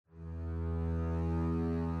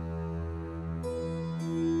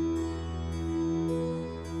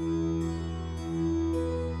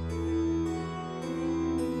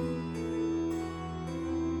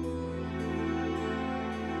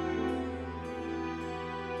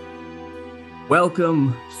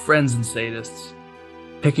Welcome, friends and sadists.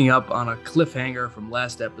 Picking up on a cliffhanger from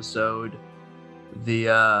last episode, the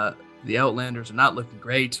Outlanders are not looking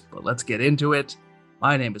great, but let's get into it.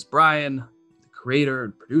 My name is Brian, the creator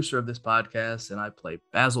and producer of this podcast, and I play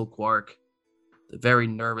Basil Quark, the very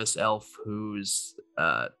nervous elf who's,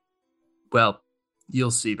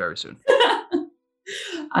 you'll see very soon.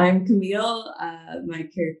 I'm Camille. My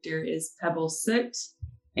character is Pebble Soot,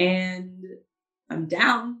 and I'm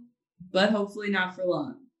down, but hopefully not for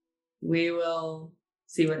long. We will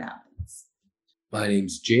see what happens. My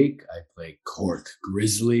name's Jake. I play Cork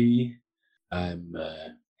Grizzly. I'm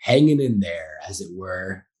hanging in there, as it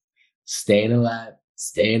were. Staying alive.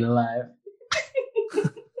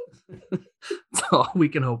 That's all we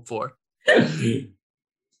can hope for. I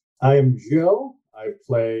am Joe. I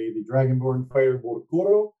play the Dragonborn fighter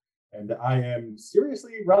Borkoro, and I am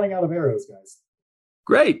seriously running out of arrows, guys.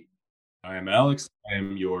 Great. I am Alex. I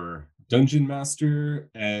am your dungeon master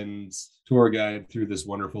and tour guide through this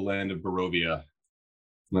wonderful land of Barovia.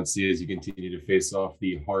 Let's see as you continue to face off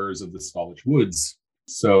the horrors of the Svalich Woods.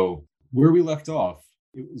 So, where we left off,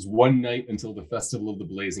 it was one night until the Festival of the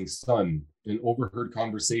Blazing Sun. An overheard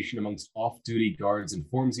conversation amongst off-duty guards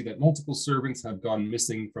informs you that multiple servants have gone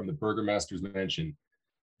missing from the Burgomaster's mansion.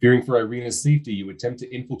 Fearing for Irina's safety, you attempt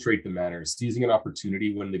to infiltrate the manor, seizing an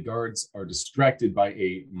opportunity when the guards are distracted by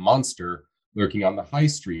a monster lurking on the high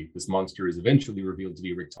street. This monster is eventually revealed to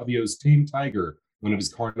be Rictavio's tame tiger, one of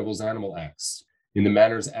his carnival's animal acts. In the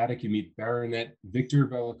manor's attic, you meet Baronet Victor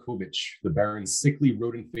Valakovich, the Baron's sickly,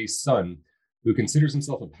 rodent-faced son, who considers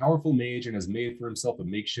himself a powerful mage and has made for himself a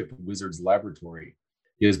makeshift wizard's laboratory.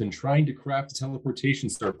 He has been trying to craft a teleportation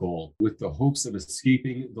circle with the hopes of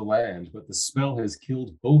escaping the land, but the spell has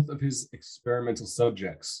killed both of his experimental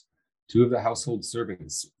subjects, two of the household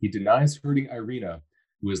servants. He denies hurting Irina,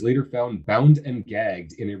 who is later found bound and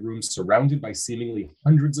gagged in a room surrounded by seemingly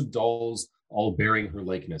hundreds of dolls, all bearing her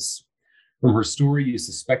likeness. From her story, you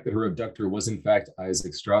suspect that her abductor was in fact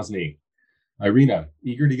Isaac Strasny. Irina,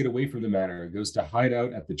 eager to get away from the manor, goes to hide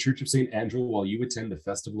out at the Church of St. Andrew while you attend the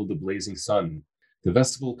Festival of the Blazing Sun. The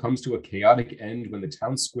festival comes to a chaotic end when the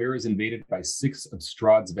town square is invaded by 6 of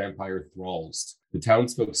Strahd's vampire thralls. The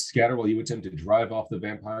townsfolk scatter while you attempt to drive off the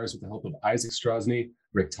vampires with the help of Isaac Strasny,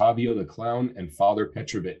 Rictavio the clown, and Father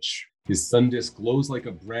Petrovich. His sun disk glows like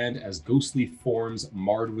a brand as ghostly forms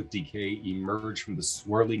marred with decay emerge from the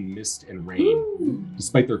swirling mist and rain. Ooh.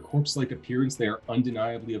 Despite their corpse-like appearance, they are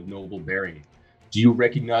undeniably of noble bearing. Do you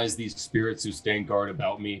recognize these spirits who stand guard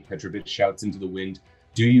about me? Petrovich shouts into the wind.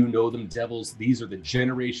 Do you know them, devils? These are the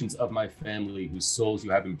generations of my family whose souls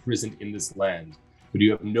you have imprisoned in this land. But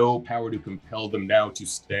you have no power to compel them now to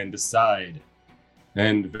stand aside.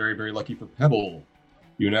 And very, very lucky for Pebble,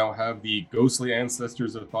 you now have the ghostly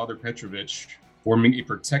ancestors of Father Petrovich forming a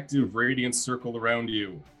protective radiant circle around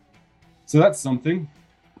you. So that's something.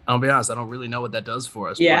 I'll be honest, I don't really know what that does for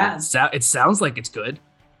us. Yeah. It sounds like it's good.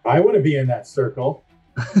 I want to be in that circle.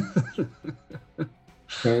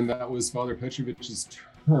 And that was Father Petrovich's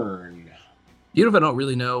turn. Even if I don't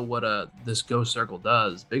really know what this ghost circle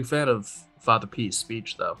does, big fan of Father P's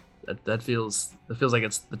speech though. That feels like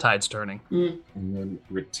it's the tide's turning. And then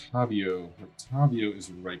Rictavio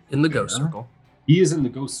is right in the there. ghost circle. He is in the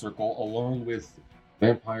ghost circle along with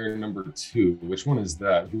vampire number 2. Which one is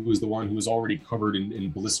that? Who was the one who was already covered in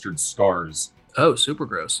blistered scars? Oh, super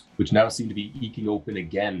gross. Which now seem to be eking open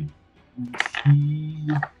again. He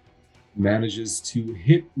manages to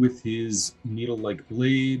hit with his needle-like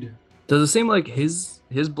blade. Does it seem like his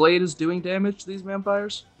blade is doing damage to these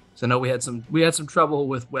vampires? So I know we had some trouble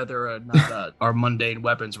with whether or not our mundane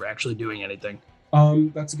weapons were actually doing anything.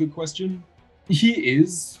 That's a good question. He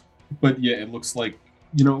is, but yeah, it looks like,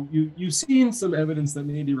 you've seen some evidence that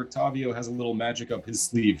maybe Rictavio has a little magic up his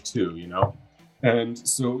sleeve too, And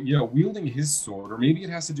so, wielding his sword, or maybe it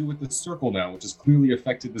has to do with the circle now, which has clearly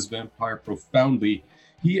affected this vampire profoundly,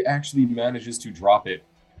 he actually manages to drop it.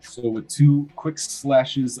 So with 2 quick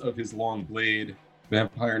slashes of his long blade,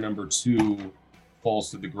 vampire number 2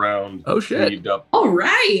 falls to the ground. Oh shit. Heaved up. All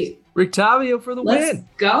right. Rictavio for the win. Let's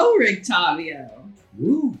go, Rictavio.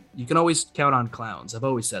 Woo. You can always count on clowns. I've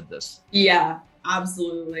always said this. Yeah,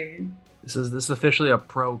 absolutely. This is officially a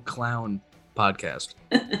pro clown podcast.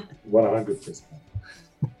 100%.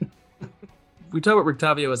 We talk about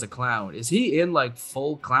Rictavio as a clown. Is he in like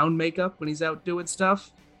full clown makeup when he's out doing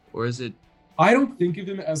stuff? Or is it? I don't think of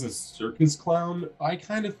him as a circus clown. I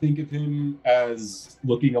kind of think of him as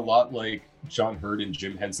looking a lot like John Hurt in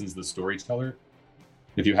Jim Henson's The Storyteller.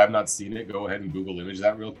 If you have not seen it, go ahead and Google image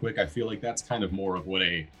that real quick. I feel like that's kind of more of what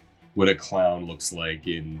a clown looks like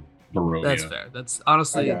in Barovia. That's fair. That's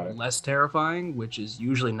honestly I got it. less terrifying, which is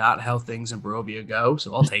usually not how things in Barovia go,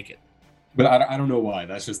 so I'll take it. But I don't know why.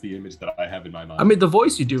 That's just the image that I have in my mind. I mean, the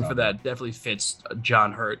voice you do for that definitely fits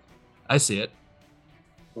John Hurt. I see it.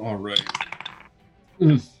 All right.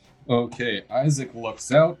 Okay, Isaac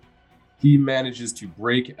looks out. He manages to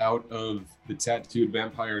break out of the tattooed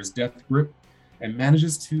vampire's death grip and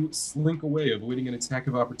manages to slink away, avoiding an attack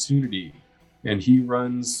of opportunity. And he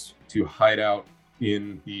runs to hide out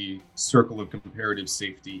in the circle of comparative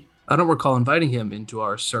safety. I don't recall inviting him into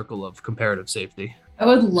our circle of comparative safety. I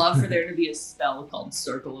would love for there to be a spell called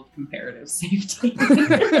Circle of Comparative Safety.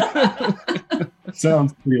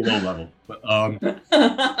 Sounds pretty low level, but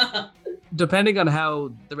Depending on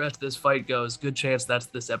how the rest of this fight goes, good chance that's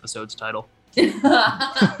this episode's title. Very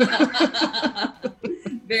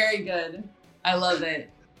good. I love it.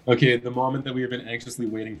 okay, the moment that we have been anxiously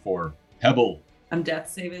waiting for. Pebble. I'm death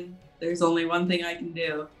saving. There's only one thing I can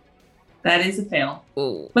do. That is a fail.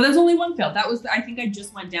 Oh. But there's only one fail. That was, I think I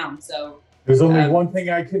just went down, so. There's only one thing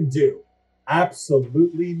I can do.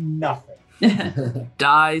 Absolutely nothing.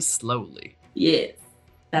 Die slowly. Yes,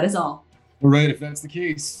 that is all. All right, if that's the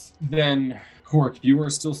case, then Cork, you are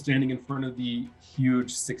still standing in front of the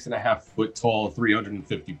huge 6.5 foot tall,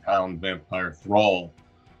 350 pound vampire thrall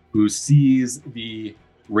who sees the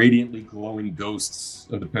radiantly glowing ghosts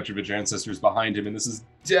of the Petrovich ancestors behind him. And this has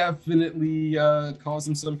definitely caused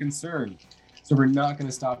him some concern. So we're not going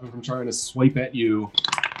to stop him from trying to swipe at you.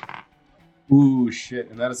 Ooh,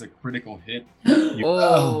 shit. And that is a critical hit.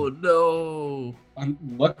 No.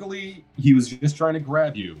 Luckily, he was just trying to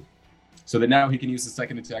grab you. So that now he can use the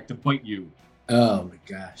second attack to bite you. Oh my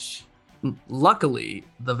gosh. Luckily,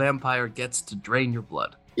 the vampire gets to drain your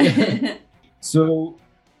blood. So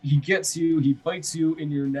he gets you, he bites you in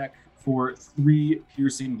your neck for 3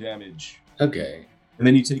 piercing damage. Okay. And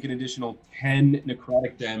then you take an additional 10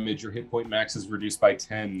 necrotic damage. Your hit point max is reduced by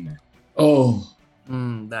 10. Oh.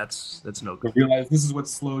 That's no I good. realize this is what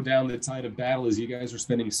slowed down the tide of battle, is you guys are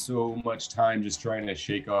spending so much time just trying to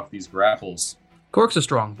shake off these grapples. Cork's a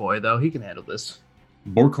strong boy, though. He can handle this.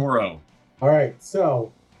 Borkoro. All right,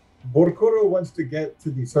 so Borkoro wants to get to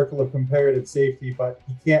the circle of comparative safety, but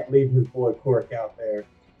he can't leave his boy Cork out there.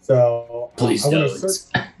 So Please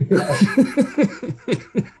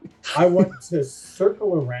I want to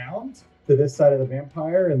circle around to this side of the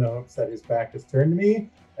vampire in the hopes that his back is turned to me,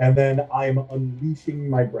 and then I'm unleashing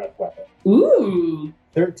my breath weapon. Ooh.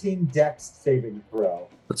 13 dex saving throw.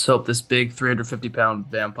 Let's hope this big 350-pound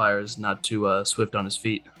vampire is not too swift on his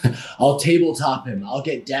feet. I'll tabletop him. I'll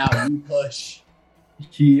get down. You push.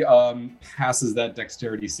 He passes that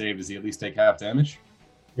dexterity save. Does he at least take half damage?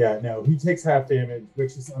 Yeah, no, he takes half damage,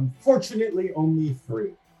 which is unfortunately only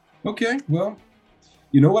 3. Okay, well,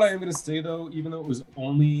 you know what I am going to say, though? Even though it was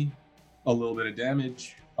only a little bit of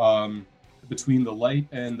damage, between the light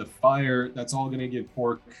and the fire, that's all going to give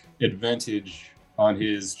Pork advantage on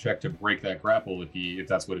his check to break that grapple if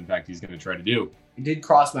that's what, in fact, he's going to try to do. It did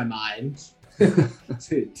cross my mind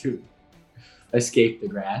to escape the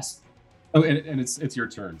grasp. Oh, and it's your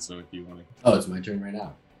turn, so if you want to... Oh, it's my turn right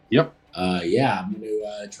now. Yep. Yeah, I'm going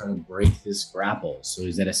to try to break this grapple. So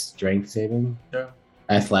is that a strength saving? Yeah.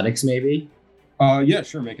 Athletics, maybe? Yeah,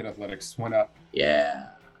 sure, make it athletics. Why not? Yeah.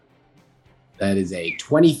 That is a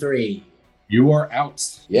 23. You are out.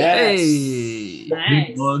 Yes. Hey! The Nice.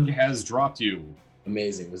 big bug has dropped you.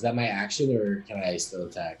 Amazing. Was that my action or can I still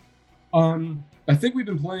attack? I think we've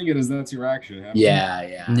been playing it as that's your action, haven't we?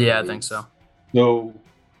 Yeah. Yeah, I think so. So,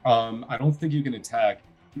 I don't think you can attack.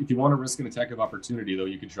 If you want to risk an attack of opportunity, though,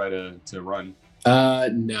 you could try to run.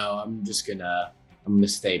 No, I'm gonna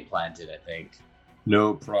stay planted, I think.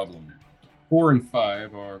 No problem. 4 and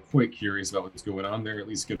 5 are quite curious about what's going on. They're at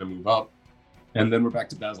least going to move up. And then we're back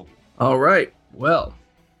to Basil. All right. Well,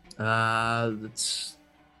 it's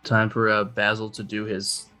time for Basil to do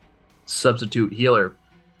his substitute healer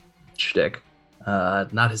shtick.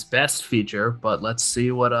 Not his best feature, but let's see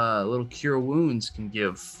what a little Cure Wounds can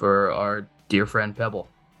give for our dear friend Pebble.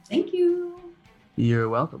 Thank you. You're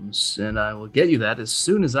welcome, and I will get you that as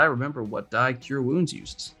soon as I remember what die Cure Wounds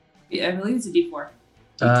uses. Yeah, I believe it's a D4.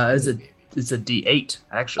 It's a D8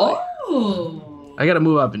 actually. Oh. I got to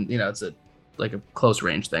move up, and it's a close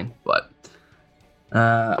range thing, but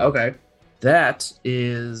okay, that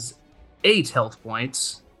is 8 health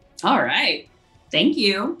points. All right. Thank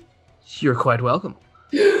you. You're quite welcome.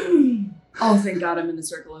 Oh, thank God I'm in the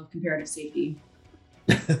circle of comparative safety.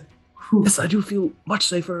 Yes, I do feel much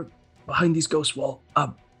safer behind these ghost wall.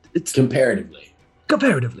 It's Comparatively.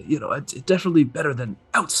 comparatively, it's definitely better than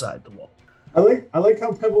outside the wall. I like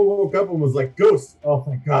how Pebble woke up and was like, "Ghost! Oh,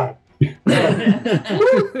 thank God!"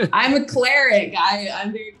 I'm a cleric.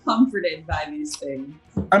 I'm very comforted by these things.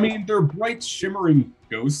 I mean, they're bright, shimmering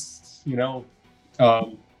ghosts, you know.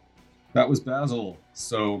 That was Basil.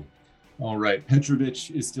 So, all right,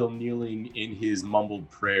 Petrovich is still kneeling in his mumbled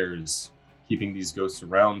prayers, keeping these ghosts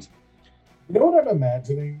around. You know what I'm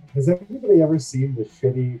imagining? Has anybody ever seen the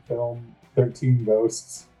shitty film 13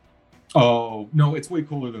 Ghosts? Oh, no, it's way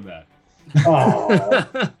cooler than that. Oh.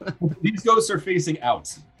 These ghosts are facing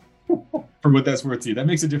out. For what that's worth to you. That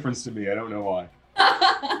makes a difference to me. I don't know why.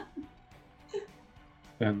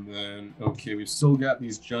 And then, okay, we've still got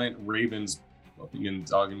these giant ravens bumping and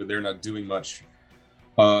dogging, but they're not doing much.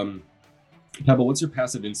 Pebble, what's your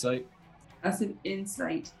passive insight? Passive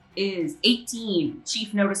insight is 18,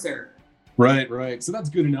 Chief Noticer. Right. So that's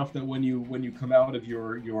good enough that when you come out of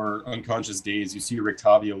your unconscious daze, you see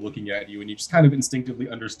Rictavio looking at you, and you just kind of instinctively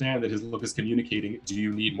understand that his look is communicating, do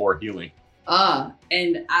you need more healing?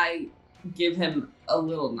 And I give him a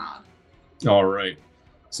little nod. All right.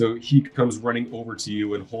 So he comes running over to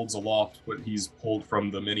you and holds aloft what he's pulled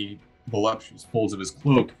from the many voluptuous folds of his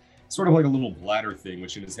cloak, sort of like a little bladder thing,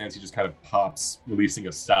 which in his hands he just kind of pops, releasing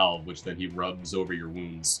a salve, which then he rubs over your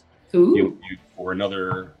wounds. Ooh. Heal you for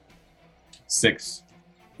another 6.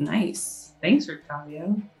 Nice. Thanks,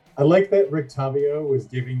 Rictavio. I like that Rictavio was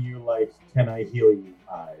giving you, like, can I heal you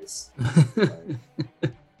eyes.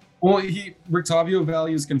 Like, Well, Rictavio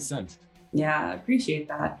values consent. Yeah, I appreciate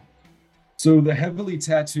that. So the heavily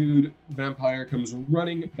tattooed vampire comes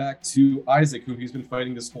running back to Isaac, who he's been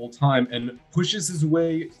fighting this whole time, and pushes his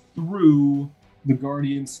way through the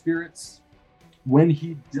guardian spirits. When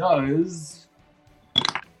he does...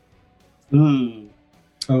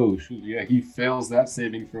 Oh, shoot, yeah, he fails that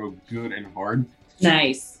saving throw good and hard.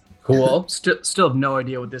 Nice. Cool. Still have no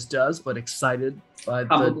idea what this does, but excited by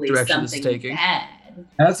Probably the direction it's something taking. bad.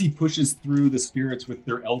 As he pushes through the spirits with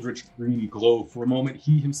their eldritch green glow, for a moment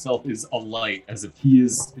he himself is alight, as if he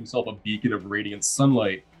is himself a beacon of radiant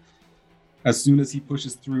sunlight. As soon as he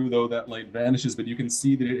pushes through, though, that light vanishes, but you can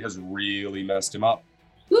see that it has really messed him up.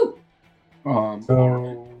 Woo.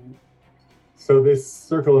 So this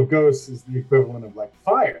circle of ghosts is the equivalent of, like,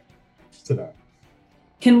 fire to them.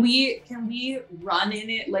 Can we run in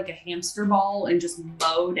it like a hamster ball and just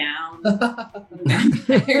mow down the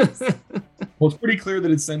vampires? Well, it's pretty clear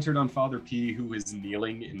that it's centered on Father P, who is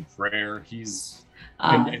kneeling in prayer. He's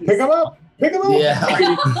Pick him up! Pick him up!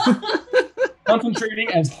 Yeah. concentrating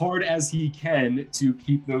as hard as he can to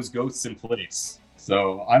keep those ghosts in place.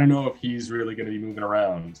 So I don't know if he's really going to be moving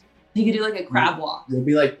around. He could do like a crab walk. We'll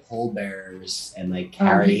be like pole bearers and like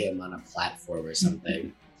carry him on a platform or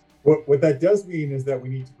something. What that does mean is that we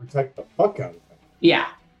need to protect the fuck out of him. Yeah.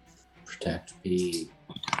 Protect me.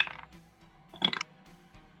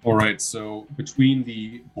 All right, so between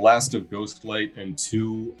the blast of ghost light and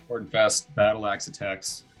 2 hard and fast battle axe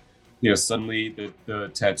attacks, suddenly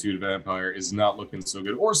the tattooed vampire is not looking so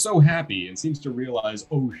good or so happy and seems to realize,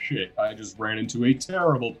 oh shit, I just ran into a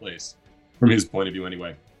terrible place. From his point of view,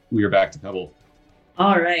 anyway. We are back to Pebble.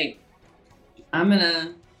 All right. I'm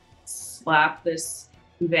gonna slap this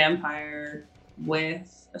vampire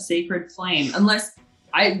with a sacred flame. Unless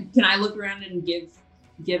I look around and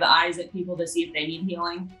give eyes at people to see if they need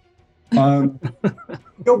healing.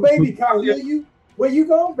 Yo, baby, can I heal you? Where you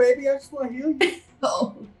going, baby? I just want to heal you.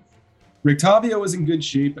 Oh. Rictavio is in good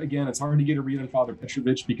shape. Again, it's hard to get a read on Father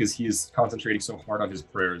Petrovich because he is concentrating so hard on his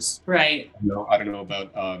prayers. Right. I don't know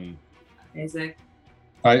about Isaac.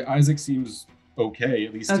 Isaac seems okay,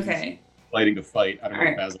 at least Okay. he's fighting the fight. I don't know, All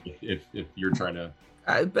right. Basil, if you're trying to...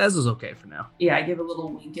 Basil's okay for now. Yeah, I give a little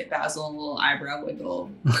wink at Basil, a little eyebrow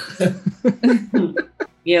wiggle.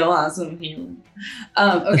 You want some healing.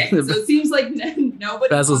 Okay, so it seems like nobody.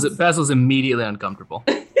 Basil's immediately uncomfortable.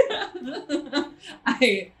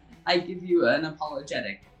 I give you an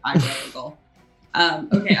apologetic eyebrow wiggle.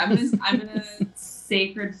 Okay, I'm gonna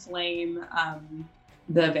sacred flame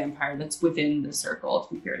the vampire that's within the circle of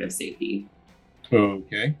comparative safety.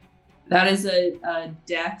 Okay. That is a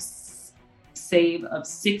dex save of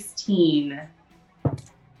 16.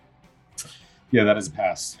 Yeah, that is a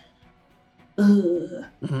pass. Ugh.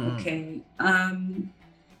 Okay. And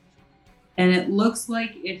it looks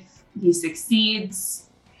like if he succeeds,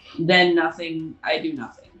 then I do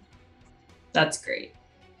nothing. That's great.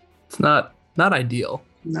 It's not ideal.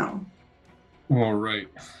 No. All right.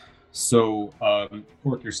 So,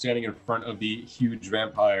 Cork, you're standing in front of the huge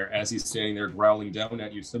vampire. As he's standing there growling down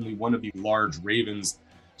at you, suddenly one of the large ravens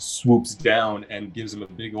swoops down and gives him a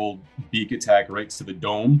big old beak attack right to the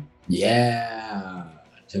dome. Yeah,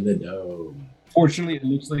 to the dome. Fortunately, it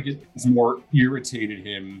looks like it's more irritated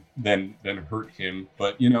him than hurt him,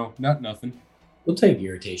 but not nothing. We'll take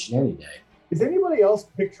irritation any day. Is anybody else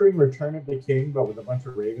picturing Return of the King, but with a bunch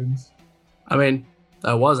of ravens? I mean,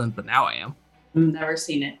 I wasn't, but now I am. Never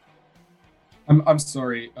seen it. I'm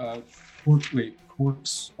sorry.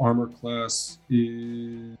 Quark's armor class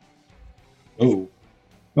is. Oh.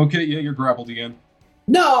 Okay, yeah, you're grappled again.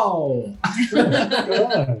 No!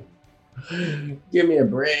 God. Give me a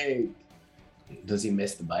break. Does he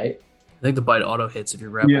miss the bite? I think the bite auto hits if you're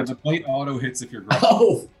grappled. Yeah, the bite auto hits if you're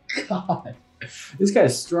grappled. Oh, God. This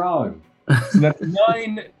guy's strong. So that's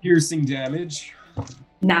 9 piercing damage.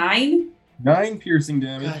 9? 9 piercing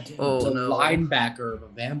damage. God damn, Oh, the no. linebacker of a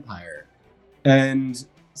vampire. And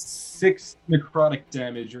 6 necrotic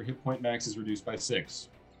damage. Your hit point max is reduced by 6.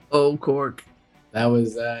 Oh, Cork. That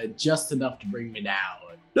was just enough to bring me down.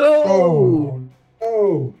 No! Oh,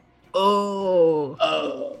 no. Oh!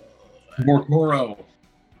 Oh. Morcoro.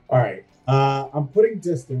 All right. I'm putting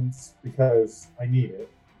distance because I need it.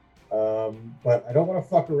 But I don't want to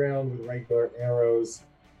fuck around with regular arrows.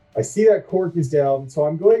 I see that Cork is down, so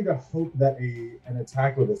I'm going to hope that an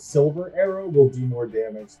attack with a silver arrow will do more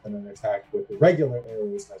damage than an attack with the regular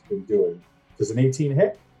arrows has been doing. Does an 18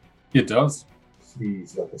 hit? It does.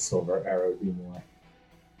 Please let the silver arrow do more.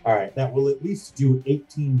 All right, that will at least do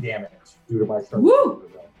 18 damage due to my sharp. Woo!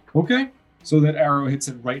 Okay. So that arrow hits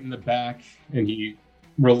it right in the back, and he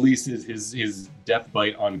releases his death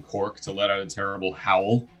bite on Cork to let out a terrible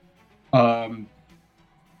howl.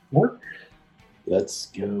 Cork? Let's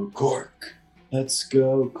go, Cork. Let's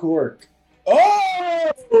go, Cork.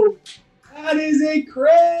 Oh! That is a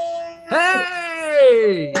crit!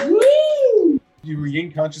 Hey! Woo! You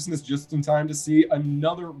regain consciousness just in time to see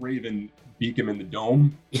another raven beak him in the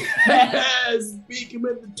dome. Yes! Beak him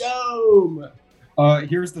in the dome!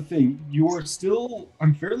 Here's the thing.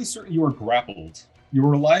 I'm fairly certain you are grappled. You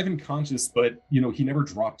were alive and conscious, but, he never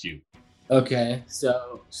dropped you. Okay,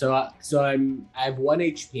 so I have 1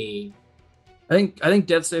 HP. I think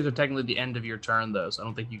death saves are technically the end of your turn, though, so I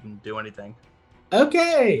don't think you can do anything.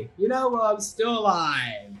 Okay, I'm still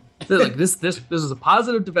alive. So, like this is a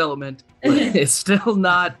positive development, but it's still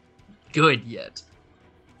not good yet.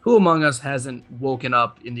 Who among us hasn't woken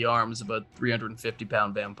up in the arms of a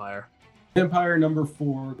 350-pound vampire? Vampire number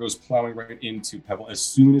 4 goes plowing right into Pebble. As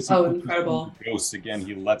soon as he Incredible. ghosts again,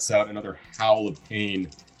 he lets out another howl of pain,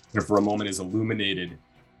 and for a moment is illuminated.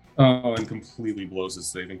 And completely blows his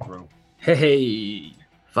saving throw. Hey,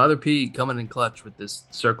 Father P coming in clutch with this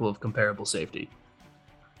circle of comparable safety.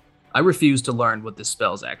 I refuse to learn what this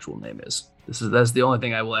spell's actual name is. That's the only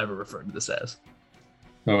thing I will ever refer to this as.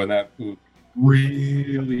 Oh, and that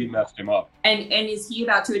really messed him up. And is he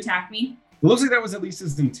about to attack me? It looks like that was at least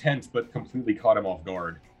his intent, but completely caught him off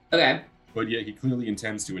guard. Okay, But yeah, he clearly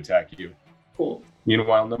intends to attack you. cool.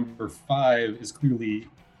 Meanwhile, number 5 is clearly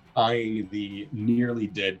eyeing the nearly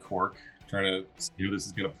dead Cork, trying to see how this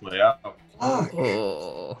is going to play out.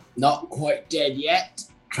 Oh, Not quite dead yet.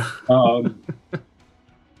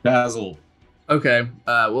 Basil. okay.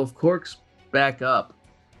 Well, if Cork's back up,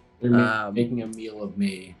 They're making a meal of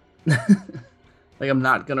me. like I'm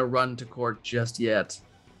not gonna run to Cork just yet.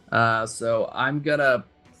 So I'm gonna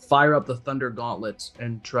fire up the Thunder Gauntlet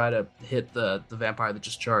and try to hit the vampire that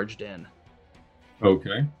just charged in.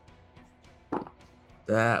 Okay.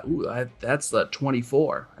 That's the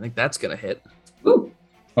 24. I think that's gonna hit. Ooh.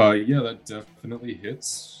 Yeah, that definitely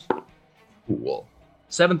hits. Cool.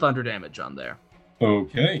 7 thunder damage on there.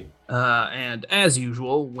 Okay. And as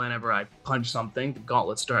usual, whenever I punch something, the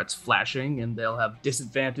gauntlet starts flashing, and they'll have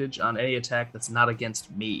disadvantage on any attack that's not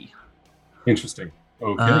against me. Interesting.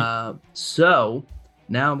 Okay. So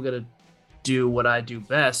now I'm gonna do what I do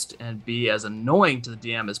best and be as annoying to the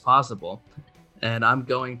DM as possible. And I'm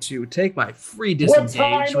going to take my free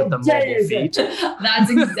disengage with the mobile feat. That's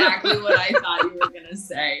exactly what I thought you were gonna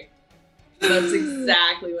say. That's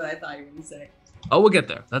exactly what I thought you were gonna say. Oh, we'll get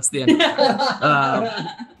there. That's the end of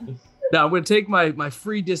it. Now I'm going to take my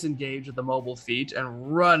free disengage with the mobile feat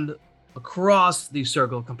and run across the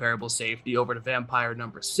circle of comparable safety over to vampire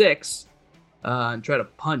number 6 and try to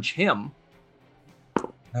punch him.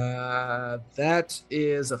 That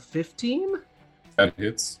is a 15. That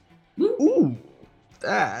hits. Ooh,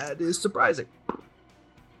 that is surprising.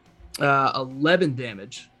 11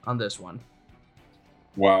 damage on this one.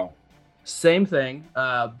 Wow. Same thing.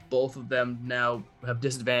 Both of them now have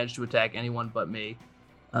disadvantage to attack anyone but me.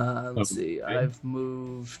 Let's see. Okay. I've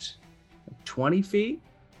moved 20 feet.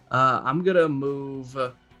 I'm gonna move.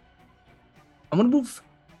 I'm gonna move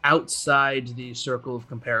outside the circle of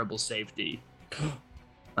comparable safety.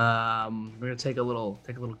 We're gonna take a little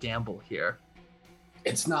gamble here.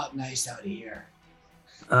 It's not nice out here.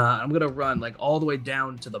 I'm gonna run like all the way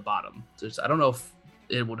down to the bottom. I don't know if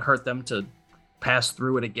it would hurt them to pass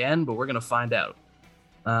through it again, but we're gonna find out.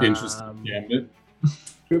 Interesting. Gambit.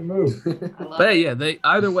 Good move. I love But it. yeah, they've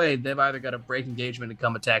either got to break engagement and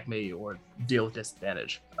come attack me or deal with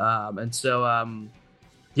disadvantage.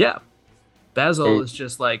 Yeah, Basil is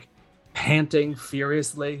just like panting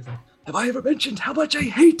furiously. He's like, have I ever mentioned how much I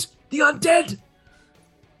hate the undead?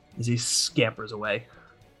 As he scampers away.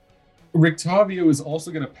 Rictavio is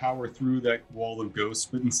also going to power through that wall of ghosts,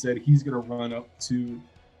 but instead he's going to run up to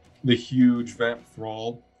the huge vamp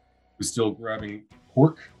thrall who's still grabbing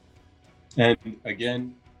Pork. And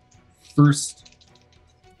again, first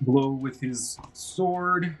blow with his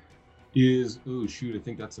sword is... Oh, shoot, I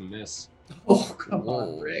think that's a miss. Oh, come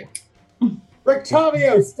on, Rick.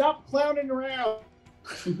 Rictavio, stop clowning around.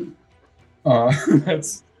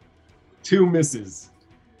 That's 2 misses.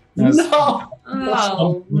 That's, No!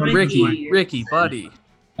 Oh, Ricky, buddy.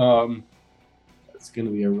 It's gonna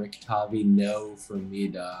be a Rictavi no from me,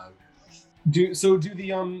 dog. Here's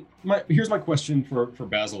my question for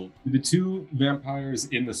Basil. Do the 2 vampires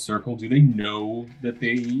in the circle, do they know that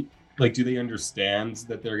do they understand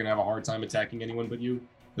that they're gonna have a hard time attacking anyone but you?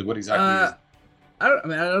 Like, what exactly is... I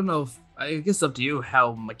don't know if, I guess it's up to you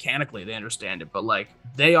how mechanically they understand it, but like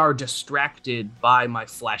they are distracted by my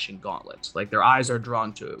flashing gauntlet. Like their eyes are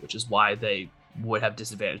drawn to it, which is why they would have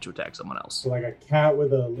disadvantage to attack someone else. So like a cat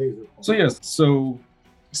with a laser pointer. So yes, so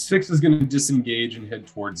 6 is going to disengage and head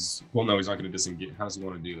towards... Well, no, he's not going to disengage. How does he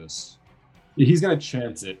want to do this? He's going to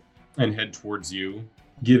chance it and head towards you,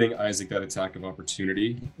 giving Isaac that attack of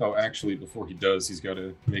opportunity. Oh, actually, before he does, he's got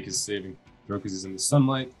to make his saving throw because he's in the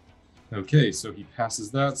sunlight. Okay, so he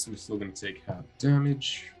passes that, so we're still going to take half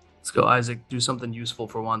damage. Let's go, Isaac. Do something useful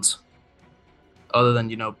for once. Other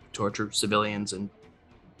than, torture civilians and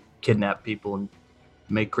kidnap people and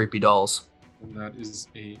make creepy dolls. And that is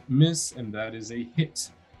a miss, and that is a hit.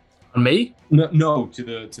 On me? No, to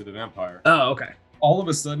the vampire. Oh, okay. All of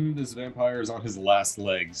a sudden, this vampire is on his last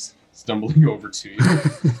legs, stumbling over to you.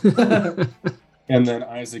 And then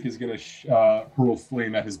Isaac is going to hurl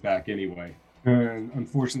flame at his back anyway. And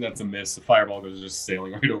unfortunately, that's a miss. The fireball goes just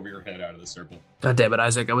sailing right over your head out of the circle. God damn it,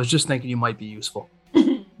 Isaac. I was just thinking you might be useful.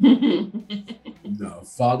 No,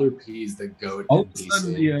 Father P's the goat. All of a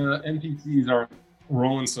sudden, the NPCs aren't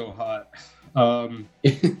rolling so hot.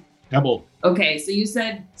 Pebble. Okay, so you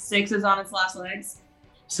said 6 is on its last legs?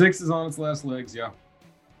 6 is on its last legs, yeah.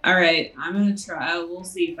 All right, I'm going to try. We'll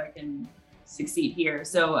see if I can succeed here.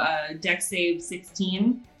 So dex save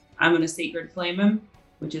 16. I'm going to Sacred Flame him,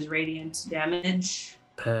 which is radiant damage.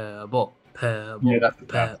 Pebble. Yeah, that's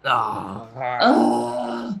Pebble.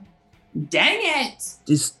 Ugh, dang it!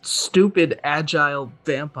 These stupid, agile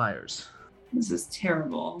vampires. This is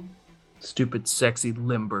terrible. Stupid, sexy,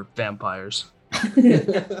 limber vampires.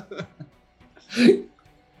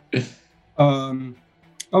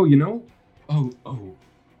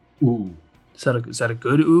 Ooh. Is that a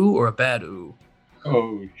good ooh or a bad ooh?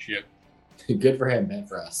 Oh, shit. Good for him, bad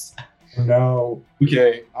for us. No.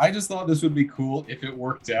 Okay, I just thought this would be cool if it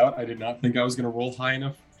worked out. I did not think I was going to roll high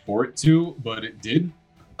enough for it to, but it did.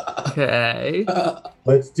 Okay.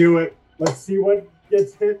 Let's do it. Let's see what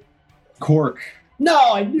gets hit. Cork.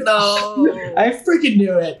 No, I knew. No. I freaking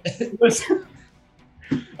knew it. Listen,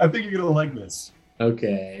 I think you're going to like this.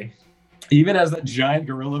 Okay. Even as that giant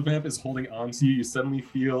gorilla vamp is holding on to you, you suddenly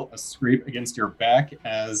feel a scrape against your back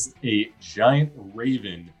as a giant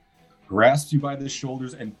raven grasps you by the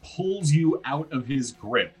shoulders and pulls you out of his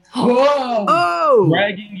grip, Whoa! Oh!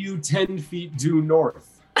 dragging you 10 feet due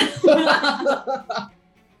north.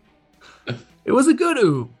 It was a good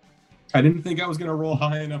ooh. I didn't think I was going to roll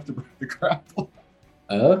high enough to break the grapple.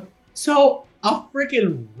 So a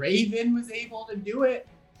freaking raven was able to do it?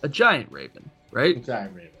 A giant raven, right?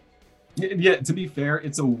 Giant raven. Yeah, to be fair,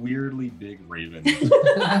 it's a weirdly big raven.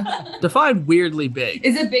 Define weirdly big.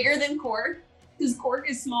 Is it bigger than Cork? Because Cork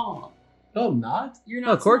is small. No, I'm not. You're No,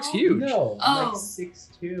 not Cork's small? huge. No, I'm Oh. like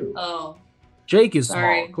 6'2". Oh. Jake is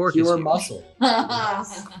Sorry. small. Cork is Pure huge. muscle.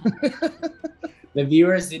 The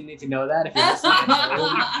viewers didn't need to know that. If you're listening at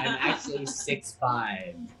home, I'm actually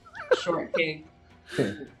 6'5". Short king.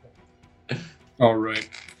 All right.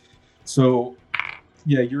 So,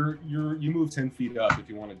 yeah, you move 10 feet up if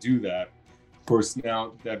you want to do that. Of course,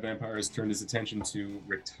 now that vampire has turned his attention to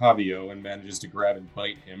Rictavio and manages to grab and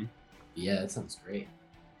bite him. Yeah, that sounds great.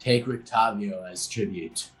 Take Rictavio as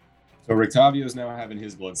tribute. So Rictavio is now having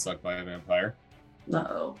his blood sucked by a vampire.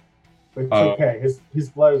 Uh-oh. But it's okay. His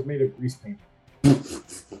blood is made of grease paint.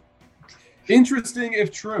 Interesting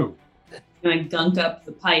if true. And I gunk up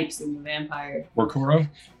the pipes in the vampire. Or Koro?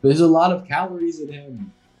 There's a lot of calories in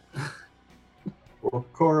him.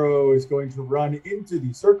 Koro is going to run into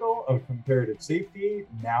the circle of comparative safety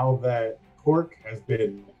now that Cork has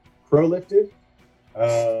been pro-lifted.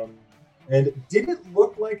 And did it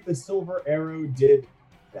look like the silver arrow did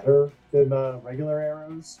better than regular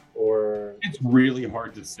arrows? Or It's really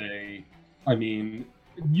hard to say. I mean,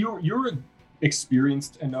 you're an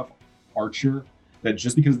experienced enough archer that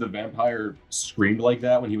just because the vampire screamed like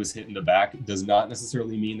that when he was hit in the back does not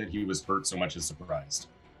necessarily mean that he was hurt so much as surprised.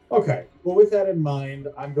 okay, well, with that in mind,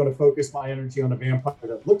 I'm going to focus my energy on a vampire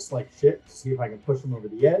that looks like shit to see if I can push him over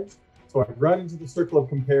the edge. So I run into the circle of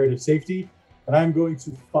comparative safety, and I'm going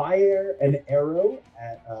to fire an arrow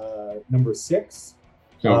at number 6.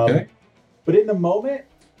 Okay. But in the moment,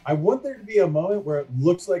 I want there to be a moment where it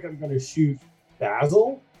looks like I'm going to shoot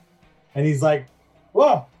Basil, and he's like,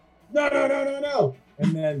 "Whoa, no!"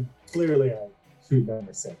 And then clearly I shoot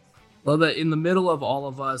number 6. Well, that in the middle of all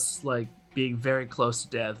of us like being very close to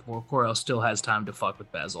death, Morcoro still has time to fuck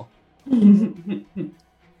with Basil. Fun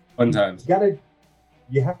times.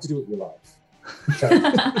 You have to do it with your life.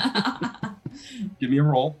 Give me a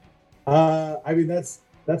roll. I mean that's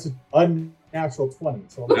an unnatural 20,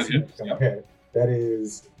 so I'm assuming it's gonna hit. That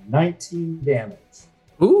is 19 damage.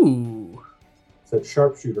 Ooh. It's a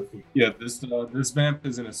sharpshooter feat. Yeah, this vamp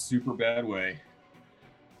is in a super bad way.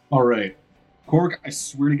 All right, Cork, I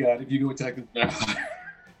swear to God, if you go attack the vampire.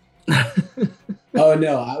 Oh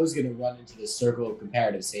no, I was gonna run into the circle of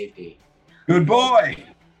comparative safety. Good boy.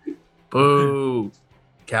 Boo.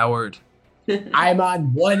 Coward. I'm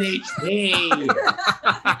on 1 HP.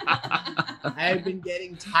 I've been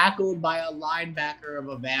getting tackled by a linebacker of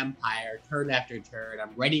a vampire turn after turn.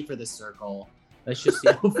 I'm ready for the circle. Let's just see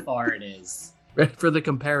how far it is. Ready for the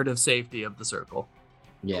comparative safety of the circle.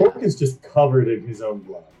 Yeah. Cork is just covered in his own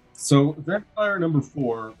blood. So vampire number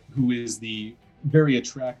 4, who is the very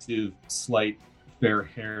attractive, slight,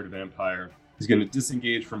 fair-haired vampire, is going to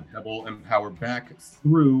disengage from Pebble and power back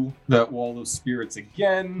through that wall of spirits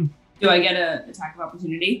again. Do I get an attack of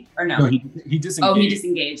opportunity or no? No, he disengaged. Oh, he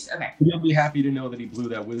disengaged. Okay. He'll be happy to know that he blew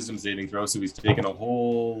that wisdom saving throw, so he's taken a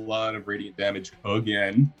whole lot of radiant damage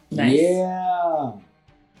again. Nice. Yeah.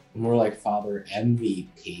 More like Father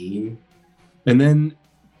MVP. And then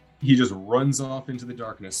he just runs off into the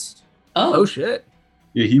darkness. Oh shit.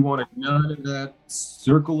 Yeah, he wanted none of that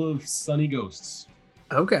circle of sunny ghosts.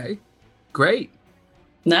 Okay. Great.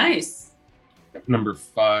 Nice. Number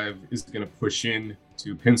 5 is going to push in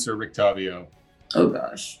to Pincer Rictavio. Oh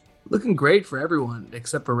gosh. Looking great for everyone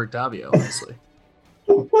except for Rictavio, honestly.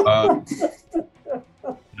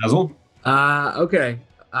 Basil? Okay.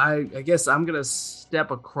 I guess I'm gonna step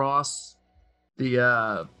across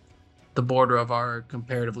the border of our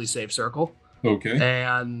comparatively safe circle Okay.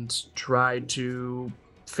 and try to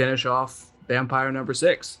finish off vampire number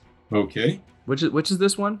 6. Okay. Which is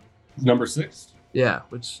this one? Number 6. Yeah.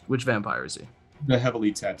 Which vampire is he? The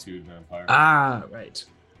heavily tattooed vampire. Ah, right.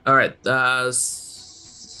 All right.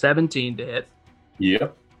 17 to hit.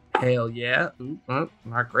 Yep. Hell yeah. Ooh,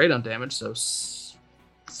 not great on damage, so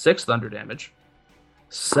 6 thunder damage.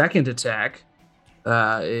 Second attack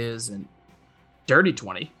is a dirty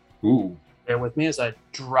 20. Ooh. Bear with me as I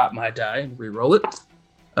drop my die and re-roll it.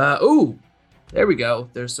 Ooh, there we go.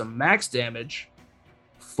 There's some max damage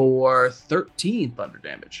for 13 thunder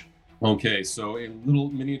damage. Okay, so a little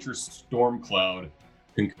miniature storm cloud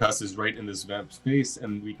concusses right in this vamp's face,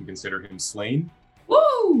 and we can consider him slain.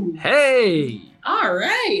 Woo! Hey! All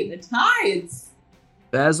right, the tides.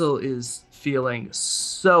 Basil is feeling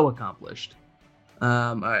so accomplished.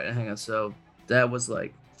 All right, hang on. So that was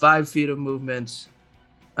like 5 feet of movement.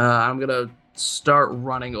 I'm gonna start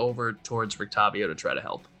running over towards Rictavio to try to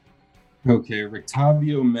help. Okay,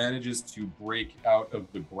 Rictavio manages to break out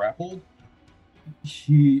of the grapple.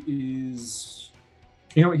 He is...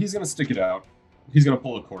 You know what? He's going to stick it out. He's going to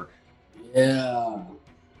pull a cork. Yeah.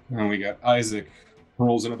 And we got Isaac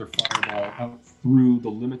hurls another fireball out through the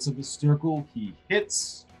limits of the circle. He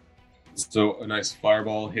hits. So a nice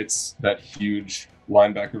fireball hits that huge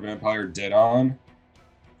linebacker vampire dead on.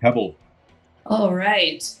 Pebble. All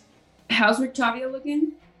right. How's Rictavio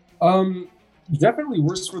looking? Definitely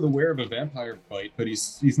worse for the wear of a vampire bite, but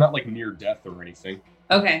he's not like near death or anything.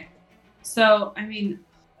 Okay. So, I mean,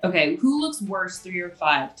 okay, who looks worse, 3 or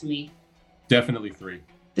 5 to me? Definitely 3.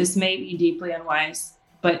 This may be deeply unwise,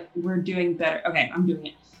 but we're doing better. Okay, I'm doing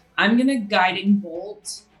it. I'm going to Guiding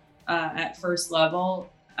Bolt at first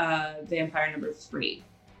level, vampire number 3.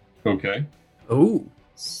 Okay. Oh.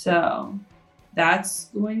 So, that's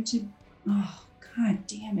going to... Oh, god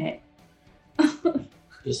damn it.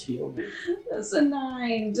 Just heal me. That's a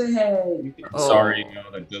 9 to hit. Oh. Sorry,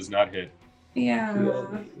 no, that does not hit. Yeah.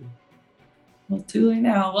 Heal me. Well, too late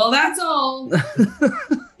now. Well, that's all.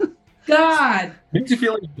 God. Makes you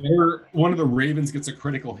feel like one of the ravens gets a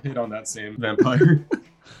critical hit on that same vampire.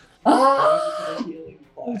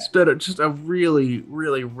 It's been just a really,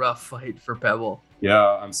 really rough fight for Pebble. Yeah,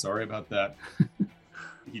 I'm sorry about that.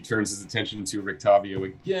 He turns his attention to Rictavio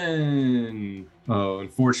again. Oh,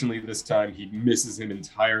 unfortunately, this time he misses him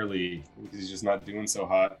entirely. He's just not doing so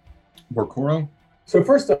hot. Borkoro? So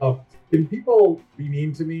first off, can people be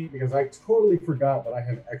mean to me? Because I totally forgot that I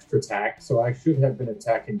have extra attack, so I should have been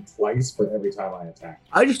attacking twice for every time I attack.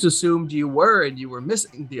 I just assumed you were, and you were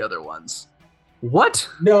missing the other ones. What?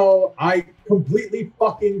 No, I completely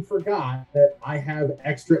fucking forgot that I have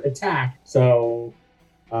extra attack. So,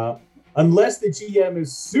 unless the GM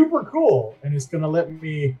is super cool and is going to let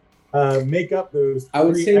me make up those, I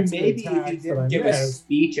would three say extra maybe if you attacks that didn't I give a missed.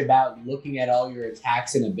 speech about looking at all your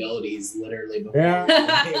attacks and abilities literally before. Yeah.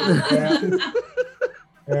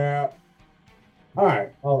 Yeah. All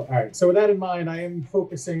right. So with that in mind, I am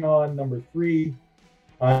focusing on number 3.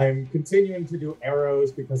 I'm continuing to do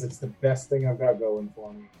arrows because it's the best thing I've got going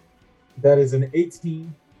for me. That is an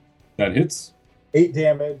 18. That hits. 8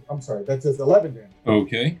 damage. I'm sorry, that's just 11 damage.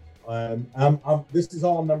 Okay. This is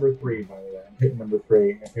all number 3, by the way. I'm hitting number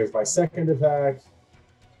 3. And here's my second attack.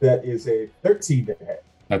 That is a 13 to hit.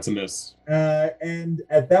 That's a miss. And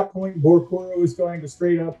at that point, Borkoro is going to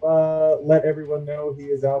straight up let everyone know he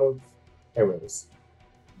is out of arrows.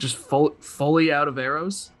 Just fully out of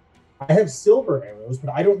arrows? I have silver arrows,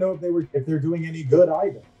 but I don't know if they're doing any good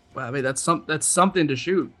either. Well, I mean, that's something to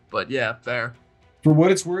shoot, but yeah, fair. For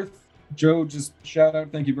what it's worth, Joe, just shout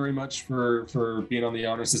out, thank you very much for being on the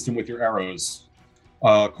honor system with your arrows.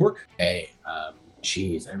 Cork? Hey,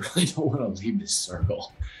 geez, I really don't want to leave this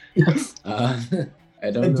circle. I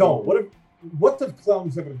don't And know. don't. What the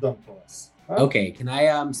clowns have done for us? Huh? Okay, can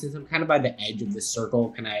I, since I'm kind of by the edge of this circle,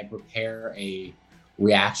 can I prepare a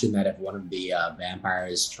reaction that if one of the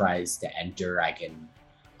vampires tries to enter, I can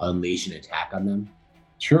unleash an attack on them?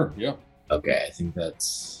 Sure, yeah. Okay, I think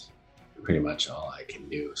that's pretty much all I can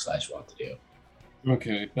do / want to do.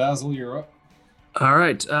 Okay, Basil, you're up. All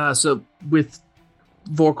right. So with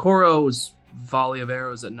Vorkoro's volley of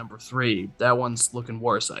arrows at number 3, that one's looking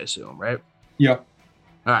worse, I assume, right? Yeah.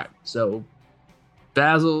 All right. So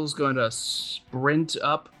Basil's going to sprint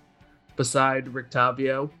up beside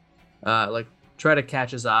Rictavio, try to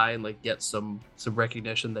catch his eye and get some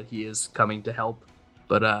recognition that he is coming to help.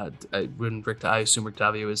 But I assume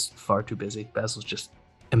Rictavio is far too busy. Basil's just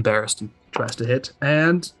embarrassed and tries to hit,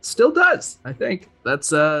 and still does. I think that's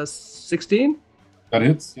 16. That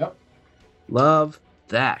hits, yep. Love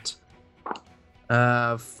that.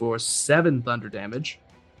 For 7 thunder damage.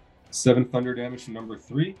 7 thunder damage to number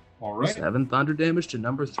 3. All right. 7 thunder damage to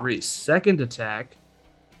number 3. Second attack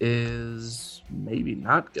is maybe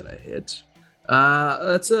not gonna hit.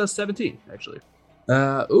 That's a 17 actually.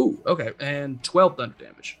 Okay, and 12 thunder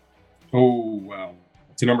damage. Oh wow.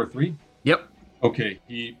 To number 3? Yep. Okay,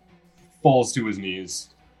 he falls to his knees.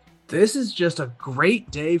 This is just a great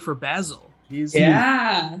day for Basil. He's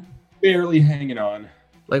Barely hanging on.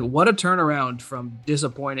 what a turnaround from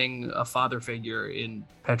disappointing a father figure in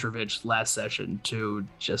Petrovich last session to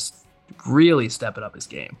just really stepping up his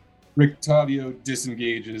game. Rictavio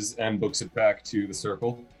disengages and books it back to the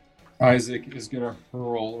circle. Isaac is going to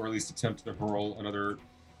hurl, or at least attempt to hurl, another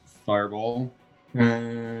fireball.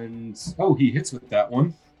 And, he hits with that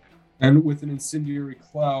one. And with an incendiary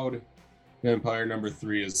cloud, vampire number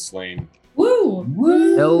 3 is slain.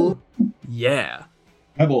 Woo! Hell yeah.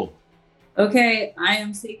 Pebble. Okay, I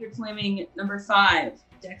am Sacred Flaming number 5.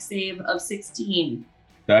 Dex save of 16.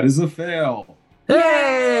 That is a fail.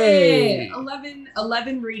 Hey!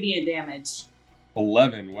 11 radiant damage.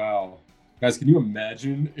 11, wow. Guys, can you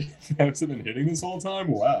imagine if that's been hitting this whole time?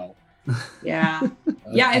 Wow. Yeah.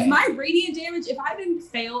 Yeah, if my radiant damage, if I didn't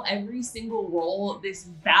fail every single roll, this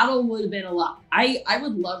battle would have been a lot. I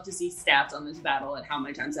would love to see stats on this battle and how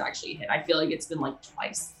many times it actually hit. I feel like it's been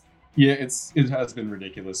twice. Yeah, it has been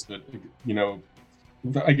ridiculous, but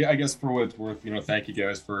I guess for what it's worth, thank you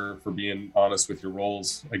guys for being honest with your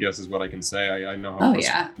rolls, I guess is what I can say. I know how it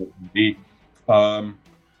can be.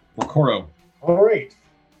 Borkoro. All right.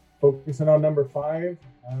 Focusing on number 5,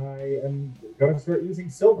 I am going to start using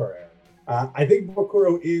silver arrow. I think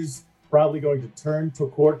Borkoro is probably going to turn to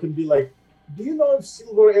Cork and be like, do you know if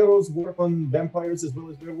silver arrows work on vampires as well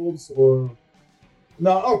as werewolves? Or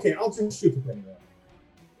no? Okay, I'll just shoot it anyway.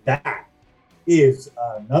 That is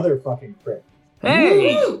another fucking crit.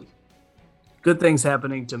 Hey! Woo! Good things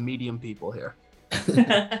happening to medium people here.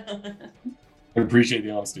 I appreciate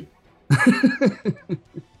the honesty.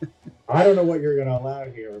 I don't know what you're going to allow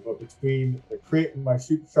here, but between the crit and my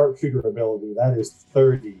sharpshooter ability, that is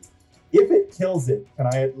 30 If it kills it, can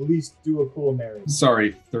I at least do a cool narrative?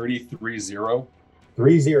 Sorry, 33-0.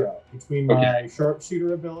 3-0 between my Okay.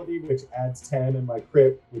 sharpshooter ability, which adds 10, and my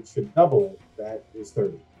crit, which should double it. That is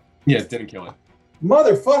 30. Yeah, it didn't kill it.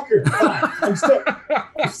 Motherfucker!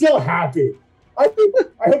 I'm still happy. I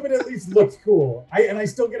hope it at least looks cool. I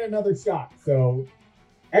still get another shot. So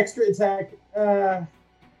extra attack.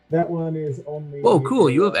 That one is only. Whoa, cool!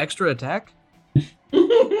 You have extra attack.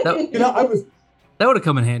 That would have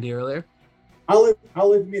come in handy earlier.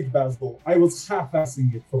 I'll admit, Basil, I was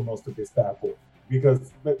half-assing it for most of this battle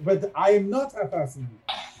but I am not half-assing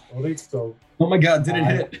it. Alright, so. Oh my god, did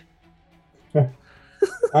it hit?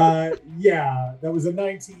 Yeah, that was a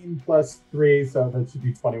 19 plus 3, so that should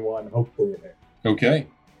be 21. Hopefully it hit. Okay.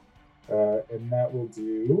 And that will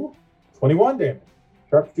do 21 damage.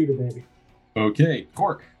 Sharpshooter, baby. Okay,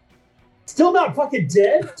 Cork. Still not fucking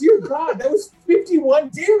dead? Dear God, that was 51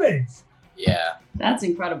 damage. Yeah. That's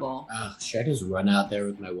incredible. Should I just run out there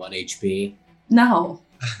with my 1 HP? No.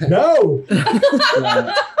 No.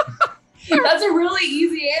 That's a really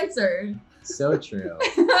easy answer. So true.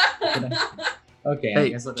 Okay, I Hey,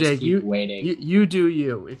 guess I'll just Jake, keep waiting. you do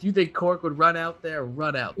you. If you think Cork would run out there,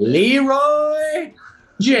 run out there. Leroy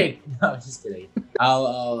Jake. No, just kidding.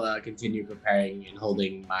 I'll continue preparing and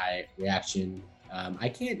holding my reaction. I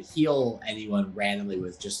can't heal anyone randomly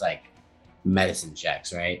with just like medicine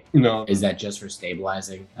checks, right? No. Is that just for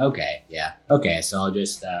stabilizing? Okay, yeah. Okay, so I'll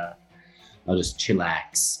just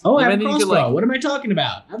chillax. Oh, I have a Maybe you could, crossbow. like- What am I talking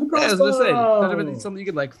about? I have a Yeah, I crossbow. was gonna say, not even something you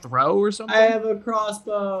could like throw or something. I have a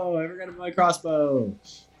crossbow. I forgot about my crossbow.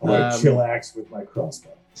 I'm gonna Um, chillax with my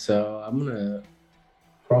crossbow. So I'm gonna.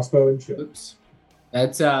 Crossbow and chill. Oops.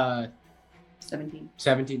 That's 17.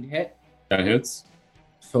 17 to hit That hits.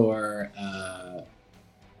 for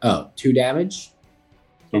 2 damage,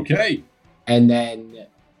 Okay. and then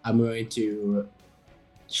I'm going to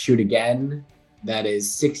shoot again. That is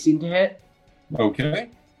 16 to hit. Okay.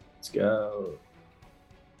 Let's go.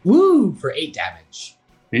 Woo! For 8 damage.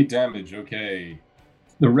 8 damage. Okay.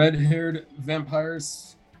 The red-haired vampire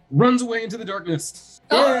runs away into the darkness.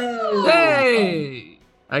 Hey!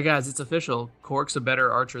 Hi guys, it's official. Cork's a better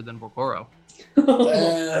archer than Borkoro.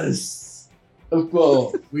 Yes.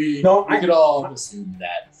 Well, we could all assume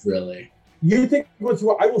that, really. You think what's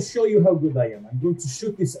what? I will show you how good I am. I'm going to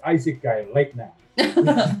shoot this Isaac guy right now.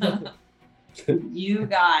 You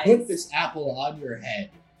guys. Put this apple on your head.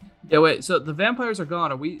 Yeah, wait. So the vampires are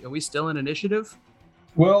gone. Are we still in initiative?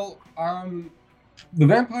 Well, the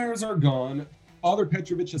vampires are gone. Father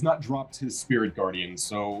Petrovich has not dropped his spirit guardian,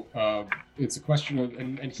 so it's a question of,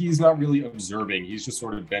 and he's not really observing. He's just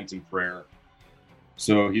sort of bent in prayer.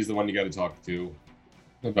 So he's the one you got to talk to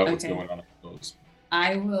about what's Okay. going on, I suppose.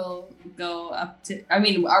 I will go up to. I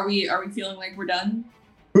mean, are we feeling like we're done?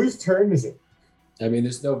 Whose turn is it? I mean,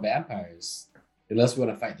 there's no vampires. Unless we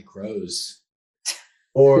want to fight the crows.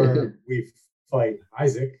 Or we fight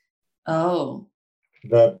Isaac, Oh.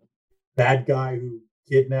 the bad guy who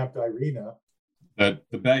kidnapped Irina. The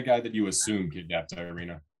bad guy that you assume kidnapped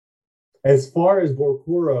Irina. As far as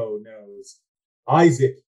Borkoro knows,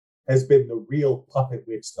 Isaac has been the real puppet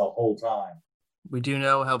witch the whole time. We do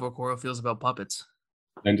know how Borkoro feels about puppets.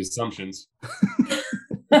 And assumptions.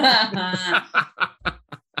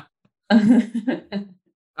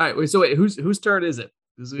 All right, so wait, whose turn is it?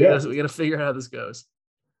 'Cause we gotta figure out how this goes.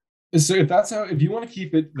 So if you want to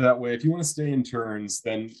keep it that way, if you want to stay in turns,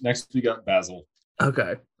 then next we got Basil.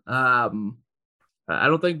 Okay. I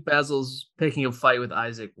don't think Basil's picking a fight with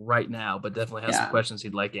Isaac right now, but definitely has some Yeah. questions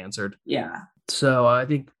he'd like answered. Yeah. So I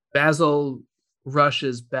think Basil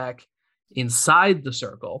rushes back inside the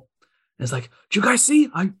circle. And it's like, "Did you guys see?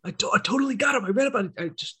 I totally got him. I read about it. I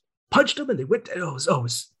just punched him, and they went. It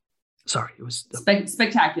was sorry. It was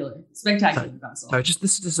Spectacular. Spectacular, Basil. sorry. Just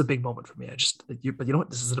this is a big moment for me. But you know what?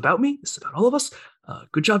 This isn't about me. This is about all of us.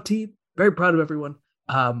 Good job, team. Very proud of everyone.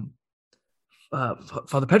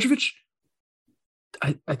 Father Petrovich,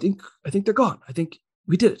 I think they're gone. I think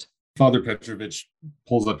we did it. Father Petrovich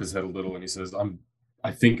pulls up his head a little and he says,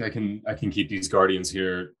 I think I can keep these guardians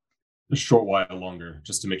here a short while longer,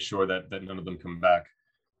 just to make sure that none of them come back.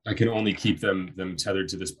 I can only keep them tethered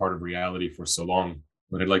to this part of reality for so long,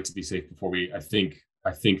 but I'd like to be safe before I think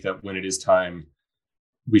that when it is time,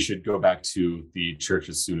 we should go back to the church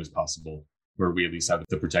as soon as possible, where we at least have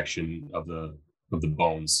the protection of the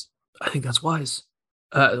bones. I think that's wise.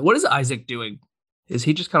 What is Isaac doing? Is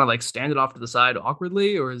he just kind of like standing off to the side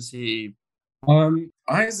awkwardly, or is he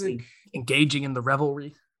Isaac engaging in the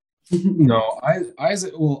revelry? No,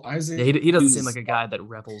 Isaac. Well, Isaac. Yeah, he doesn't is- seem like a guy that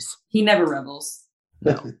revels. He never rebels.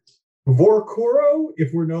 No. Vorkoro,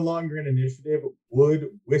 if we're no longer in initiative, would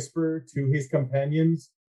whisper to his companions,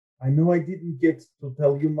 I know I didn't get to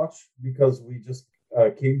tell you much because we just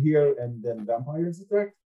came here and then vampires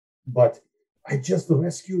attacked, but I just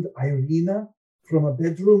rescued Irina from a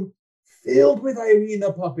bedroom filled with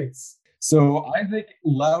Irina puppets. So Isaac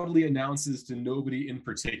loudly announces to nobody in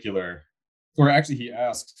particular, or actually he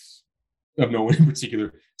asks of no one in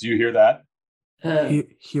particular, do you hear that?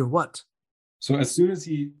 Hear what? So as soon as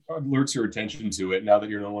he alerts your attention to it, now that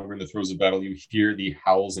you're no longer in the throes of battle, you hear the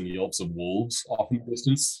howls and yelps of wolves off in the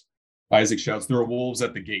distance. Isaac shouts, there are wolves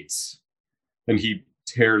at the gates. And he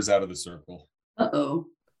tears out of the circle. Uh-oh.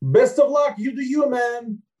 Best of luck, you do you,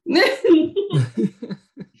 man.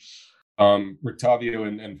 Rictavio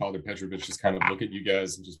and Father Petrovich just kind of look at you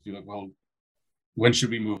guys and just be like, well, when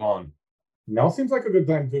should we move on? Now seems like a good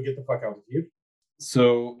time to get the fuck out of here.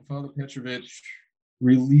 So Father Petrovich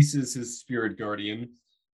releases his spirit guardian.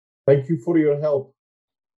 Thank you for your help.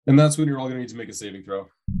 And that's when you're all going to need to make a saving throw.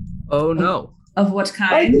 Oh no. Of what Why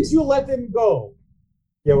kind? did you let him go?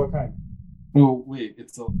 Yeah, what kind? Oh, wait,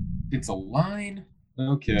 it's a line?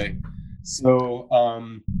 Okay. So,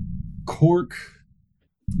 Cork,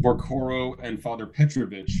 Vorkoro, and Father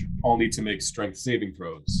Petrovich all need to make strength saving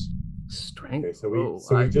throws. Strength. Okay,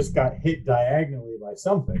 so we just got hit diagonally by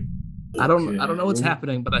something. I don't know what's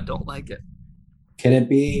happening, but I don't like it. Can it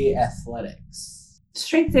be athletics?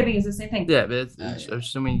 Strength saving is the same thing. Yeah, but it's yeah.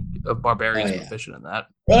 assuming a barbarian's Oh, yeah. proficient in that.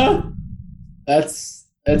 That's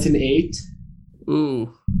an 8.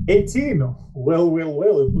 Ooh. 18. Well.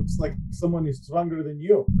 It looks like someone is stronger than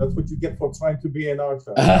you. That's what you get for trying to be an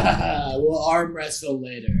archer. We'll arm wrestle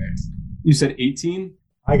later. You said 18?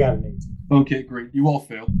 I got an 18. Okay, great. You all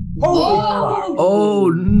fail. Holy Whoa. fuck. Oh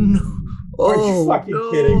no. Are you Oh, fucking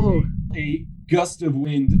no. kidding me? A gust of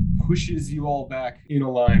wind pushes you all back in a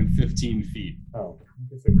line 15 feet. Oh.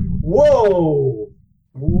 Whoa!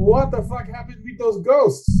 What the fuck happened with those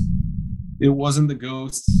ghosts? It wasn't the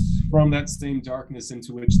ghosts. From that same darkness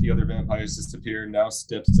into which the other vampires disappear, now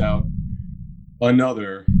steps out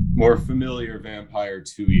another, more familiar vampire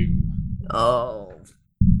to you. Oh,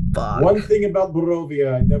 fuck. One thing about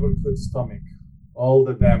Barovia I never could stomach. All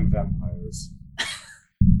the damn vampires.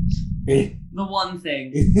 The one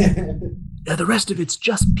thing. Yeah, the rest of it's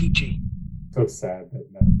just peachy. So sad that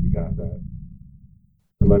none of you got that.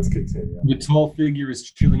 But let's continue. The tall figure is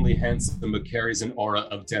chillingly handsome, but carries an aura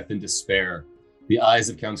of death and despair. The eyes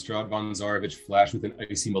of Count Strahd von Zarevich flash with an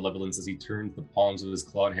icy malevolence as he turns the palms of his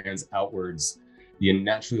clawed hands outwards. The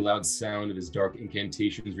unnaturally loud sound of his dark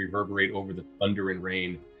incantations reverberate over the thunder and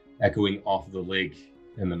rain, echoing off of the lake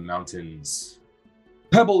and the mountains.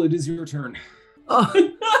 Pebble, it is your turn. Oh,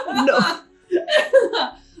 no.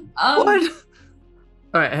 What?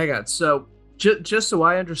 All right, hang on. So, just so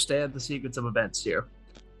I understand the sequence of events here,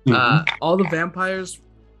 all the vampires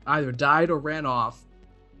either died or ran off.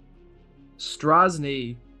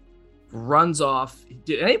 Strozny runs off.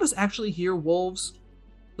 Did any of us actually hear wolves?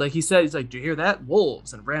 Like he said, he's like, "Do you hear that?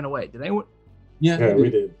 Wolves!" and ran away. Did anyone? Yeah, we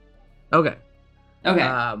did. Okay.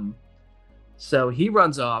 Okay. So he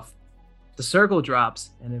runs off. The circle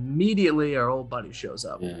drops, and immediately our old buddy shows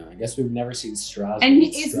up. Yeah, I guess we've never seen Strahd And and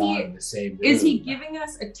is Strahd he- in the same room. Is he giving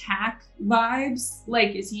us attack vibes?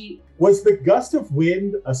 Like, is he? Was the gust of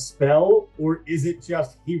wind a spell, or is it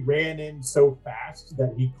just he ran in so fast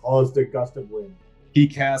that he caused a gust of wind? He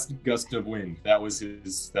cast Gust of Wind. That was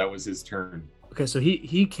his turn. Okay, so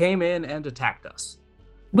he came in and attacked us.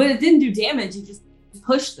 But it didn't do damage. He just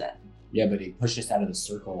pushed them. Yeah, but he pushed us out of the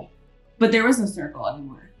circle. But there was no circle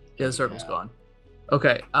anymore. Yeah, the circle's Yeah. gone.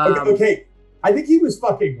 Okay. Okay, I think he was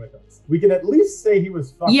fucking with us. We can at least say he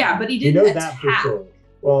was fucking. Yeah, but he We didn't know that for attack. sure.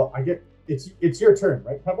 Well, I get it's your turn,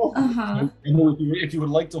 right, Pebble? Uh-huh. If you would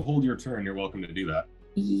like to hold your turn, you're welcome to do that.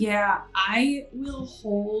 Yeah, I will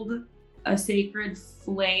hold a sacred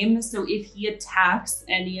flame. So if he attacks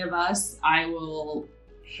any of us, I will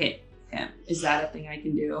hit him. Is that a thing I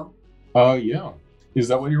can do? Yeah. Is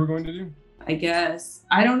that what you were going to do? I guess.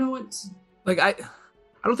 I don't know what. Like I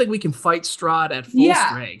don't think we can fight Strahd at full Yeah.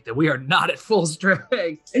 strength. And we are not at full strength.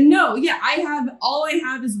 No, yeah, all I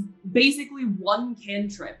have is basically one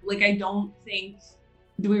cantrip. Like, I don't think.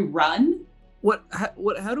 Do we run?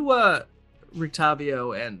 How do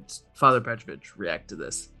Rictavio and Father Petrovich react to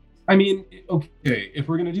this? I mean, okay, if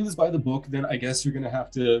we're going to do this by the book, then I guess you're going to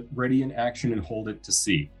have to ready an action and hold it to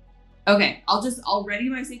see. Okay, I'll ready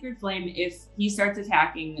my sacred flame. If he starts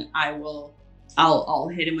attacking, I'll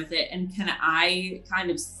hit him with it. And can I kind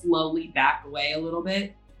of slowly back away a little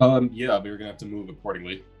bit? Yeah, but you're going to have to move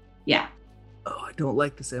accordingly. Yeah. Oh, I don't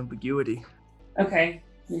like this ambiguity. Okay,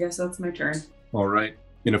 I guess that's my turn. All right.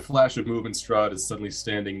 In a flash of movement, Strahd is suddenly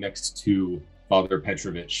standing next to Father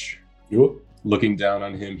Petrovich. Looking down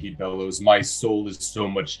on him, he bellows, "My soul is so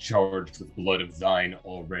much charged with blood of thine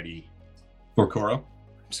already." Torkora?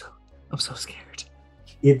 I'm so scared.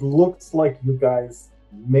 It looks like you guys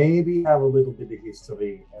maybe have a little bit of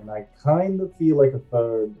history, and I kind of feel like a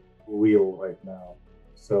third wheel right now.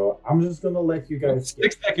 So I'm just gonna let you guys.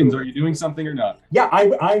 6 seconds. Are you doing something or not? Yeah,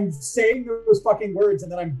 I'm saying those fucking words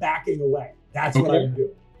and then I'm backing away. That's what Okay. I'm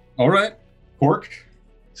doing. All right. Cork?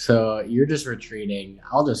 So you're just retreating.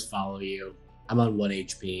 I'll just follow you. I'm on 1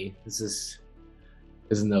 HP. This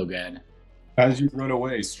is no good. As you run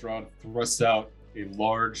away, Strahd thrusts out a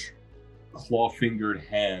large, claw-fingered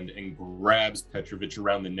hand and grabs Petrovich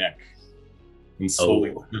around the neck and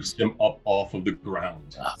slowly lifts him up off of the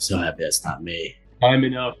ground. Oh, I'm so happy that's not me. Time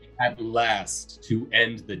enough at last to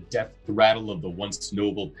end the death rattle of the once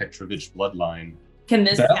noble Petrovich bloodline. Can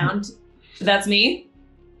this Basil? count? That's me?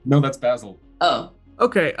 No, that's Basil. Oh.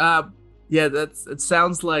 Okay, yeah, it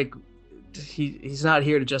sounds like he's not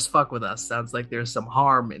here to just fuck with us. Sounds like there's some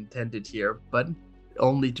harm intended here, but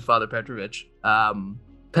only to Father Petrovich.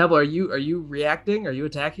 Pebble, are you reacting? Are you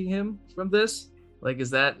attacking him from this? Like,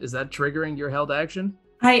 is that triggering your held action?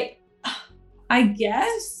 I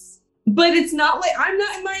guess. But it's not like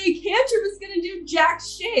my cantrip is gonna do jack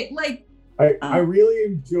shit. Like I really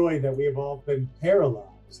enjoy that we have all been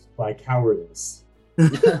paralyzed by cowardice.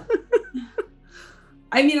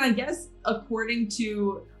 I mean, I guess according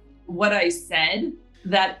to what I said,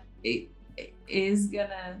 that it is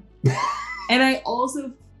gonna. And I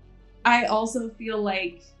also feel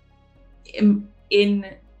like in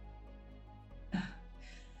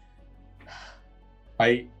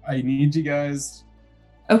I need you guys.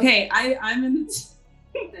 okay, I'm in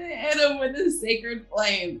hit him with a sacred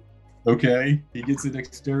flame. Okay, he gets a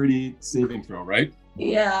dexterity saving throw, right?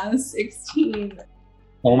 Yeah, 16.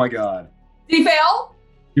 Oh my god. Did he fail?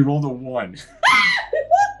 He rolled a 1.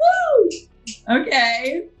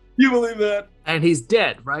 Okay. You believe that? And he's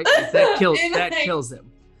dead, right? That kills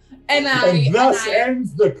him. And And thus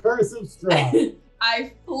ends the curse of Strahd.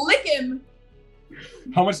 I flick him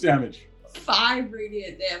How much damage? 5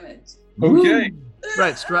 radiant damage. Okay.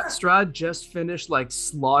 Right, Strahd just finished like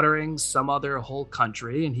slaughtering some other whole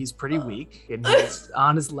country, and he's pretty weak, and he's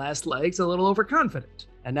on his last legs, a little overconfident,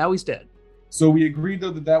 and now he's dead. So we agreed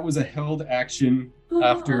though that was a held action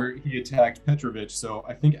after he attacked Petrovich. So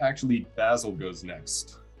I think actually Basil goes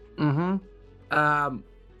next. Mm-hmm.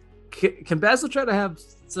 Can Basil try to have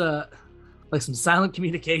like some silent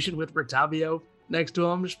communication with Rictavio next to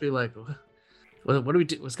him? Just be like, what do we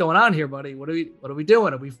do? What's going on here, buddy? What are we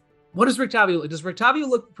doing? What does Rictavio? Does Rictavio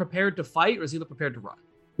look prepared to fight, or does he look prepared to run?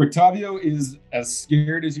 Rictavio is as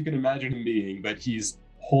scared as you can imagine him being, but he's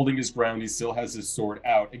holding his ground. He still has his sword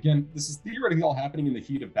out. Again, this is theoretically all happening in the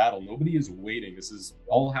heat of battle. Nobody is waiting. This is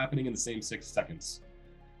all happening in the same 6 seconds.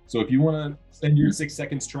 So if you want to spend your 6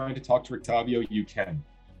 seconds trying to talk to Rictavio, you can.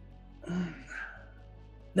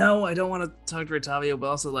 No, I don't want to talk to Rictavio, but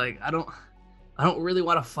also like I don't really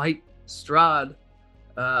want to fight Strahd.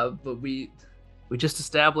 But we just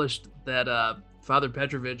established that Father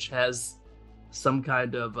Petrovich has some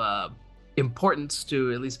kind of importance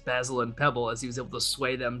to at least Basil and Pebble, as he was able to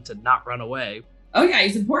sway them to not run away. Oh yeah,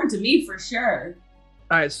 he's important to me for sure.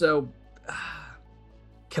 All right, so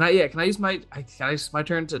can I use my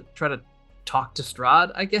turn to try to talk to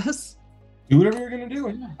Strahd, I guess? Do whatever you're gonna do.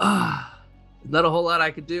 Yeah. Not a whole lot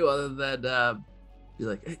I could do other than be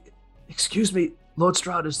like, hey, excuse me, Lord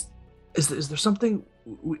Strahd, is there something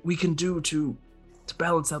we can do to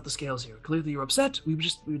balance out the scales here? Clearly you're upset.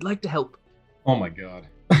 We'd like to help. Oh my god.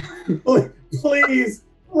 Please,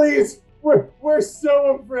 we're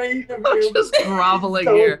so afraid of I'm you. just groveling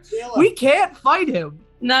Don't here. kill us. We can't fight him.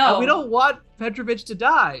 No. We don't want Petrovich to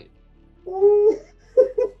die.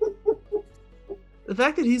 The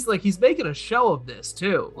fact that he's making a show of this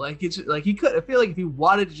too. Like it's like he could. I feel like if he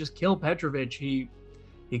wanted to just kill Petrovich, he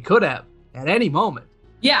could have at any moment.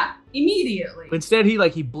 Yeah, immediately. But instead,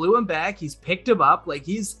 he blew him back. He's picked him up. Like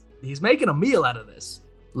he's making a meal out of this,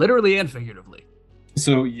 literally and figuratively.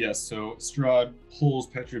 So yes, so Strahd pulls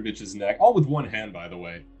Petrovich's neck, all with one hand, by the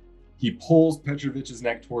way. He pulls Petrovich's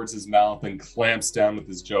neck towards his mouth and clamps down with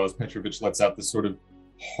his jaws. Petrovich lets out this sort of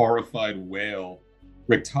horrified wail.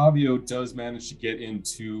 Rictavio does manage to get in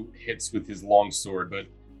 2 hits with his longsword, but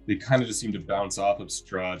they kind of just seem to bounce off of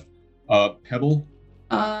Strahd. Pebble?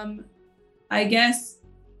 I guess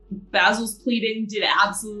Basil's pleading did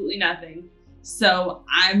absolutely nothing. So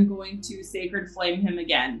I'm going to Sacred Flame him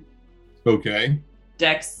again. Okay.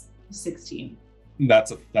 Dex 16.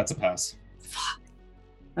 That's a pass. Fuck.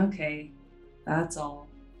 Okay. That's all.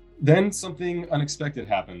 Then something unexpected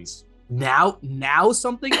happens. Now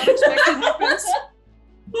something unexpected happens.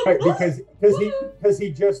 Right, because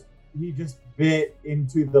he just bit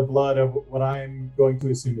into the blood of what I'm going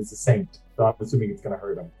to assume is a saint. So I'm assuming it's going to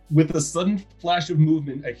hurt him. With a sudden flash of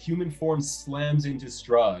movement, a human form slams into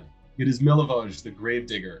Strahd. It is Milovaj, the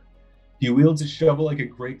Gravedigger. He wields a shovel like a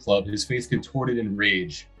great club, his face contorted in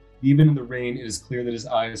rage. Even in the rain, it is clear that his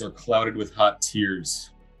eyes are clouded with hot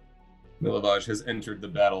tears. Milovaj has entered the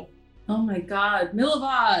battle. Oh my god,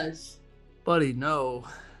 Milovaj! Buddy, no.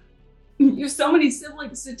 You have so many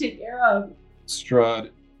siblings to take care of.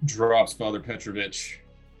 Strahd drops Father Petrovich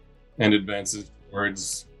and advances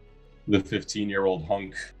towards the 15-year-old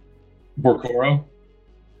hunk. Borkoro?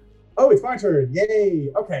 Oh, it's my turn.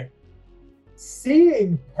 Yay. Okay.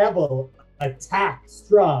 Seeing Pebble attack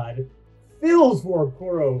Strahd fills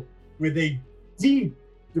Borkoro with a deep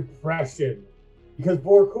depression because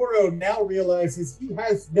Borkoro now realizes he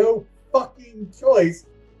has no fucking choice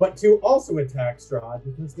but to also attack Strahd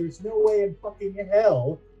because there's no way in fucking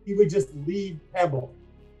hell he would just leave Pebble.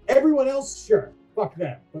 Everyone else, sure, fuck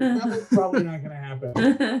them, but Pebble's probably not going to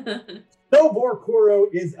happen. So Borkoro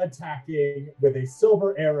is attacking with a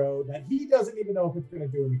silver arrow that he doesn't even know if it's going to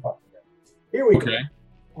do any fucking damage. Here we go.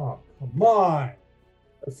 Oh, come on.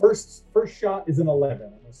 The first shot is an 11.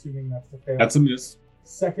 I'm assuming that's a fail. That's a miss.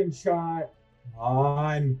 Second shot, come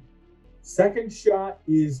on. Second shot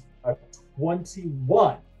is a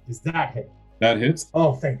 21. Does that hit? That hits.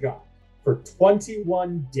 Oh, thank God. For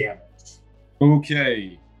 21 damage.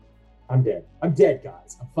 Okay. I'm dead. I'm dead,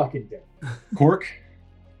 guys. I'm fucking dead. Cork?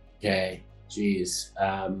 Okay, jeez.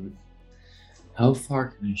 How far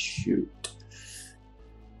can I shoot?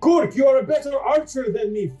 Cork, you're a better archer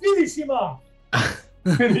than me. Finish him off.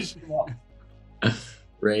 Finish him off.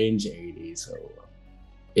 Range 80, so...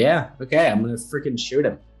 Yeah, okay, I'm gonna freaking shoot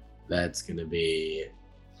him. That's gonna be...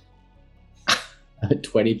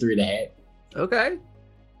 23 to hit. Okay.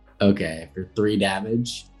 Okay, for 3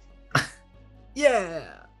 damage.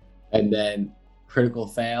 Yeah. And then critical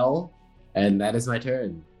fail, and that is my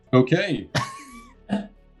turn. Okay.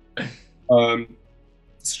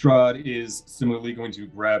 Strahd is similarly going to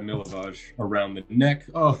grab Milovaj around the neck.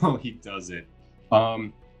 Oh, he does it.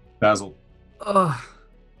 Basil. Ugh.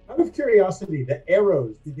 Out of curiosity, the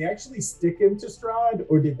arrows, did they actually stick into Strahd,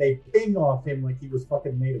 or did they ping off him like he was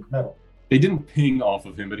fucking made of metal? They didn't ping off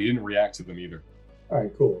of him, but he didn't react to them either. All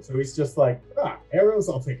right, cool. So he's just like, arrows,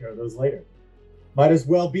 I'll take care of those later. Might as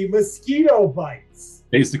well be mosquito bites.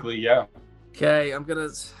 Basically, yeah. Okay, I'm gonna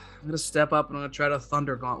step up and I'm gonna try to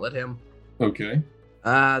Thunder Gauntlet him. Okay.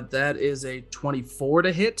 That is a 24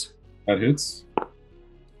 to hit That hits.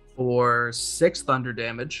 for 6 thunder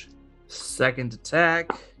damage. Second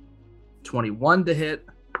attack, 21 to hit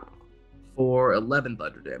for 11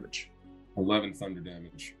 thunder damage. 11 thunder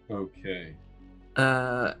damage. Okay.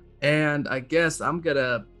 And I guess I'm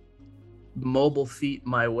gonna mobile feet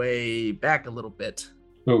my way back a little bit.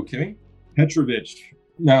 Okay. Petrovich,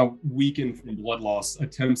 now weakened from blood loss,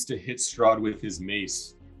 attempts to hit Strahd with his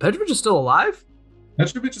mace. Petrovich is still alive?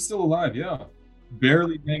 Petrovich is still alive, yeah.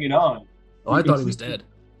 Barely hanging on. Oh, I thought he was dead.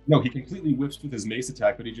 No, he completely whips with his mace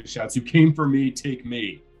attack, but he just shouts, "You came for me, take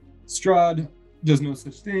me." Strahd does no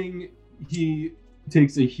such thing. He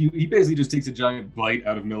basically just takes a giant bite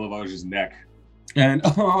out of Milovaj's neck. And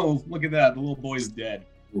oh, look at that, the little boy's dead.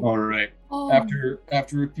 All right. Oh.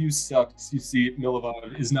 After a few sucks, you see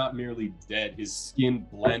Milovaj is not merely dead. His skin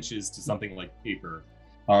blanches to something like paper,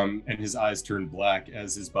 and his eyes turn black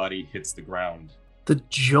as his body hits the ground. The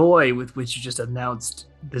joy with which you just announced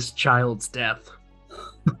this child's death.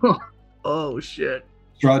 Oh, shit.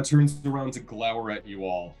 Strahd turns around to glower at you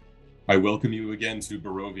all. "I welcome you again to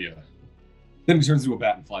Barovia." Then he turns into a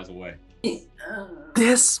bat and flies away.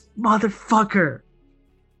 This motherfucker.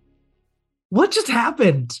 What just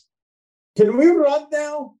happened? Can we run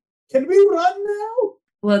now?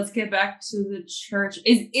 Let's get back to the church.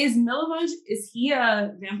 Is Milovaj, is he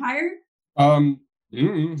a vampire?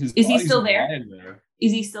 His Is he body's still there? alive there.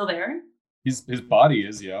 Is he still there? His body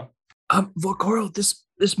is, yeah. Vorkoro,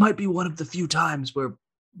 this might be one of the few times where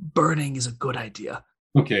burning is a good idea.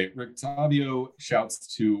 Okay, Rictavio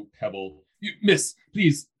shouts to Pebble, "Miss,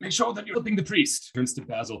 please make sure that you're helping the priest." Turns to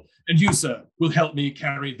Basil, "And you, sir, will help me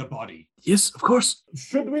carry the body." Yes, of course.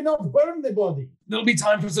 Should we not burn the body? There'll be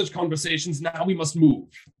time for such conversations. Now we must move.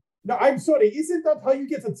 No, I'm sorry. Isn't that how you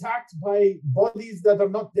get attacked by bodies that are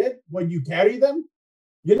not dead when you carry them?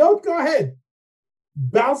 You know, go ahead.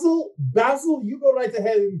 Basil, you go right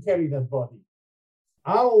ahead and carry that body.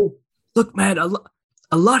 Look, man,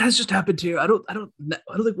 a lot has just happened here. I don't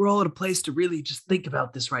think we're all in a place to really just think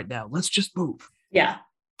about this right now. Let's just move. Yeah.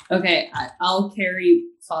 Okay, I'll carry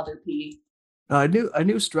Father P. I knew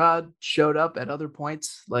Strahd showed up at other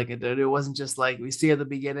points. Like it wasn't just like we see at the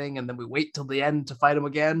beginning and then we wait till the end to fight him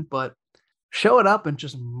again, but showing up and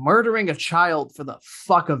just murdering a child for the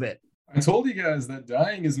fuck of it. I told you guys that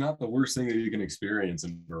dying is not the worst thing that you can experience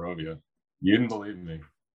in Barovia. You didn't believe me.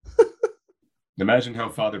 Imagine how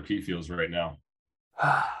Father P feels right now.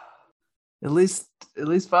 At least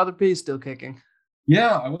Father P is still kicking.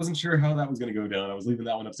 Yeah, I wasn't sure how that was going to go down. I was leaving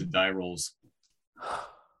that one up to die rolls.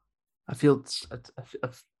 I'm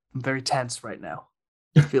very tense right now.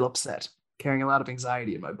 I feel upset, carrying a lot of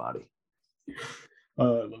anxiety in my body. I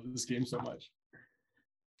love this game so much.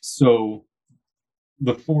 So,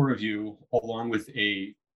 the four of you, along with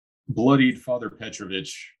a bloodied Father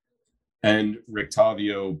Petrovich and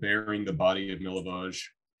Rictavio bearing the body of Milivaj,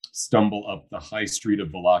 stumble up the high street of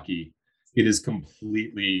Vallaki. It is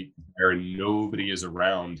completely where nobody is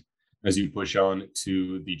around as you push on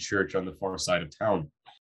to the church on the far side of town.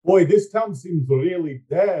 Boy, this town seems really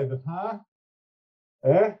dead, huh?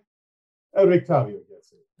 Rictavio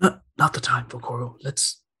gets it. Not the time, Vokoro.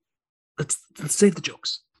 Let's save the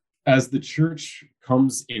jokes. As the church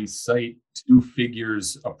comes in sight, two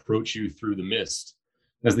figures approach you through the mist.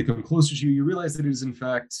 As they come closer to you, you realize that it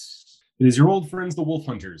is your old friends, the Wolf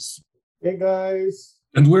Hunters. Hey, guys.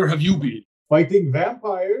 And where have you been? Fighting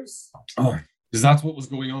vampires. Oh, is that what was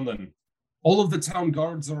going on then? All of the town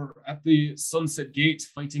guards are at the Sunset Gate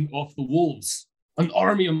fighting off the wolves. An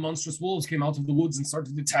army of monstrous wolves came out of the woods and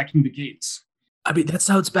started attacking the gates. I mean, that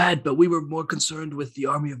sounds bad, but we were more concerned with the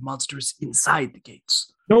army of monsters inside the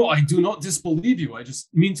gates. No, I do not disbelieve you. I just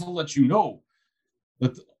mean to let you know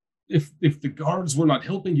that if the guards were not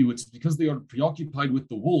helping you, it's because they are preoccupied with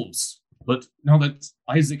the wolves. But now that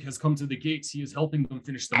Isaac has come to the gates, he is helping them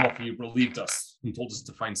finish them off. He relieved us and told us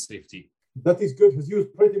to find safety. That is good, because he was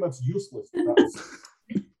pretty much useless to us.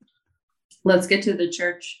 Let's get to the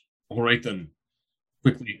church. All right, then.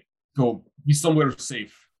 Quickly, go be somewhere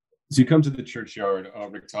safe. As you come to the churchyard,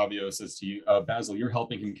 Rictavio says to you, Basil, you're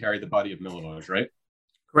helping him carry the body of Milivaj, right?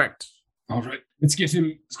 Correct. All right, let's get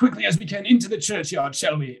him as quickly as we can into the churchyard,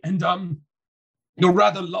 shall we? And your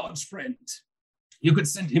rather large friend, you could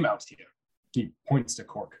send him out here. He points to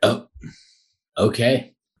Cork. Oh,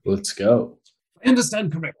 okay. Let's go. I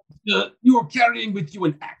understand correctly. You are carrying with you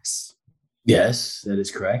an axe. Yes, that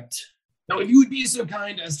is correct. Now, if you would be so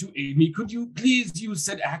kind as to aid me, could you please use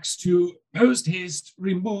said axe to post-haste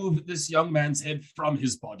remove this young man's head from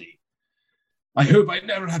his body? I hope I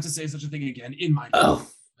never have to say such a thing again in my life. Oh,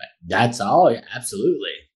 that's all? Yeah,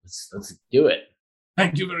 absolutely. Let's do it.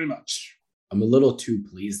 Thank you very much. I'm a little too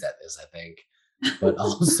pleased at this, I think. But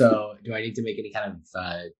also, do I need to make any kind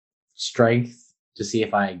of strength to see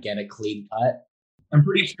if I get a clean cut? I'm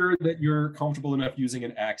pretty sure that you're comfortable enough using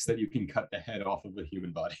an axe that you can cut the head off of a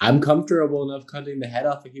human body. I'm comfortable enough cutting the head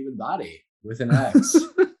off a human body with an axe.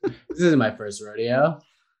 This isn't my first rodeo.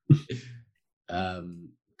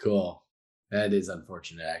 Cool. That is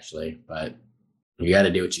unfortunate, actually, but you got to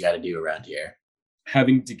do what you got to do around here.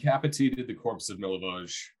 Having decapitated the corpse of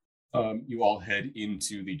Milivaj, you all head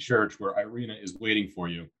into the church where Irina is waiting for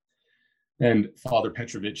you. And Father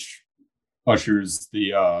Petrovich ushers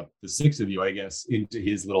the six of you, I guess, into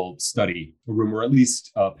his little study, a room where at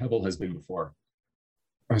least Pebble has been before.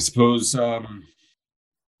 I suppose the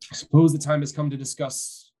time has come to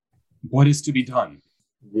discuss what is to be done.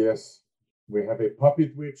 Yes. We have a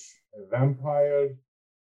puppet witch, a vampire,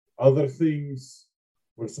 other things.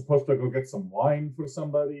 We're supposed to go get some wine for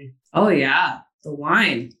somebody. Oh yeah, the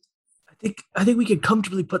wine. I think we can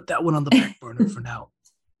comfortably put that one on the back burner for now.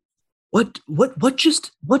 What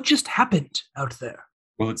just happened out there?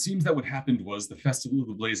 Well, it seems that what happened was the Festival of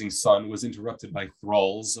the Blazing Sun was interrupted by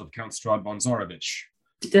thralls of Count Strahd von Zarevich.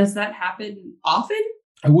 Does that happen often?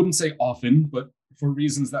 I wouldn't say often, but for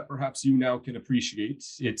reasons that perhaps you now can appreciate,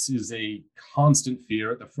 it is a constant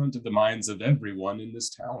fear at the front of the minds of everyone in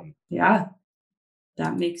this town. Yeah,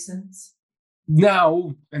 that makes sense.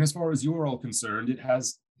 Now, and as far as you're all concerned, it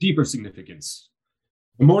has deeper significance.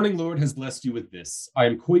 The Morning Lord has blessed you with this. I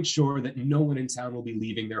am quite sure that no one in town will be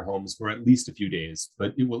leaving their homes for at least a few days,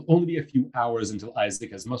 but it will only be a few hours until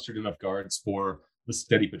Isaac has mustered enough guards for the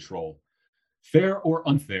steady patrol. Fair or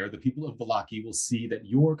unfair, the people of Vallaki will see that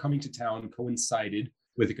your coming to town coincided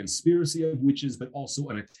with a conspiracy of witches, but also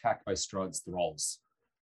an attack by Strahd's thralls.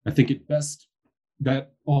 I think it best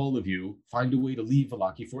that all of you find a way to leave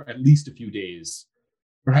Vallaki for at least a few days.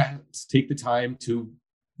 Perhaps take the time to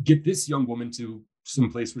get this young woman to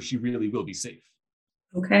some place where she really will be safe.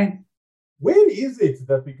 Okay. Where is it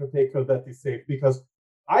that we could take her that is safe? Because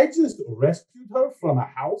I just rescued her from a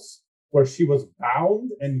house where she was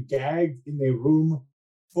bound and gagged in a room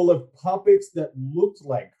full of puppets that looked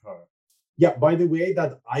like her. Yeah, by the way,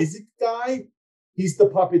 that Isaac guy, he's the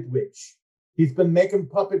puppet witch. He's been making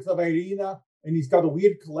puppets of Irina, and he's got a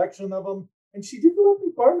weird collection of them, and she didn't let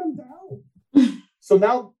me burn them down. So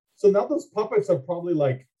now those puppets are probably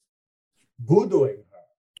like voodooing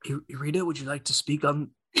her. Irina, would you like to speak on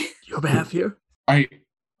your behalf here? I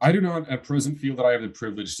do not at present feel that I have the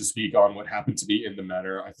privilege to speak on what happened to me in the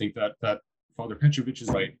matter. I think that Father Petrovich is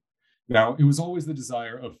right. Now, it was always the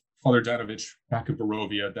desire of Father Danovich back in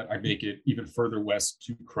Barovia that I make it even further west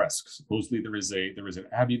to Kresk. Supposedly there is an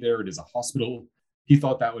abbey there. It is a hospital. He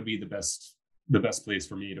thought that would be the best place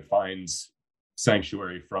for me to find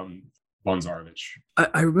sanctuary from von Zarovich.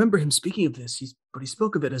 I remember him speaking of this, but he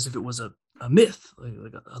spoke of it as if it was a myth,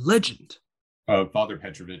 like a legend. Father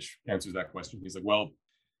Petrovich answers that question. He's like, well,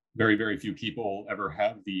 very, very few people ever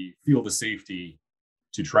feel the safety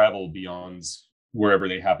to travel beyond wherever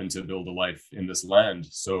they happen to build a life in this land.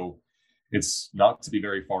 So it's not to be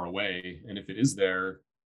very far away. And if it is there,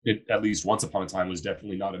 it at least once upon a time was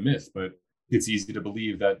definitely not a myth, but it's easy to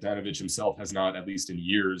believe that Danovich himself has not, at least in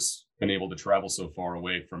years, been able to travel so far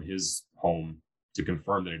away from his home to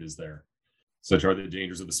confirm that it is there. Such are the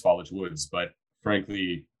dangers of the Svalich Woods. But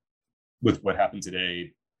frankly, with what happened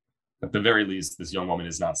today, at the very least, this young woman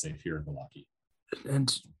is not safe here in Vallaki.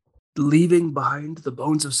 And leaving behind the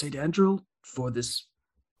bones of St. Andrew for this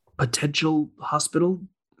potential hospital,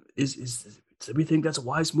 is we think that's a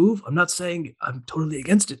wise move? I'm not saying I'm totally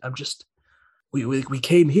against it. I'm just, we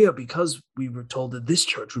came here because we were told that this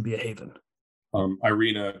church would be a haven.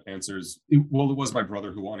 Irina answers, it was my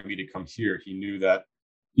brother who wanted me to come here. He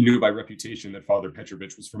knew by reputation that Father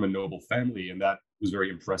Petrovich was from a noble family, and that was very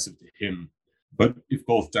impressive to him. But if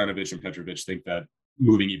both Danovich and Petrovich think that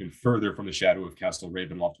moving even further from the shadow of Castle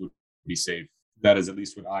Ravenloft would be safe, that is at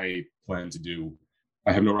least what I plan to do.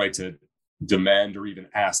 I have no right to demand or even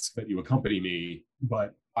ask that you accompany me,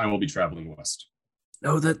 but I will be traveling west.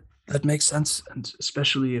 No, that makes sense, and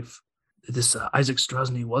especially if this Isaac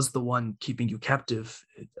Strozny was the one keeping you captive,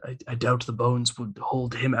 I doubt the bones would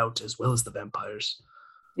hold him out as well as the vampires.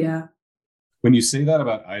 Yeah. When you say that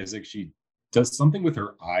about Isaac, she does something with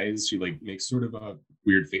her eyes. She makes sort of a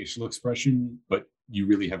weird facial expression, but you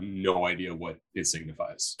really have no idea what it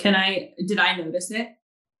signifies. Did I notice it?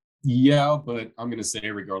 Yeah, but I'm going to say,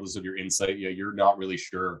 regardless of your insight, yeah, you're not really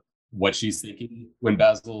sure what she's thinking when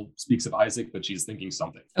Basil speaks of Isaac, but she's thinking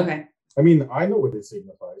something. Okay. I mean, I know what it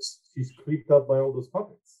signifies. She's creeped out by all those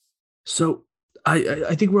puppets. So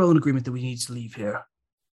I think we're all in agreement that we need to leave here.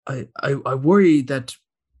 I worry that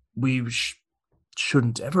we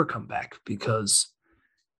shouldn't ever come back, because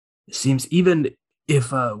it seems even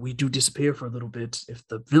if we do disappear for a little bit, if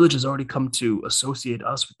the village has already come to associate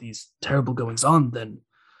us with these terrible goings on, then,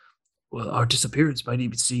 well, our disappearance might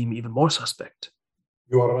even seem even more suspect.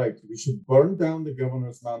 You are right. We should burn down the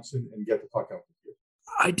governor's mansion and get the fuck out of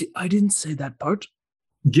here. I didn't say that part.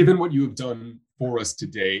 Given what you have done for us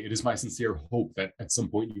today, it is my sincere hope that at some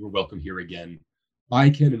point you are welcome here again. I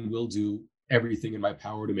can and will do everything in my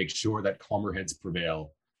power to make sure that calmer heads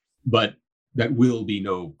prevail, but that will be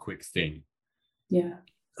no quick thing. Yeah.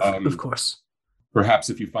 Of course. Perhaps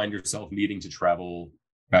if you find yourself needing to travel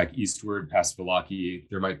back eastward past Vallaki,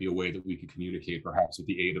 there might be a way that we could communicate, perhaps with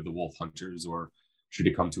the aid of the wolf hunters, or should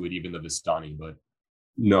it come to it, even the Vistani. But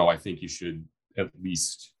no, I think you should at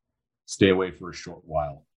least stay away for a short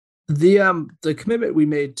while. The commitment we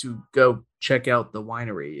made to go check out the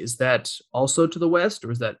winery, is that also to the west,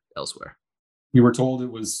 or is that elsewhere? We were told it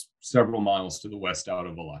was several miles to the west out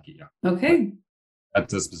of Vallaki. Okay.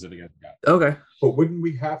 That's a specific I got. Okay. But wouldn't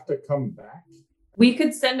we have to come back? We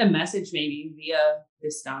could send a message maybe via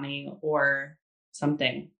Vistani or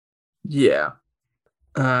something. Yeah.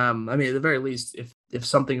 I mean, at the very least, if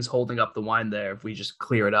something's holding up the wine there, if we just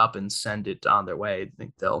clear it up and send it on their way, I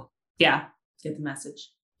think they'll. Yeah, get the message.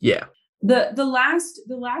 Yeah. The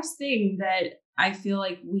last thing that I feel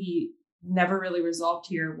like we never really resolved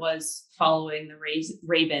here was following the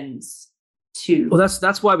ravens to. Well,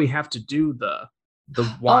 that's why we have to do the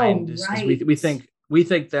wine. Oh, is right. we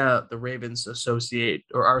think that the ravens are associated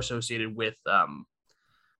with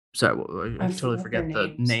sorry, I totally forget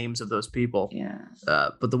the names of those people. Yeah.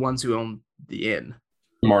 But the ones who own the inn.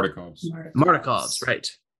 Mardikovs,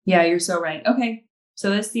 right. Yeah, you're so right. Okay. So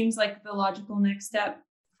this seems like the logical next step.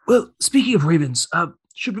 Well, speaking of ravens,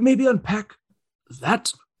 should we maybe unpack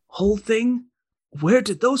that whole thing? Where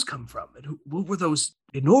did those come from? And what were those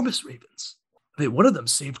enormous ravens? I mean, one of them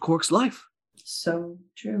saved Cork's life. So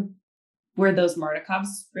true. Were those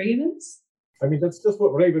Mardikov's ravens? I mean, that's just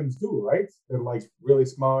what ravens do, right? They're really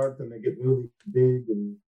smart and they get really big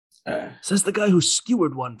and. Says the guy who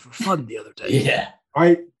skewered one for fun the other day. Yeah.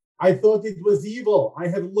 I I thought it was evil. I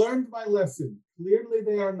have learned my lesson. Clearly,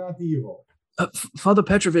 they are not evil. Father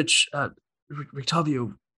Petrovich,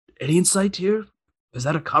 Rictavio, any insight here? Is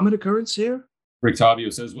that a common occurrence here?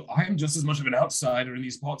 Rictavio says, well, I am just as much of an outsider in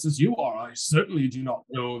these parts as you are. I certainly do not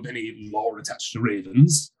know of any lore attached to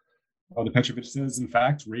ravens. Father Petrovich says, in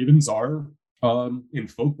fact, ravens are, in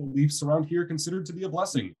folk beliefs around here, considered to be a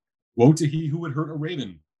blessing. Woe to he who would hurt a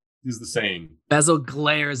raven, is the saying. Basil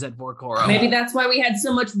glares at Vorkoro. Maybe that's why we had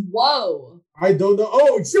so much woe. I don't know.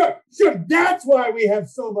 Oh, sure. That's why we have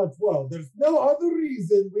so much woe. There's no other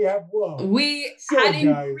reason we have woe. We Sure, had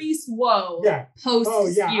guys. increased woe Yeah. post Oh,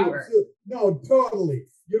 yeah. skewer. Absolutely. No, totally.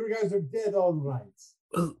 You guys are dead on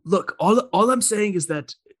right. Look, all I'm saying is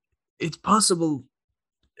that it's possible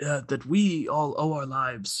that we all owe our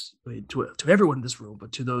lives to everyone in this room,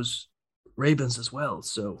 but to those ravens as well.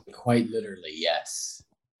 So Quite literally, yes.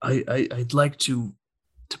 I'd like to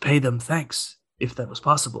pay them thanks if that was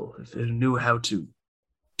possible. If they knew how to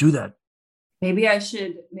do that. Maybe I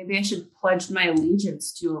should pledge my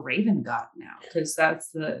allegiance to a raven god now, because that's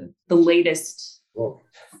the latest Whoa.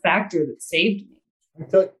 factor that saved me. I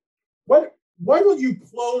tell you, why don't you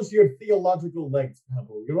close your theological legs,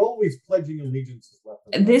 Pebble? You're always pledging allegiances left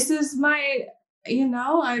and right. This is my,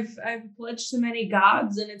 I've pledged to many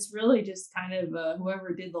gods, and it's really just kind of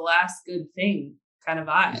whoever did the last good thing kind of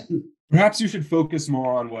vibe. Perhaps you should focus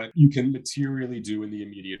more on what you can materially do in the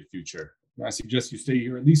immediate future. I suggest you stay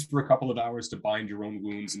here at least for a couple of hours to bind your own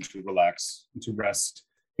wounds and to relax and to rest,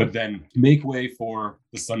 but then make way for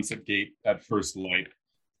the Sunset Gate at first light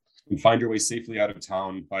and find your way safely out of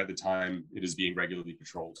town by the time it is being regularly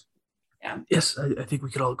patrolled. Yeah. Yes, I think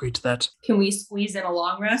we could all agree to that. Can we squeeze in a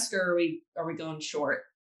long rest, or are we going short?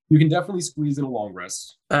 You can definitely squeeze in a long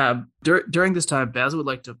rest. During this time, Basil would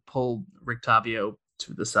like to pull Rictavio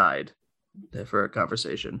to the side for a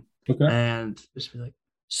conversation. Okay. And just be like,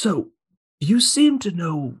 so you seem to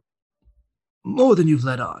know more than you've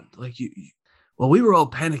let on. Like while we were all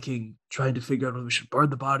panicking, trying to figure out whether we should burn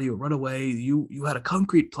the body or run away, you had a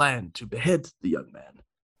concrete plan to behead the young man.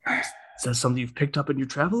 Is that something you've picked up in your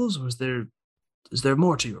travels, or is there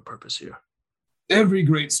more to your purpose here? Every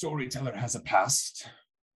great storyteller has a past,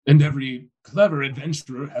 and every clever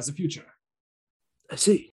adventurer has a future. I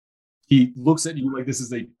see. He looks at you like this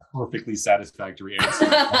is a perfectly satisfactory answer.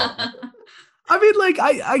 I mean, like,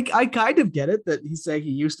 I kind of get it that he's saying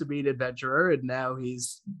he used to be an adventurer and now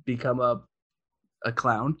he's become a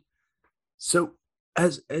clown. So,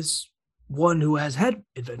 as one who has had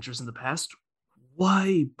adventures in the past,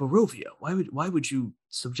 why Barovia? Why would you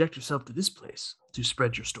subject yourself to this place to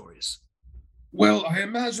spread your stories? Well, I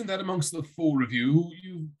imagine that amongst the four of you,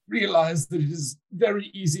 you realize that it is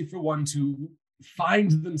very easy for one to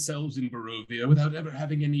find themselves in Barovia without ever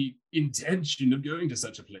having any intention of going to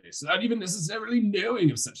such a place, without even necessarily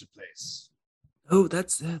knowing of such a place. Oh,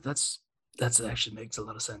 that actually makes a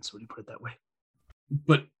lot of sense when you put it that way.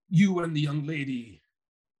 But you and the young lady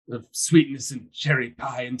of sweetness and cherry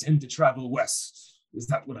pie intend to travel west. Is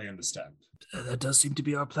that what I understand? That does seem to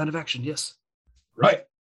be our plan of action, yes. Right.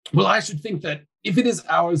 Well, I should think that if it is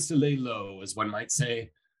ours to lay low, as one might say,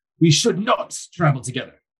 we should not travel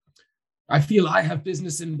together. I feel I have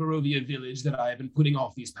business in Barovia village that I have been putting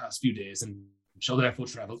off these past few days and shall therefore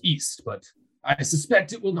travel east, but I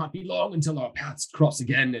suspect it will not be long until our paths cross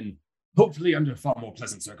again and hopefully under far more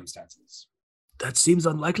pleasant circumstances. That seems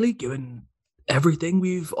unlikely given everything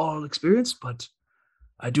we've all experienced, but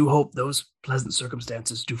I do hope those pleasant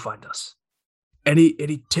circumstances do find us.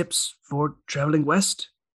 Any tips for traveling west?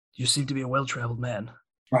 You seem to be a well-traveled man.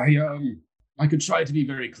 I could try to be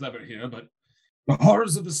very clever here, but the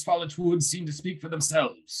horrors of the Svalich Woods seem to speak for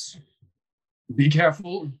themselves. Be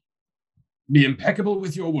careful, be impeccable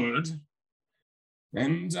with your word,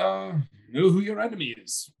 and know who your enemy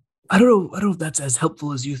is. I don't know if that's as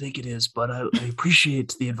helpful as you think it is, but I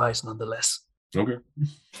appreciate the advice nonetheless. Okay.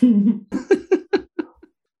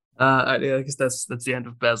 I guess that's the end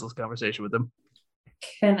of Basil's conversation with him.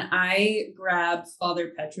 Can I grab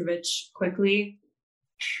Father Petrovich quickly?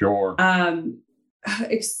 Sure.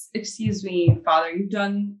 Excuse me, Father, you've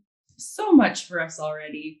done so much for us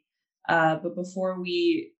already. But before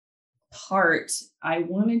we part, I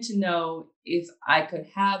wanted to know if I could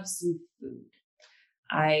have some food.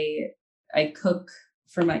 I cook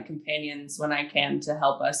for my companions when I can to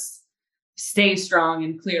help us stay strong,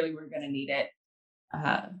 and clearly we're going to need it.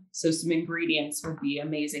 So some ingredients would be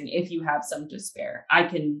amazing if you have some to spare. I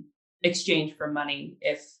can exchange for money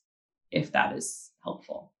if that is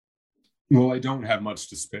helpful. Well, I don't have much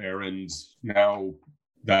to spare, and now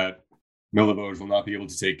that Milivoj will not be able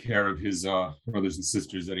to take care of his brothers and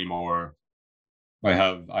sisters anymore, I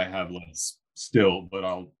have less still, but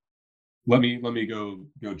I'll Let me go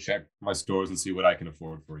check my stores and see what I can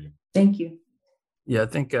afford for you. Thank you. Yeah, I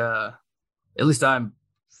think at least I'm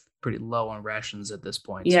pretty low on rations at this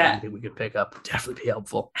point. So Yeah. anything we could pick up would definitely be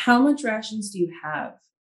helpful. How much rations do you have?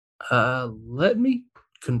 Let me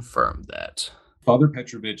confirm that. Father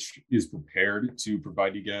Petrovich is prepared to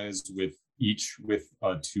provide you guys with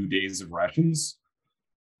 2 days of rations,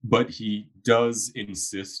 but he does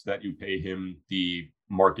insist that you pay him the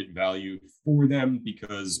market value for them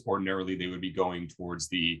because ordinarily they would be going towards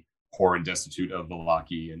the poor and destitute of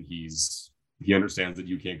Valaki, and he understands that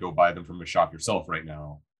you can't go buy them from a shop yourself right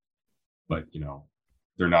now, but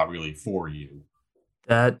they're not really for you.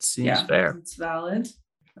 That seems fair. It's valid.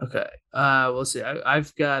 Okay. We'll see.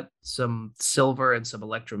 I've got some silver and some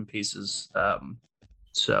electrum pieces.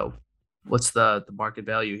 So what's the market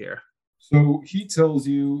value here? So he tells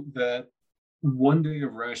you that 1 day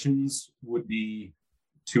of rations would be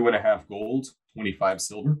 2.5 gold, 25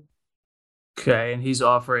 silver. Okay, and he's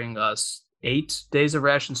offering us 8 days of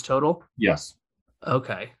rations total? Yes.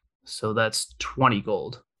 Okay. So that's 20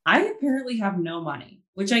 gold. I apparently have no money,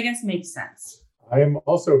 which I guess makes sense. I am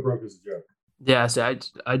also broke as a joke. Yeah, see,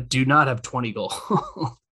 I do not have 20 gold.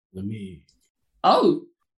 Let me. Oh,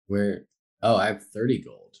 Where? Oh, I have 30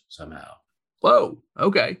 gold somehow. Whoa.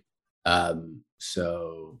 Okay.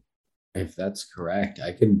 So if that's correct,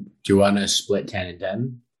 I can. Do you want to split 10 and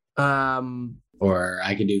 10? Or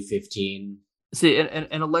I can do 15. See,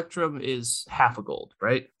 an electrum is half a gold,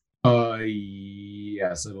 right?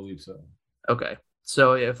 Yes, I believe so. Okay.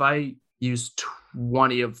 So if I use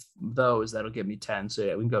 20 of those, that'll give me 10. So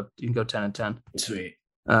yeah, you can go 10 and 10. Sweet.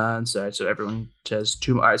 And so everyone has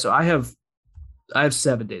 2. All right, so I have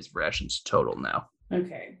 7 days of rations total now.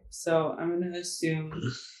 okay. So I'm going to assume.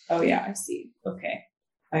 Oh, yeah, I see. Okay.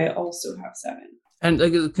 I also have 7. And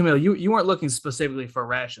like Camille, you weren't looking specifically for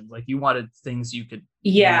rations. Like you wanted things you could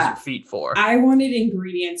use Yeah. your feet for. I wanted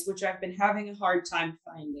ingredients, which I've been having a hard time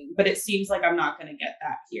finding, but it seems like I'm not going to get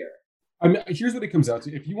that here. I mean, here's what it comes out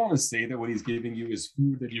to. If you want to say that what he's giving you is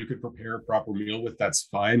food that you could prepare a proper meal with, that's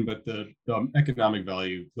fine. But the economic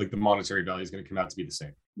value, like the monetary value, is going to come out to be the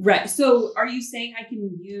same. Right. So are you saying I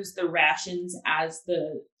can use the rations as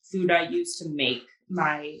the food I use to make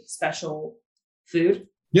my special food?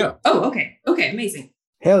 Yeah. Oh, okay. Okay, amazing.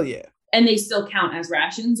 Hell yeah. And they still count as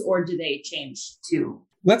rations, or do they change to?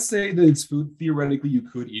 Let's say that it's food. Theoretically, you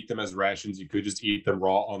could eat them as rations. You could just eat them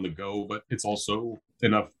raw on the go, but it's also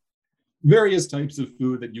enough various types of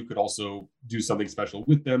food that you could also do something special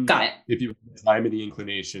with them. Got it. If you have the time and the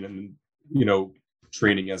inclination and,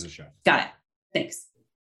 training as a chef. Got it. Thanks.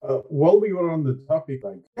 While we were on the topic,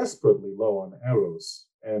 I'm desperately low on arrows,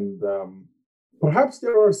 and perhaps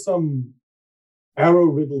there are some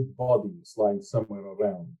arrow-riddled bodies lying somewhere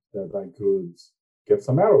around that I could get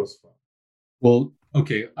some arrows from. Well,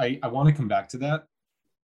 okay, I want to come back to that.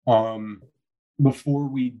 Before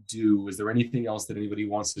we do, is there anything else that anybody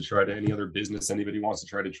wants to try to, any other business anybody wants to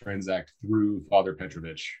try to transact through Father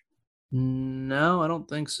Petrovich? No, I don't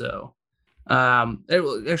think so.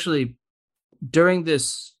 Actually, during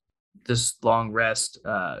this long rest,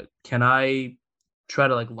 can I try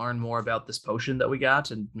to learn more about this potion that we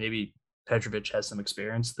got, and maybe Petrovich has some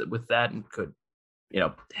experience with that and could,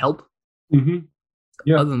 help. Mm-hmm.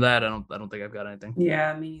 Yeah. Other than that, I don't think I've got anything.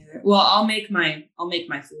 Yeah, me neither. Well, I'll make my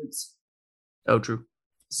foods. Oh, true.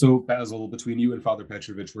 So, Basil, between you and Father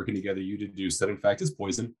Petrovich working together, you deduce that in fact is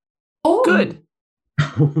poison. Oh, Good.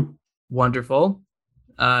 Wonderful.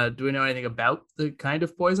 Do we know anything about the kind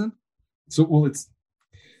of poison? So, well, it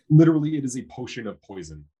is a potion of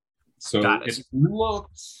poison. So Got it. It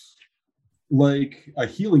looks like a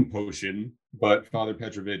healing potion, but Father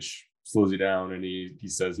Petrovich slows you down and he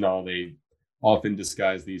says, no, they often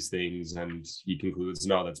disguise these things, and he concludes,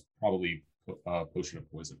 no, that's probably a potion of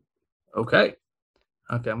poison. Okay,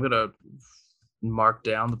 I'm gonna mark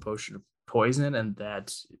down the potion of poison and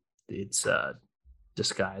that it's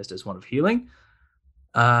disguised as one of healing.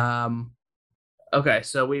 Okay,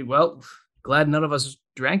 so glad none of us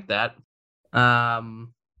drank that.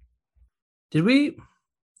 Did we?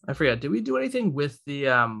 I forget. Did we do anything with the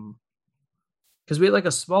because we had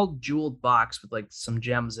a small jeweled box with some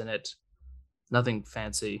gems in it, nothing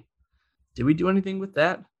fancy. Did we do anything with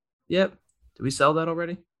that yet? Did we sell that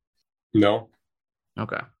already? No.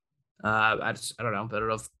 Okay. I don't know. I don't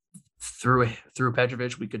know if through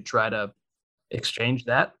Petrovich we could try to exchange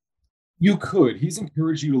that. You could. He's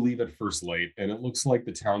encouraged you to leave at first light, and it looks like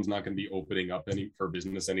the town's not going to be opening up for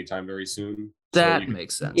business anytime very soon. That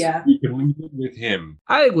makes sense. Yeah. You can leave it with him.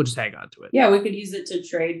 I think we'll just hang on to it. Yeah, we could use it to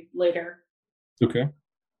trade later. Okay.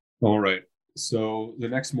 All right. So the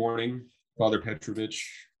next morning, Father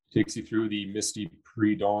Petrovich takes you through the misty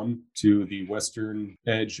pre-dawn to the western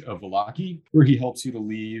edge of Valaki, where he helps you to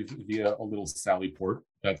leave via a little sally port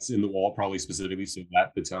that's in the wall, probably specifically so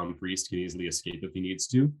that the town priest can easily escape if he needs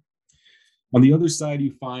to. On the other side,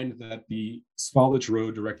 you find that the Svalich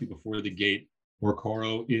Road directly before the gate,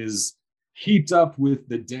 Orkoro, is heaped up with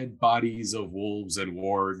the dead bodies of wolves and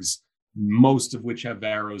wargs, most of which have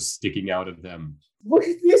arrows sticking out of them. Look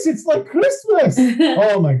at this, it's like Christmas!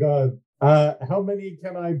 Oh my god. How many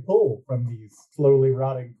can I pull from these slowly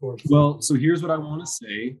rotting corpses? Well, so here's what I want to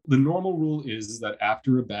say. The normal rule is that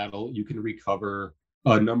after a battle, you can recover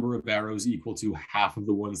a number of arrows equal to half of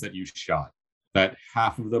the ones that you shot. That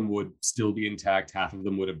half of them would still be intact, half of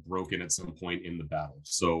them would have broken at some point in the battle.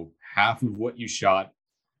 So half of what you shot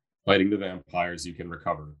fighting the vampires, you can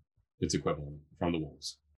recover its equivalent from the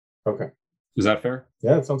wolves. Okay. Is that fair?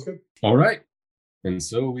 Yeah, that sounds good. All right. And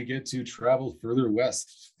so we get to travel further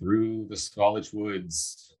west through the Svalich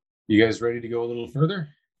Woods. You guys ready to go a little further?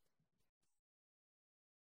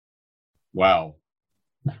 Wow.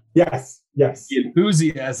 Yes. The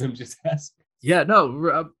enthusiasm just has. Yeah,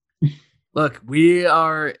 no. Look, we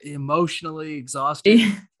are emotionally exhausted.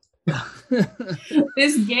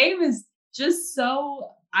 This game is just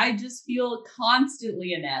so, I just feel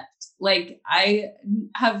constantly inept. Like, I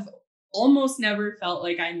have almost never felt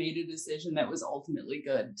like I made a decision that was ultimately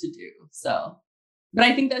good to do. So, but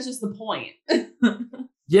I think that's just the point.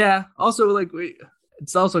 Yeah. Also, like,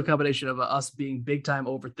 it's also a combination of us being big time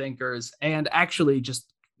overthinkers and actually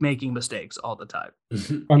just making mistakes all the time.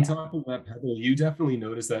 On top of that, Pebble, you definitely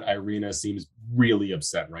notice that Irina seems really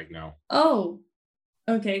upset right now. Oh,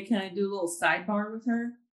 okay. Can I do a little sidebar with her?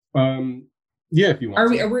 Yeah, if you want. Are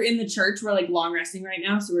we in the church? We're like long resting right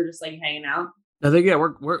now, so we're just like hanging out. I think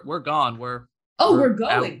we're gone. We're going.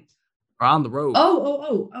 Out. We're on the road.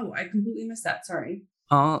 Oh! I completely missed that. Sorry.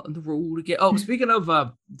 On the road again. Oh, speaking of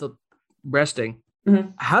the resting, mm-hmm.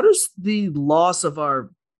 How does the loss of our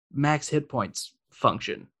max hit points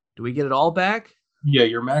function? Do we get it all back? Yeah,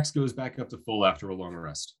 your max goes back up to full after a long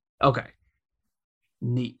rest. Okay.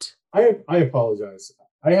 Neat. I apologize.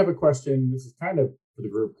 I have a question. This is kind of for the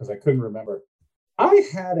group because I couldn't remember. I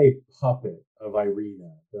had a puppet of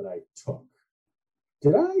Irina that I took.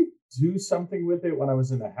 Did I do something with it when I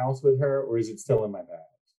was in the house with her, or is it still in my bag?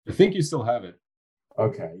 I think you still have it.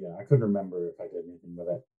 Okay, yeah, I couldn't remember if I did anything with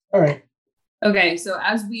it. All right. Okay, so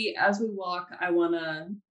as we walk, I want to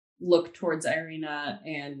look towards Irina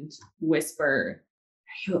and whisper,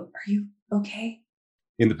 "Are you okay?"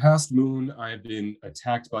 In the past moon, I have been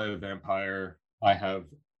attacked by a vampire. I have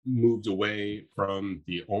moved away from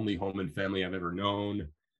the only home and family I've ever known.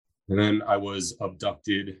 And then I was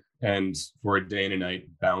abducted and for a day and a night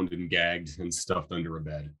bound and gagged and stuffed under a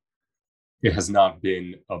bed. It has not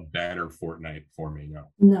been a banner fortnight for me now.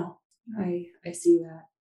 No, I see that.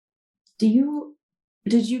 Did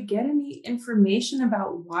you get any information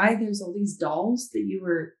about why there's all these dolls that you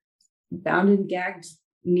were bound and gagged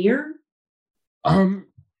near?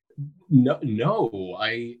 No.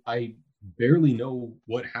 I barely know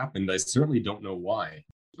what happened. I certainly don't know why.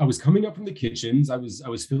 I was coming up from the kitchens. I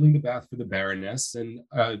was filling the bath for the Baroness, and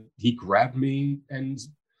he grabbed me and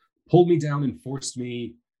pulled me down and forced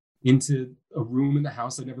me into a room in the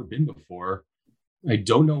house I'd never been before. I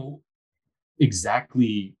don't know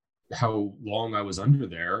exactly how long I was under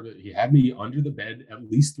there. He had me under the bed at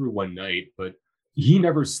least through one night, but he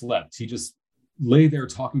never slept. He just lay there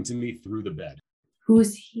talking to me through the bed. Who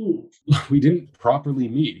is he? We didn't properly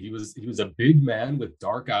meet. He was a big man with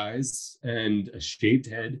dark eyes and a shaved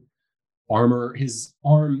head, armor. His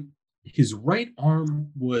right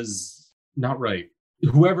arm was not right.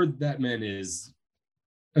 Whoever that man is,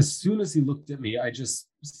 as soon as he looked at me, I just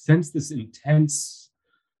sensed this intense,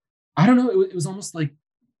 I don't know, it was almost like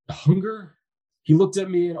hunger. He looked at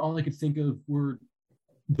me and all I could think of were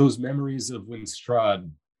those memories of when Strahd,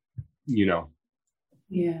 you know.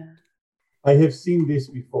 Yeah. I have seen this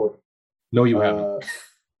before. No, you haven't.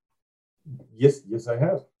 Yes, I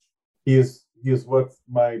have. He is what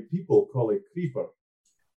my people call a creeper.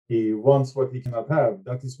 He wants what he cannot have.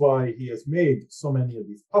 That is why he has made so many of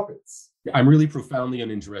these puppets. I'm really profoundly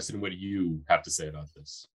uninterested in what you have to say about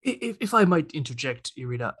this. If I might interject,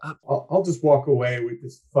 Irina. I'll just walk away with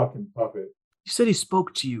this fucking puppet. You said he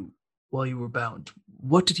spoke to you while you were bound.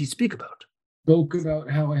 What did he speak about? Spoke about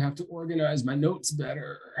how I have to organize my notes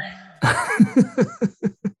better.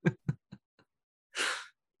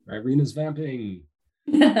 Irina's vamping.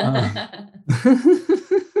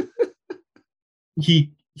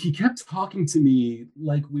 He kept talking to me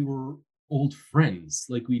like we were old friends,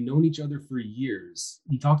 like we'd known each other for years.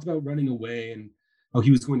 He talked about running away and how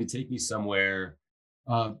he was going to take me somewhere.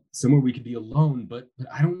 somewhere we could be alone, but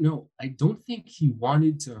I don't know. I don't think he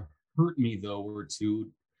wanted to hurt me though, or to.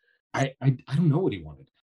 I don't know what he wanted.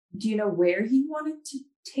 Do you know where he wanted to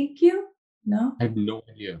take you? No. I have no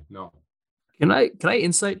idea. No. Can I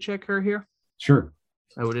insight check her here? Sure.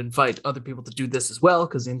 I would invite other people to do this as well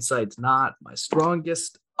because insight's not my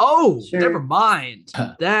strongest. Oh, Sure. never mind.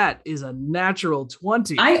 That is a natural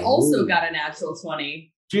 20. I also got a natural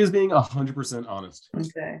 20. She is being 100% honest.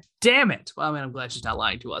 Okay. Damn it. Well, I mean, I'm glad she's not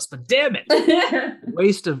lying to us, but damn it.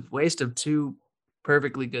 waste of two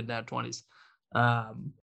perfectly good nat 20s.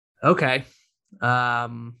 Okay.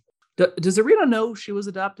 Does Arena know she was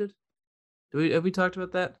adopted? Have we talked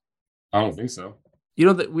about that? I don't think so. You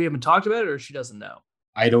know that we haven't talked about it, or she doesn't know?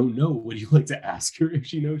 I don't know. Would you like to ask her if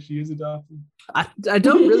she knows she is adopted? I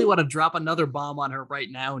don't really want to drop another bomb on her right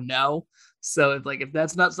now. No. So if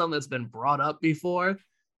that's not something that's been brought up before,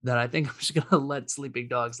 then I think I'm just gonna let sleeping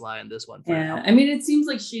dogs lie in this one for now. I mean, it seems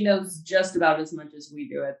like she knows just about as much as we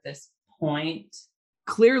do at this point.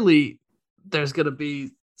 Clearly, there's gonna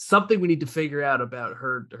be something we need to figure out about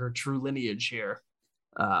her true lineage here,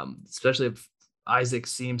 especially if Isaac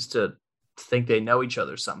seems to think they know each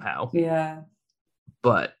other somehow. Yeah.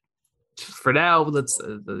 But for now, let's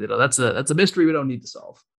that's a mystery we don't need to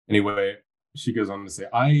solve. Anyway, she goes on to say,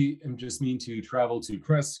 I am just mean to travel to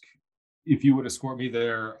Kresk. If you would escort me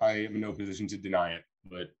there, I am in no position to deny it,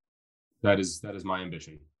 but that is my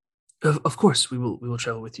ambition. Of course, we will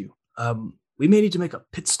travel with you. We may need to make a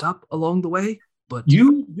pit stop along the way, but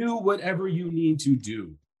you do whatever you need to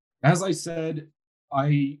do. As I said,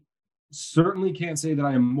 I certainly can't say that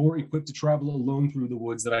I am more equipped to travel alone through the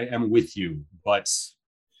woods than I am with you, but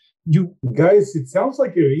you guys, it sounds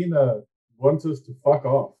like Irina wants us to fuck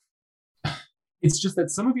off. It's just that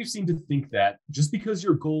some of you seem to think that just because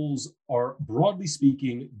your goals are, broadly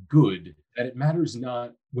speaking, good, that it matters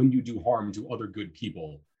not when you do harm to other good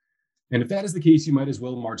people. And if that is the case, you might as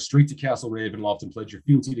well march straight to Castle Ravenloft and pledge your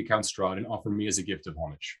fealty to Count Strahd and offer me as a gift of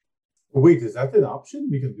homage. Wait, is that an option?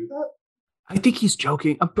 We can do that? I think he's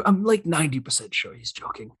joking. I'm like 90% sure he's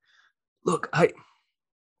joking. Look, I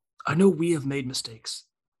know we have made mistakes,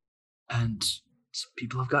 and some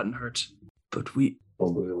people have gotten hurt, but we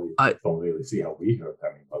don't really see how we hurt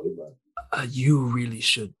anybody. But you really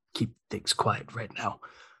should keep things quiet right now.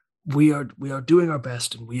 We are doing our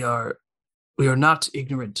best, and we are not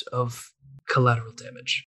ignorant of collateral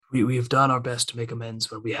damage. We have done our best to make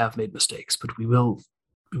amends when we have made mistakes, but we will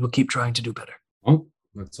keep trying to do better. Well,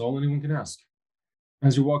 that's all anyone can ask.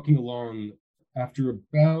 As you're walking along, after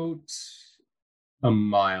about a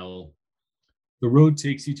mile, the road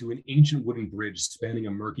takes you to an ancient wooden bridge spanning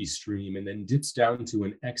a murky stream and then dips down to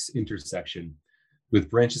an X intersection with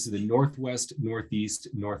branches to the northwest, northeast,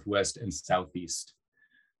 northwest, and southeast.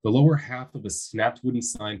 The lower half of a snapped wooden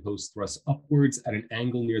signpost thrusts upwards at an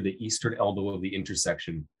angle near the eastern elbow of the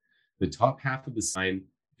intersection. The top half of the sign,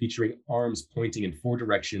 featuring arms pointing in 4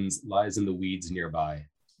 directions, lies in the weeds nearby.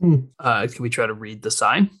 Can we try to read the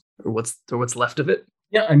sign, or what's left of it?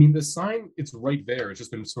 Yeah, I mean, the sign, it's right there. It's just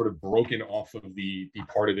been sort of broken off of the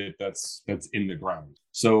part of it that's in the ground.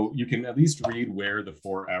 So you can at least read where the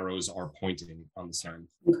 4 arrows are pointing on the sign.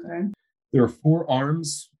 Okay. There are 4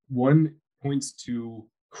 arms. One points to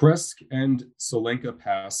Kresk and Solenka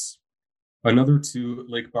Pass, another to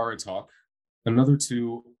Lake Baratok, another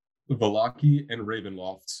to Valaki and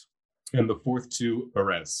Ravenloft, and the 4th to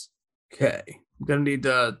Berez. Okay. I'm going to need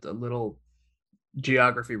a little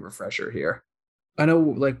geography refresher here. I know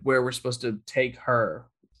where we're supposed to take her.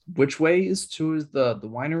 Which way is to the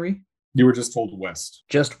winery? You were just told west.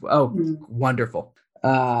 Wonderful.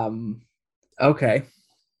 Okay.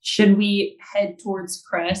 Should we head towards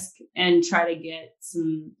Kresk and try to get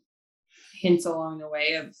some hints along the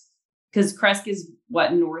way of, because Kresk is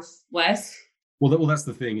what, northwest? Well, that's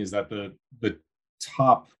the thing, is that the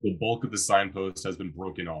bulk of the signpost has been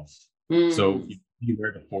broken off. So you see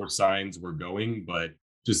where the 4 signs were going, but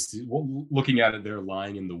just looking at it, they're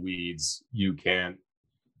lying in the weeds. You can't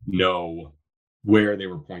know where they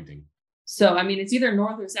were pointing. So, I mean, it's either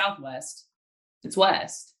north or southwest. It's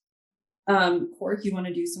west. Quark, you want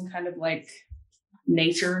to do some kind of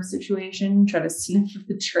nature situation? Try to sniff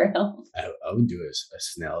the trail? I would do a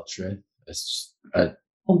snail trip. A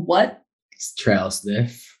what? Trail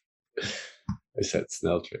sniff. I said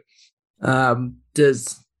snail trip.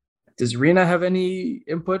 Does Rena have any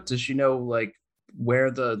input? Does she know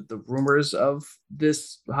where the rumors of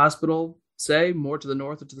this hospital say, more to the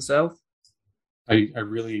north or to the south? I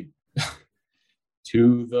really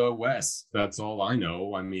to the west. That's all I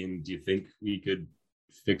know. I mean, do you think we could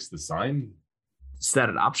fix the sign? Is that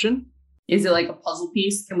an option? Is it like a puzzle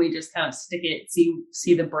piece? Can we just kind of stick it,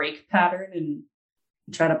 see the break pattern and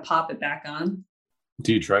Try to pop it back on.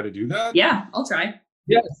 Do you try to do that? Yeah, I'll try.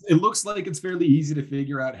 Yes. It looks like it's fairly easy to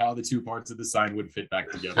figure out how the two parts of the sign would fit back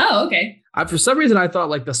together. Oh, okay. For some reason, I thought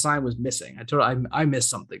like the sign was missing. I missed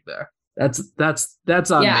something there. That's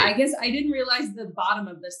on Yeah, me. I guess I didn't realize the bottom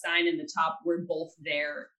of the sign and the top were both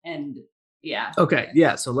there, and yeah. Okay,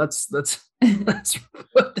 yeah. So let's put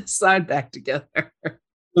the sign back together.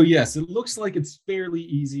 So yes, it looks like it's fairly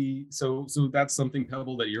easy. So that's something,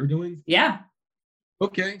 Pebble, that you're doing? Yeah.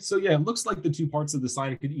 Okay, so yeah, it looks like the two parts of the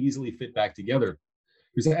sign could easily fit back together.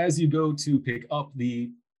 Because as you go to pick up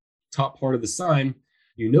the top part of the sign,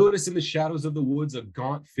 you notice in the shadows of the woods a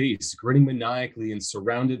gaunt face grinning maniacally and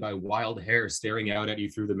surrounded by wild hair staring out at you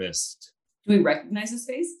through the mist. Do we recognize his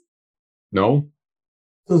face? No?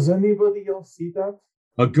 Does anybody else see that?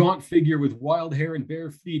 A gaunt figure with wild hair and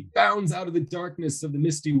bare feet bounds out of the darkness of the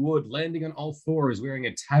misty wood, landing on all fours, wearing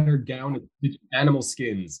a tattered gown of animal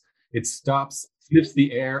skins. It stops, sniffs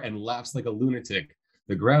the air, and laughs like a lunatic.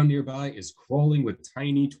 The ground nearby is crawling with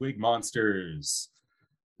tiny twig monsters.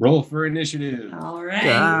 Roll for initiative. All right.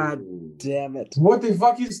 God damn it. What the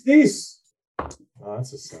fuck is this? Oh,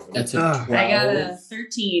 that's a 7. That's a Ah. 12. I got a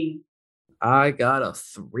 13. I got a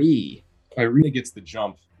 3. Irina gets the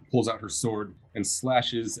jump, pulls out her sword, and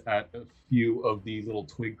slashes at a few of the little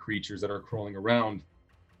twig creatures that are crawling around.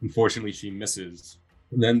 Unfortunately, she misses.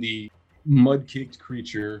 And then the mud-caked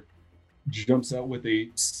creature jumps out with a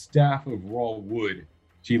staff of raw wood.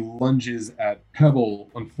 She lunges at Pebble.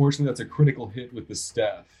 Unfortunately, that's a critical hit with the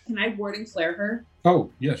staff. Can I warding flare her?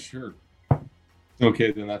 Oh, yeah, sure.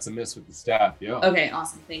 Okay, then that's a miss with the staff, yeah. Okay,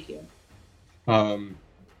 awesome. Thank you. Um,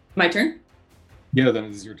 My turn? yeah, then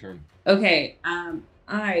it is your turn. Okay,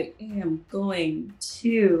 I am going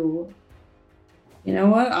to, you know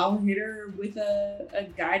what? I'll hit her with a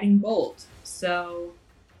guiding bolt. So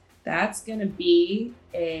that's going to be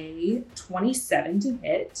a 27 to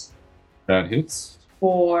hit That hits.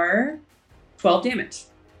 for 12 damage.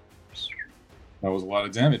 That was a lot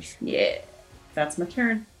of damage. Yeah, that's my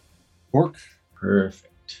turn. Pork.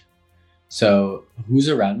 Perfect. So who's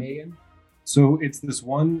around me again? So it's this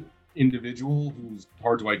one individual who's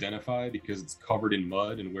hard to identify because it's covered in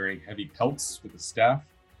mud and wearing heavy pelts with a staff.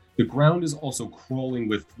 The ground is also crawling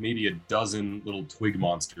with maybe a dozen little twig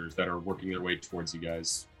monsters that are working their way towards you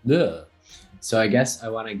guys. Ugh. So I guess I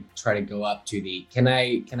want to try to go up to the. Can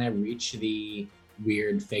I reach the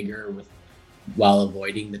weird figure while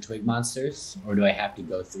avoiding the twig monsters, or do I have to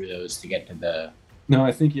go through those to get to the? No,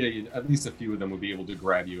 I think at least a few of them would be able to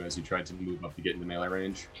grab you as you tried to move up to get into melee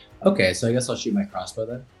range. Okay, so I guess I'll shoot my crossbow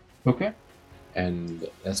then, Okay. and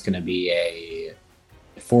that's gonna be a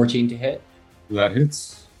 14 to hit. That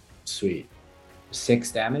hits. Sweet.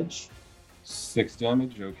 6 damage, 6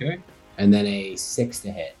 damage, okay. and then a 6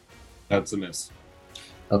 to hit. That's a miss.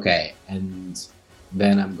 Okay, and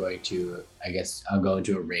then I'm going to. I guess I'll go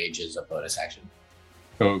into a rage as a bonus action.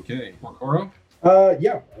 Okay. Makoro?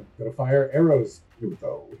 Yeah, I'm gonna fire arrows. Here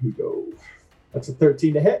we go. That's a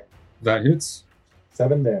 13 to hit, That hits.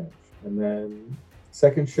 7 damage. And then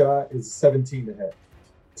second shot is 17 to hit,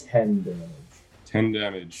 10 damage. 10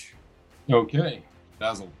 damage. Okay.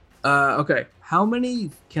 Basil. Okay. How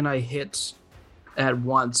many can I hit at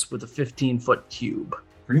once with a 15-foot cube?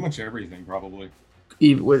 Pretty much everything, probably.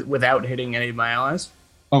 Even without hitting any of my allies?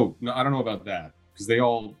 Oh, no, I don't know about that. Because they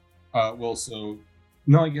all,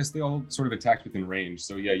 no, I guess they all sort of attacked within range.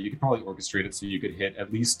 So yeah, you could probably orchestrate it so you could hit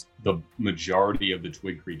at least the majority of the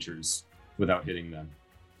twig creatures without hitting them.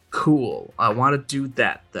 Cool. I want to do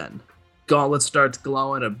that then. Gauntlet starts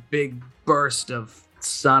glowing, a big burst of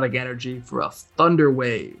sonic energy for a thunder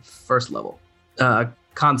wave. First level.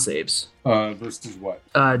 Con saves. Versus what?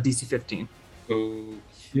 DC 15.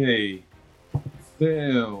 Okay.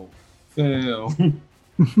 Fail. Fail.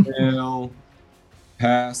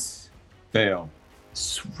 Pass. Fail.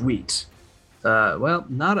 Sweet. Well,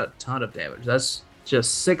 not a ton of damage. That's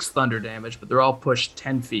just 6 thunder damage, but they're all pushed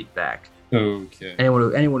 10 feet back. Okay.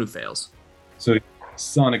 Anyone who fails. So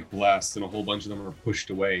sonic blasts and a whole bunch of them are pushed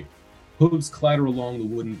away. Hooves clatter along the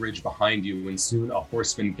wooden bridge behind you when soon a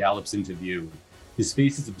horseman gallops into view. His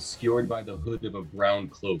face is obscured by the hood of a brown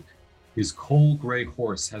cloak. His coal gray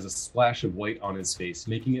horse has a splash of white on his face,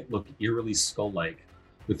 making it look eerily skull-like.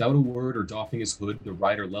 Without a word or doffing his hood, the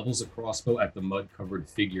rider levels a crossbow at the mud-covered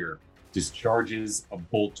figure, discharges a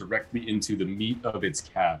bolt directly into the meat of its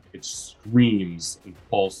calf. It screams and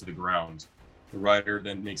falls to the ground. The rider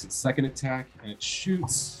then makes its second attack, and it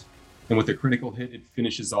shoots. And with a critical hit, it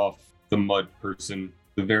finishes off the mud person.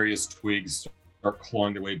 The various twigs start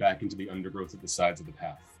clawing their way back into the undergrowth at the sides of the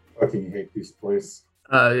path. Fucking hate this place.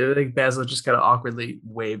 I think Basil just kind of awkwardly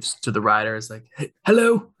waves to the rider. It's like, hey,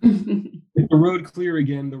 hello. With the road clear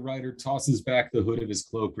again, the rider tosses back the hood of his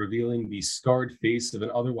cloak, revealing the scarred face of an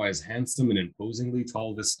otherwise handsome and imposingly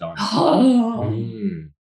tall Vistani. Oh,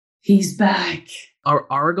 he's back.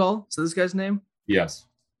 Aragal? Is that this guy's name? Yes.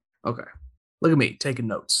 Okay. Look at me taking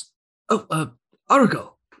notes. Oh,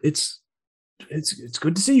 Aragal, it's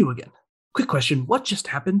good to see you again. Quick question: what just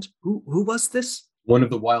happened? Who was this? One of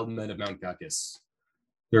the wild men of Mount Gakis.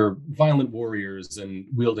 They're violent warriors and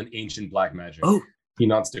wield an ancient black magic. Oh, he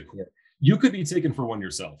nods to Court. You could be taken for one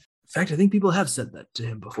yourself. In fact, I think people have said that to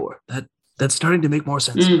him before. That's starting to make more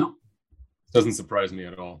sense now. Doesn't surprise me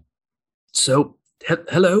at all. So,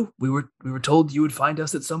 hello. We were told you would find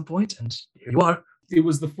us at some point, and here you are. It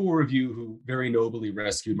was the four of you who very nobly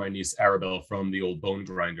rescued my niece Arabelle from the old bone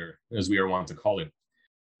grinder, as we are wont to call it.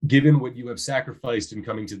 Given what you have sacrificed in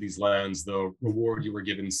coming to these lands, the reward you were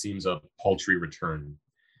given seems a paltry return.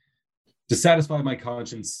 To satisfy my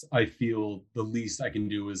conscience, I feel the least I can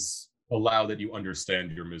do is allow that you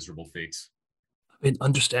understand your miserable fate. I mean,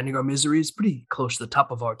 understanding our misery is pretty close to the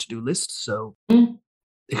top of our to-do list, so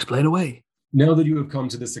explain away. Now that you have come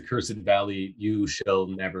to this accursed valley, you shall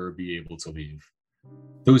never be able to leave.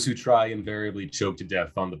 Those who try invariably choke to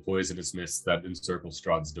death on the poisonous mist that encircle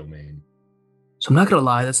Strahd's domain. So I'm not gonna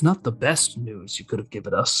lie, that's not the best news you could have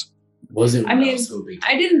given us. Wasn't I mean, so big.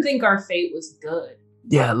 I didn't think our fate was good.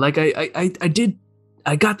 Yeah, like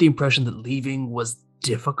I got the impression that leaving was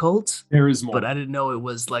difficult. There is more. But I didn't know it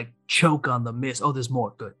was like choke on the mist. Oh, there's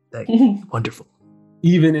more. Good. Wonderful.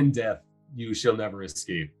 Even in death, you shall never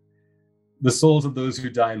escape. The souls of those who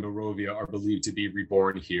die in Barovia are believed to be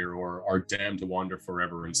reborn here or are damned to wander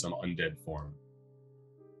forever in some undead form.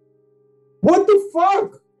 What the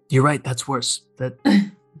fuck? You're right, that's worse. What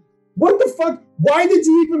the fuck? Why did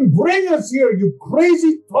you even bring us here, you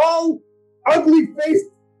crazy, tall, ugly-faced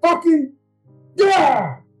fucking...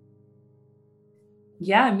 Yeah!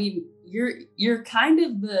 Yeah, I mean, you're kind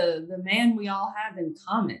of the man we all have in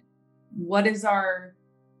common. What is our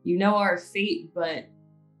fate, but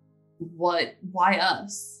why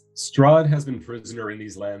us? Strahd has been prisoner in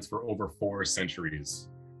these lands for over 4 centuries.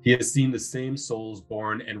 He has seen the same souls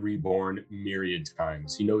born and reborn myriad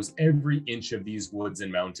times. He knows every inch of these woods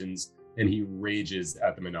and mountains, and he rages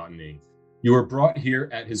at the monotony. You were brought here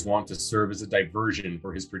at his want to serve as a diversion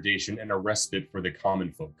for his predation and a respite for the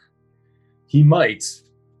common folk. He might,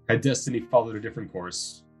 had destiny followed a different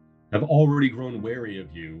course, have already grown wary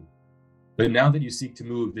of you, but now that you seek to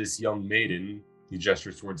move this young maiden, he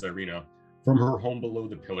gestures towards Irina, from her home below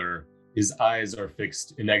the pillar, his eyes are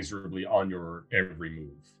fixed inexorably on your every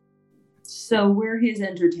move. So we're his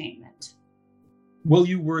entertainment. Well,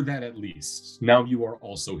 you were that at least. Now you are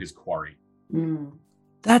also his quarry.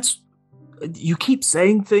 That's... You keep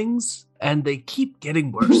saying things, and they keep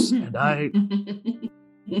getting worse, and I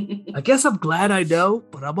guess I'm glad I know,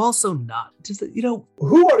 but I'm also not. Just that,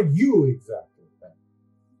 Who are you exactly, then?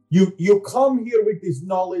 You come here with this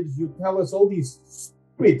knowledge, you tell us all these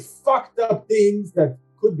stupid, fucked up things that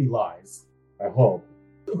could be lies, I hope.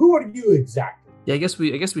 Who are you exactly? Yeah, I guess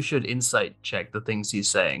we should insight check the things he's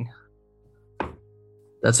saying.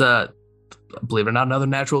 That's believe it or not, another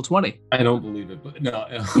natural 20. I don't believe it, but no.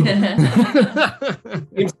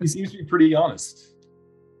 He seems to be pretty honest.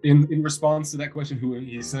 In response to that question,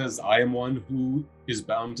 he says, I am one who is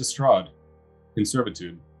bound to Strahd in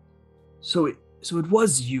servitude. So it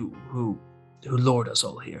was you who lured us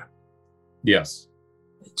all here. Yes.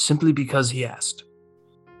 Simply because he asked.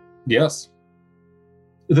 Yes.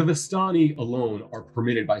 The Vistani alone are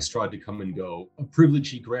permitted by Strahd to come and go, a privilege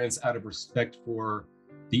he grants out of respect for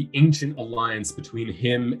the ancient alliance between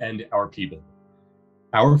him and our people.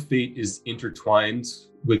 Our fate is intertwined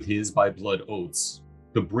with his by blood oaths,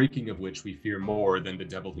 the breaking of which we fear more than the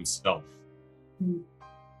devil himself.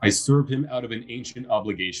 I serve him out of an ancient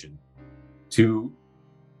obligation. To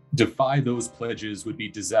defy those pledges would be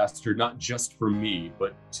disaster not just for me,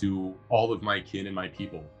 but to all of my kin and my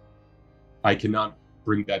people. I cannot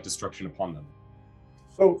bring that destruction upon them.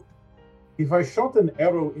 So, if I shot an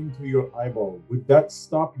arrow into your eyeball, would that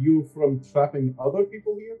stop you from trapping other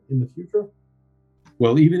people here in the future?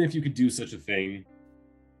 Well, even if you could do such a thing,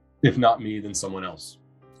 if not me, then someone else.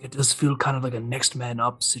 It does feel kind of like a next man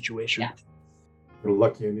up situation. Yeah. You're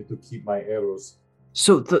lucky I need to keep my arrows.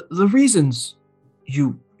 So the reasons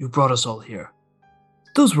you brought us all here,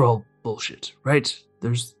 those were all bullshit, right?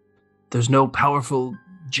 There's no powerful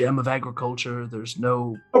gem of agriculture. There's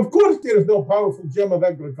no... Of course there is no powerful gem of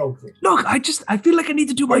agriculture. Look, I feel like I need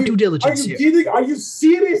to do my due diligence here. Are you kidding? Are you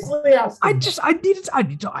seriously asking?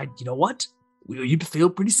 You know what? You'd feel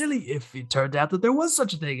pretty silly if it turned out that there was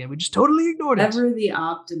such a thing and we just totally ignored it. Ever the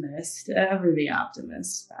optimist,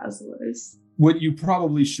 Basilisk. What you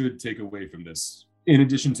probably should take away from this, in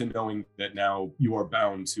addition to knowing that now you are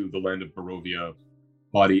bound to the land of Barovia,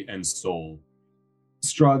 body and soul,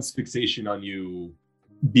 Strahd's fixation on you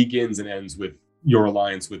begins and ends with your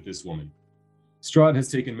alliance with this woman. Strahd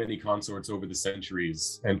has taken many consorts over the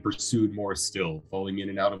centuries and pursued more still, falling in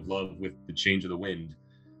and out of love with the change of the wind.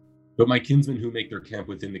 But my kinsmen who make their camp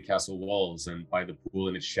within the castle walls and by the pool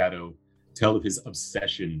in its shadow tell of his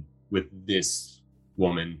obsession with this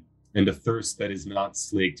woman and a thirst that is not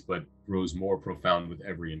slaked but grows more profound with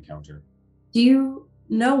every encounter. Do you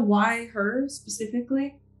know why her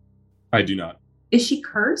specifically? I do not. Is she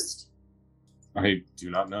cursed? I do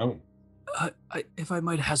not know. If I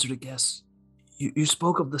might hazard a guess, you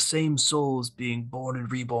spoke of the same souls being born and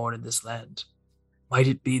reborn in this land. Might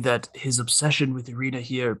it be that his obsession with Irina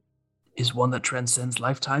here is one that transcends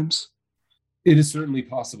lifetimes? It is certainly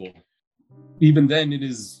possible. Even then, it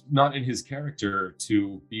is not in his character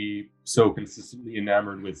to be so consistently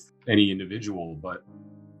enamored with any individual, but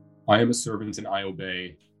I am a servant and I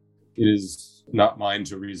obey. It is not mine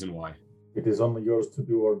to reason why. It is only yours to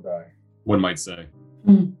do or die. One might say.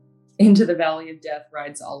 Into the valley of death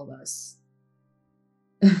rides all of us.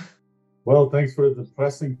 Well, thanks for the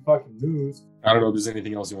depressing fucking news. I don't know if there's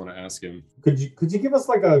anything else you want to ask him. Could you give us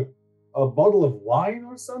like a bottle of wine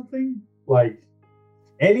or something? Like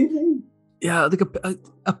anything? Yeah, I think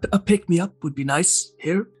a pick-me-up would be nice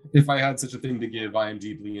here. If I had such a thing to give, I am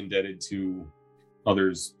deeply indebted to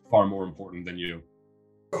others far more important than you.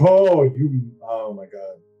 Oh my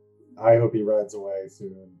god. I hope he rides away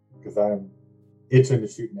soon, because I'm itching to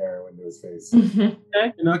shoot an arrow into his face. Okay,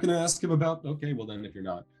 you're not going to ask him about... Okay, well then, if you're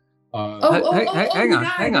not.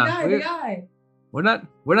 Hang on. The guy. We're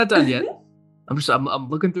not done yet. I'm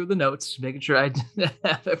looking through the notes, making sure I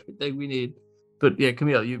have everything we need. But yeah,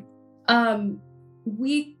 Camille, you...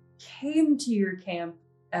 We came to your camp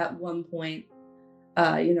at one point,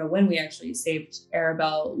 when we actually saved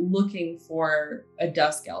Arabelle, looking for a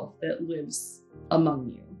dusk elf that lives among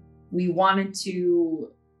you. We wanted to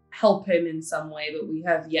help him in some way, but we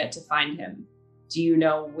have yet to find him. Do you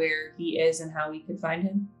know where he is and how we could find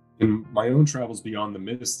him? In my own travels beyond the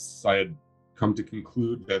mists, I had come to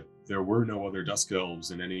conclude that there were no other dusk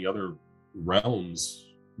elves in any other realms.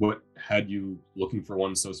 What had you looking for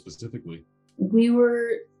one so specifically? We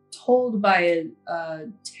were told by a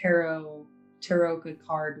tarot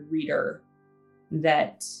card reader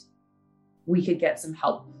that we could get some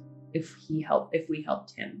help if we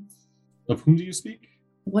helped him. Of whom do you speak?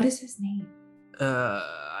 What is his name?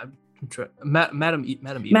 Madam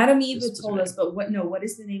Eva. Madam Eva told us, but what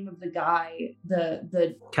is the name of the guy?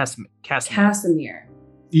 The Casimir.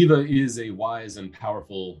 Eva is a wise and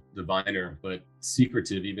powerful diviner, but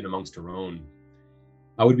secretive even amongst her own.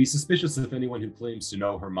 I would be suspicious of anyone who claims to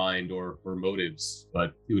know her mind or her motives,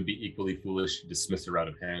 but it would be equally foolish to dismiss her out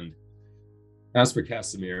of hand. As for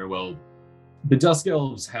Casimir, well, the Dusk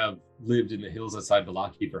Elves have lived in the hills outside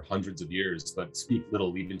Vallaki for hundreds of years, but speak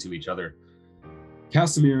little even to each other.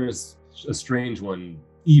 Casimir is a strange one,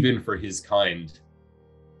 even for his kind.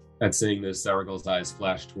 At saying this, Saragal's eyes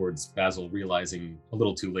flashed towards Basil, realizing a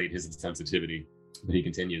little too late his insensitivity, but he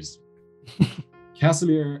continues.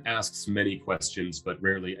 Casimir asks many questions, but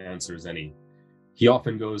rarely answers any. He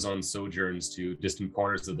often goes on sojourns to distant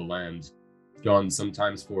corners of the land, gone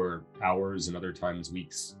sometimes for hours and other times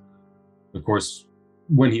weeks. Of course,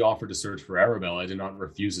 when he offered to search for Arabelle, I did not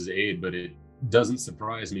refuse his aid, but it doesn't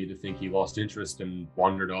surprise me to think he lost interest and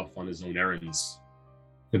wandered off on his own errands.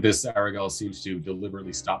 At this, Aragal seems to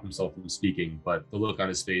deliberately stop himself from speaking, but the look on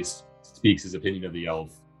his face speaks his opinion of the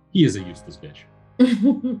elf. He is a useless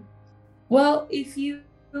bitch. Well, if you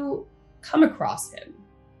come across him,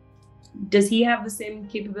 does he have the same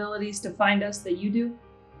capabilities to find us that you do?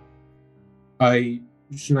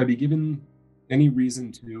 Should I be given any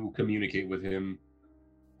reason to communicate with him,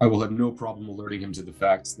 I will have no problem alerting him to the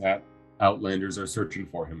facts that Outlanders are searching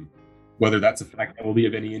for him. Whether that's a fact that will be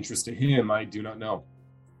of any interest to him, I do not know.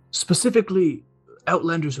 Specifically,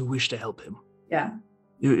 Outlanders who wish to help him. Yeah.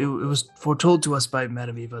 It was foretold to us by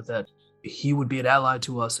Madame Eva that he would be an ally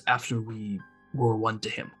to us after we were one to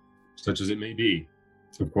him. Such as it may be.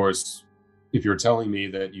 Of course, if you're telling me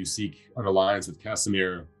that you seek an alliance with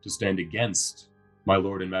Casimir to stand against my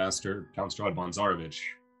lord and master, Count Strahd von Zarovich,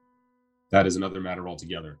 that is another matter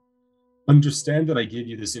altogether. Understand that I give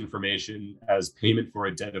you this information as payment for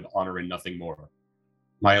a debt of honor and nothing more.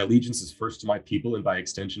 My allegiance is first to my people and by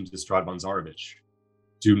extension to Strahd von Zarovich.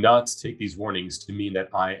 Do not take these warnings to mean that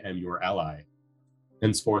I am your ally.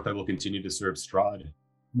 Henceforth, I will continue to serve Strahd,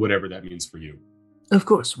 whatever that means for you. Of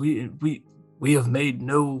course, we have made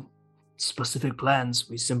no specific plans.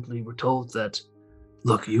 We simply were told that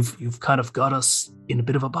look, you've kind of got us in a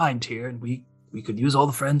bit of a bind here, and we could use all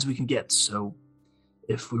the friends we can get. So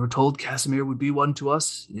if we were told Casimir would be one to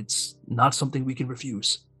us, it's not something we can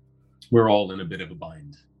refuse. We're all in a bit of a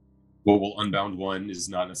bind. What will unbound one is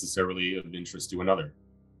not necessarily of interest to another.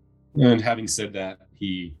 And having said that,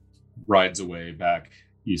 he rides away back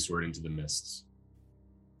eastward into the mists.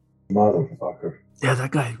 Motherfucker. Yeah,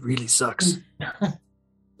 that guy really sucks.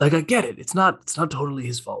 Like, I get it. It's not totally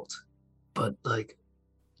his fault. But, like,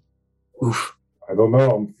 oof. I don't know.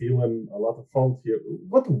 I'm feeling a lot of fault here.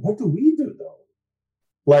 What do we do, though?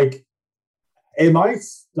 Like, am I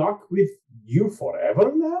stuck with you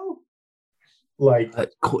forever now? Like,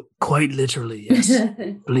 Quite literally, yes.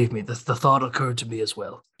 Believe me, the thought occurred to me as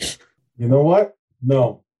well. you know what?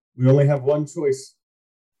 No. We only have one choice.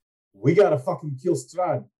 We gotta fucking kill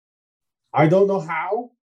Strahd. I don't know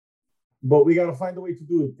how, but we gotta find a way to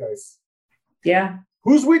do it, guys. Yeah.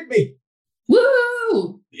 Who's with me?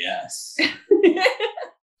 Woo! Yes.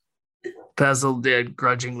 Basil did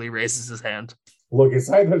grudgingly raises his hand. Look, it's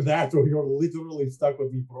either that or you're literally stuck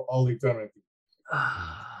with me for all eternity.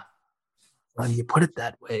 When you put it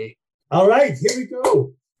that way. All right, here we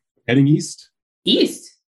go. Heading east?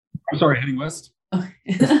 East. I'm sorry, heading west.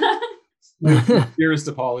 Okay. Dearest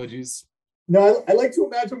apologies. No, I like to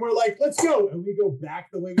imagine we're like, let's go. And we go back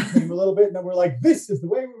the way we came a little bit. And then we're like, this is the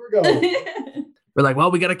way we were going. We're like,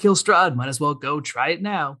 well, we got to kill Strahd. Might as well go try it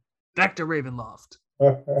now. Back to Ravenloft.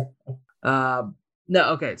 No,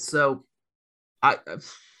 okay. So,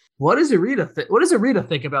 what does Irina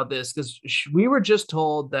think about this? Because we were just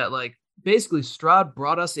told that, like, basically Strahd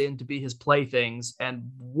brought us in to be his playthings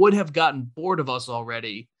and would have gotten bored of us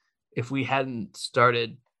already if we hadn't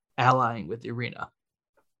started allying with Irina.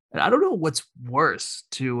 And I don't know what's worse,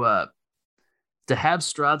 to have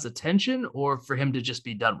Strahd's attention or for him to just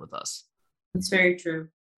be done with us. That's very true.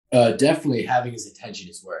 Definitely having his attention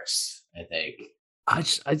is worse, I think.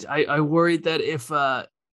 I worried that if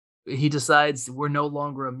he decides we're no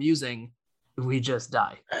longer amusing, we just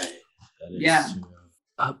die. Yeah.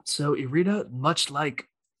 So Irina, much like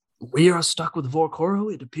we are stuck with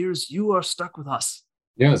Vorkoro, it appears you are stuck with us.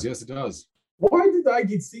 Yes, it does. Why did I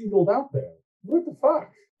get singled out there? What the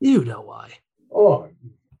fuck? You know why. Oh,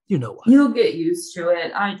 You know why. You'll get used to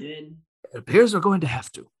it. I did. It appears we're going to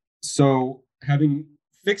have to. So, having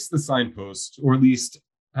fixed the signpost, or at least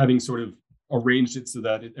having sort of arranged it so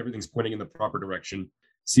that everything's pointing in the proper direction,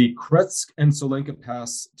 see Kretsk and Solenka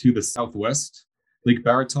Pass to the southwest, Lake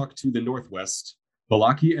Baratok to the northwest,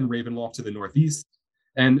 Balaki and Ravenloft to the northeast,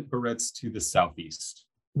 and Berets to the southeast.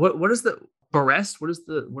 What is the Berest? What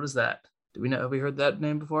is that? Do we know? Have we heard that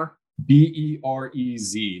name before?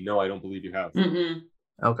 Berez. No, I don't believe you have. Mm-mm.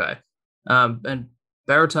 Okay. And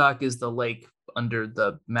Baratok is the lake under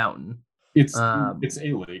the mountain. It's a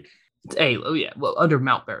lake. Well, under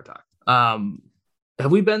Mount Baratok.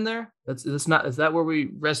 Have we been there? Is that where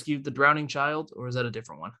we rescued the drowning child, or is that a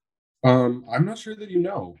different one? I'm not sure that you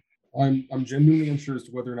know. I'm genuinely unsure as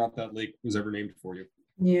to whether or not that lake was ever named for you.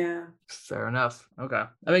 Yeah. Fair enough. Okay.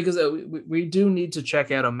 I mean, because we do need to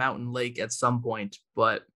check out a mountain lake at some point,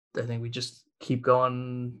 but I think we just keep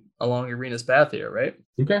going along Irina's path here, right?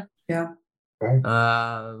 Okay. Yeah. right.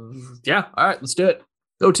 Yeah. All right. Let's do it.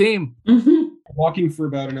 Go team. Mm-hmm. Walking for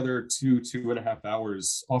about another 2.5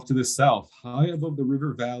 hours off to the south, high above the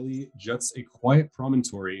river valley, juts a quiet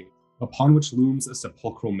promontory upon which looms a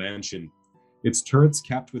sepulchral mansion. Its turrets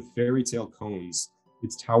capped with fairy tale cones,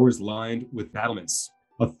 its towers lined with battlements.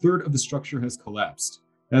 A third of the structure has collapsed,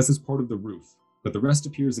 as is part of the roof, but the rest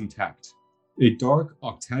appears intact. A dark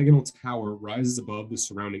octagonal tower rises above the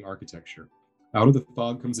surrounding architecture. Out of the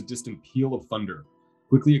fog comes a distant peal of thunder,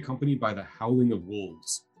 quickly accompanied by the howling of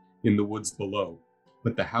wolves in the woods below.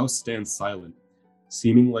 But the house stands silent,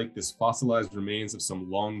 seeming like this fossilized remains of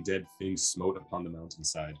some long dead thing smote upon the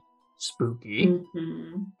mountainside. Spooky.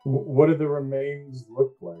 Mm-hmm. What do the remains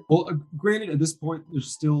look like? Well, granted, at this point,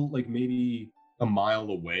 there's still like maybe a mile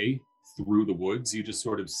away through the woods. You just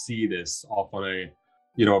sort of see this off on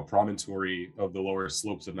a promontory of the lower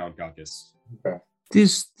slopes of Mount Caucasus. Okay.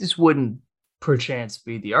 This wouldn't perchance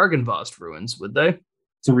be the Argynvost ruins, would they?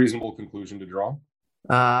 It's a reasonable conclusion to draw.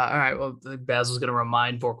 All right. Well, Basil's going to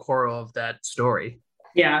remind Vorkoro of that story.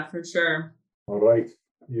 Yeah, for sure. All right.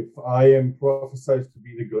 If I am prophesied to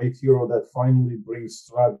be the great hero that finally brings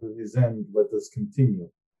Strahd to his end, let us continue.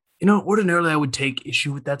 You know, ordinarily I would take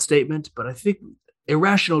issue with that statement, but I think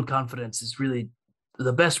irrational confidence is really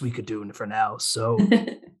the best we could do for now. So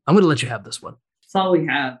I'm going to let you have this one. It's all we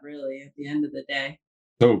have, really, at the end of the day.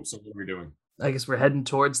 So what are we doing? I guess we're heading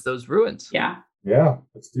towards those ruins. Yeah. Yeah,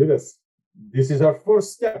 let's do this. This is our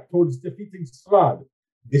first step towards defeating Strahd.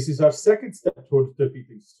 This is our second step towards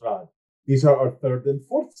defeating Strahd. These are our third and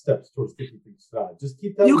fourth steps towards defeating Strahd. Just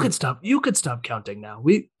keep telling You me. could stop. You could stop counting now.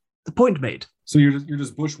 The point made. So you're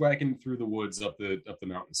just bushwhacking through the woods up the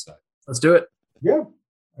mountainside. Let's do it. Yeah,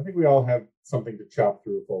 I think we all have something to chop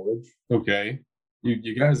through foliage. Okay.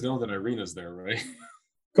 You guys know that Irina's there, right?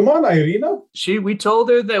 Come on, Irina. We told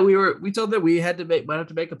her that we had to might have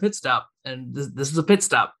to make a pit stop, and this is a pit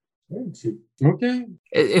stop. Okay.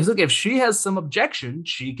 If she has some objection,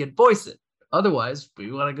 she can voice it. Otherwise,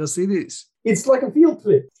 we want to go see these. It's like a field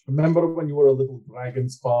trip. Remember when you were a little dragon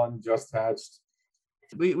spawn just hatched?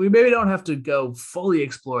 We maybe don't have to go fully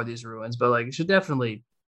explore these ruins, but like you should definitely,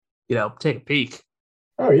 take a peek.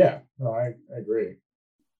 Oh yeah, no, I agree.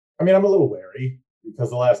 I mean, I'm a little wary because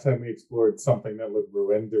the last time we explored something that looked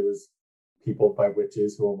ruined, there was people by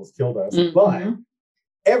witches who almost killed us. Mm-hmm. But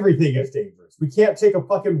everything is dangerous. We can't take a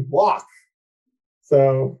fucking walk.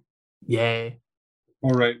 So, yay!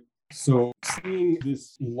 All right. So seeing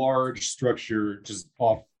this large structure just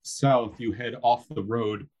off south, you head off the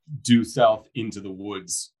road due south into the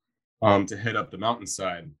woods to head up the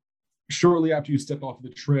mountainside. Shortly after you step off the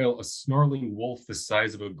trail, a snarling wolf the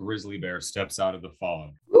size of a grizzly bear steps out of the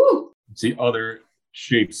fog. Ooh. See other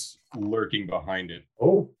shapes lurking behind it.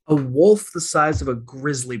 oh, A wolf the size of a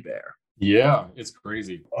grizzly bear. Yeah, it's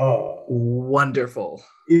crazy. Wonderful.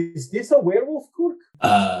 Is this a werewolf, Kurk?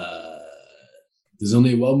 There's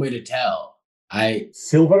only one way to tell.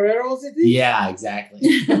 Silver arrows, it is? Yeah, exactly.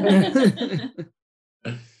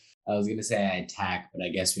 I was gonna say I attack, but I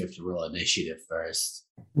guess we have to roll initiative first.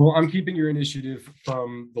 Well, I'm keeping your initiative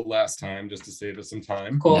from the last time just to save us some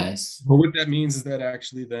time. Cool. Nice. But what that means is that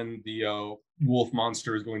actually then the wolf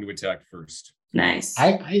monster is going to attack first. Nice.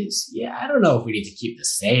 I don't know if we need to keep the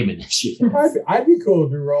same initiative. I'd be cool to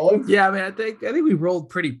be rolling. Yeah, I mean, I think we rolled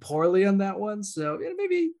pretty poorly on that one, so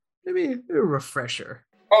maybe a refresher.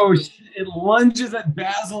 Oh, it lunges at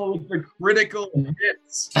Basil with the critical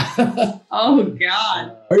hits. Oh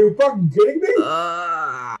God. Are you fucking kidding me?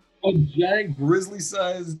 A giant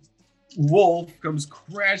grizzly-sized wolf comes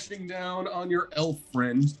crashing down on your elf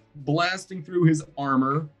friend, blasting through his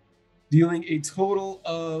armor, dealing a total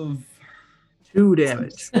of 2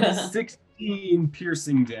 damage. 16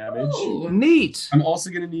 piercing damage. Ooh, neat. I'm also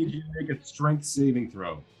going to need you to make a strength saving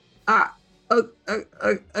throw.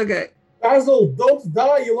 Okay. Basil, don't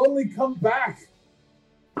die. You'll only come back.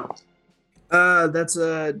 That's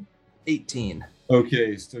a 18.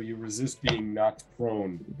 Okay, so you resist being knocked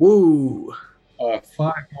prone. Woo. 5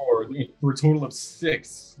 more, for a total of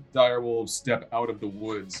 6 direwolves step out of the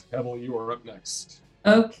woods. Pebble, you are up next.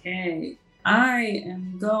 Okay. I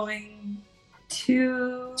am going to.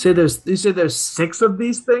 You said there's 6 of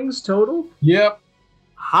these things total? Yep.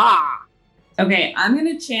 Ha! Okay, I'm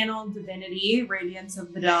gonna channel Divinity, Radiance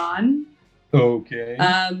of the Dawn. Okay.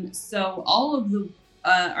 So all of the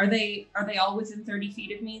are they all within 30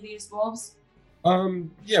 feet of me, these wolves?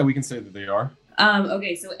 Yeah, we can say that they are.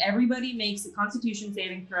 Okay, so everybody makes a Constitution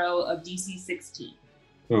saving throw of DC 16.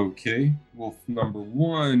 Okay. Wolf number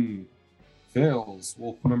 1 fails.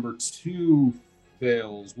 Wolf number 2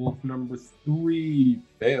 fails. Wolf number 3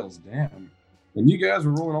 fails. Damn. And you guys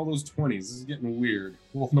were rolling all those 20s. This is getting weird.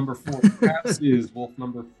 Wolf number 4 passes. Wolf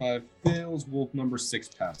number 5 fails. Wolf number 6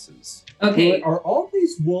 passes. Okay. Are all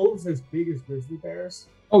these wolves as big as grizzly bears?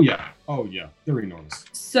 Oh yeah. They're enormous.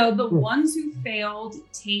 So the ones who failed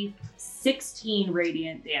take 16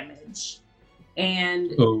 radiant damage,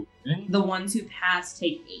 and Okay. the ones who passed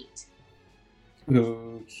take 8.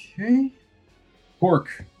 Okay.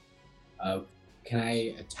 Pork. Can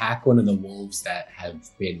I attack one of the wolves that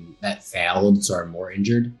failed, so are more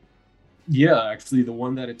injured? Yeah, actually, the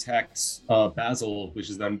one that attacked Basil, which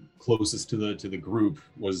is then closest to the group,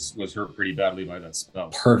 was hurt pretty badly by that spell.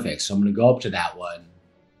 Perfect. So I'm gonna go up to that one.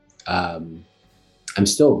 I'm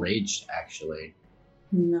still raged, actually.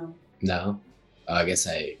 No. No?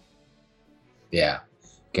 Yeah.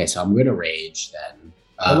 Okay, so I'm gonna rage then.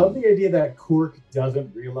 I love the idea that Cork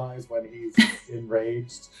doesn't realize when he's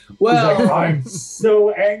enraged. Well, He's like, I'm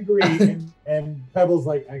so angry, and Pebble's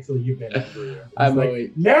like, actually, you've been angry. I'm like,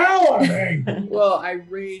 always- now I'm angry. well, I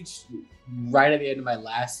raged right at the end of my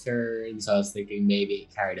last turn, so I was thinking maybe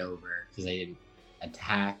it carried over because I didn't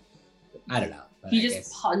attack. I don't know. But He I just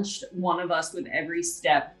guess- punched one of us with every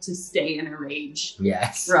step to stay in a rage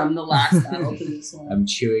Yes. from the last battle to this one. I'm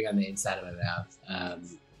chewing on the inside of my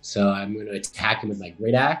mouth. So I'm going to attack him with my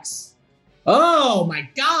great axe. Oh my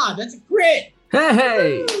god, that's a crit!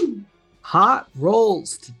 Hey! Hot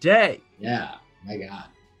rolls today. Yeah, my god.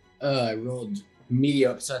 I rolled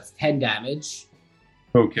mediocre, so that's 10 damage.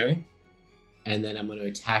 Okay. And then I'm going to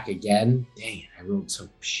attack again. Dang it, I rolled so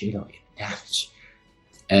shitty damage.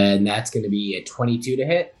 And that's going to be a 22 to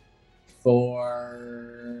hit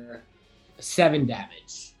for 7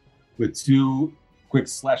 damage. With 2 quick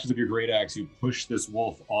slashes of your great axe, you push this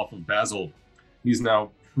wolf off of Basil. He's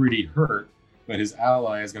now pretty hurt, but his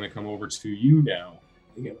ally is going to come over to you now.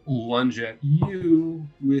 He's going to lunge at you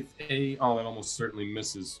with a... Oh, that almost certainly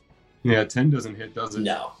misses. Yeah, 10 doesn't hit, does it?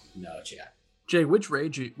 No, chat. Jay, which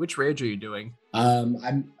rage are you doing?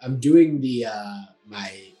 I'm doing the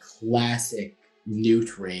my classic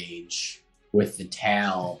newt rage with the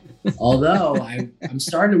tail. Although I'm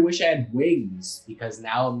starting to wish I had wings because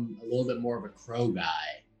now I'm a little bit more of a crow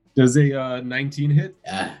guy. Does a 19 hit?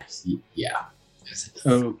 Yeah. Yes, it does.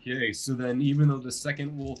 Okay, so then even though the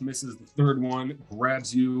second wolf misses, the third one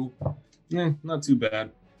grabs you. Not too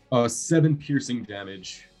bad. 7 piercing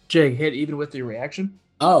damage. Jay, hit even with your reaction?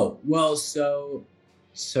 Oh, well, so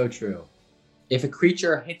true. If a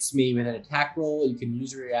creature hits me with an attack roll, you can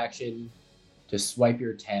use your reaction to swipe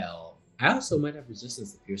your tail. I also might have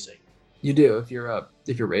resistance to piercing. You do if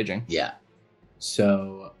you're raging. Yeah.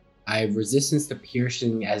 So I have resistance to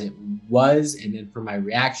piercing as it was, and then for my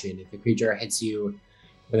reaction, if the creature hits you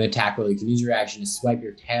with an attack roll, you can use your reaction to swipe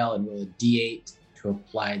your tail and roll a d8 to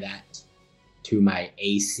apply that to my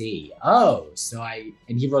AC. Oh,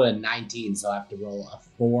 and he rolled a 19, so I have to roll a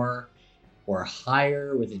 4 or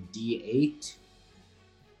higher with a d8.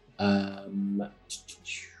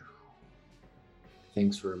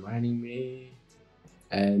 Thanks for reminding me.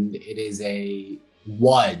 And it is a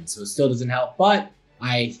 1, so it still doesn't help, but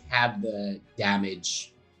I have the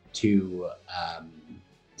damage to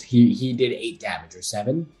he did 8 damage or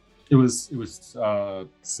 7. It was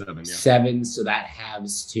 7, yeah. 7, so that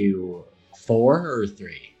halves to 4 or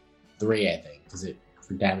 3. 3, I think, because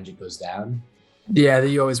for damage it goes down. Yeah,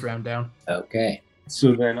 you always round down. Okay.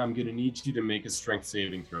 So then I'm gonna need you to make a strength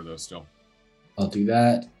saving throw though still. I'll do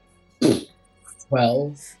that.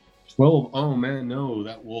 12. 12. Oh man, no,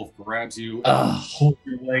 that wolf grabs you, pulls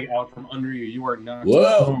your leg out from under you. You are knocked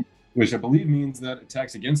Whoa. prone, which I believe means that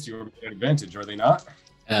attacks against you are at advantage, are they not?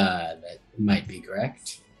 That might be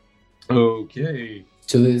correct. Okay.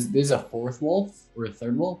 So there's a 4th wolf or a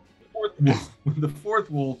 3rd wolf? The fourth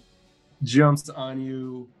wolf jumps on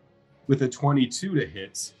you with a 22 to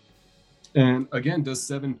hit. And again, does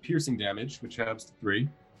 7 piercing damage, which halves to 3.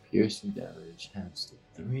 Piercing damage halves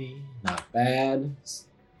to 3. Not bad.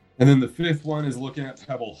 And then the 5th one is looking at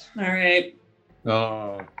Pebble. All right.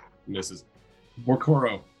 Misses.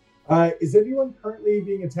 Borkoro. Is anyone currently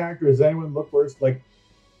being attacked, or does anyone look worse? Like,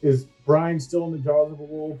 is Brian still in the jaws of a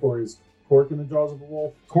wolf, or is Cork in the jaws of a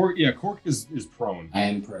wolf? Cork is prone. I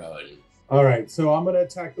am prone. All right, so I'm going to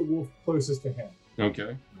attack the wolf closest to him.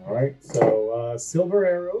 Okay. All right, so silver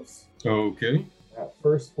arrows. Okay. That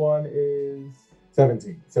first one is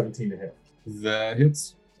 17 to hit. That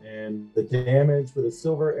hits. And the damage for the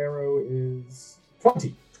silver arrow is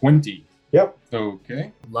 20. 20. Yep.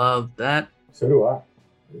 Okay. Love that. So do I.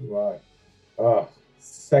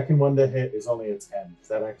 Second one to hit is only a 10. Does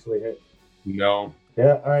that actually hit? No.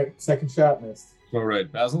 Yeah, all right. Second shot missed. All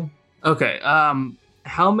right, Basil. Okay.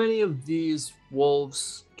 How many of these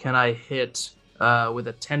wolves can I hit with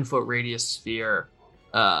a 10-foot radius sphere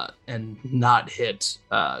and not hit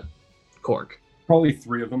Cork? Probably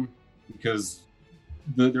 3 of them, because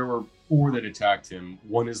there were 4 that attacked him.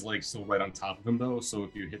 One is like still right on top of him though, so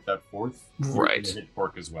if you hit that 4th, Right. you can hit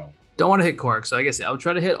Cork as well. Don't want to hit Cork, so I guess I'll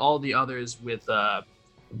try to hit all the others with a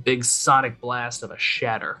big sonic blast of a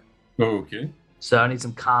shatter. Okay. So I need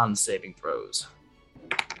some con saving throws.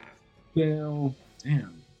 Fail.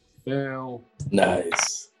 Damn. Fail.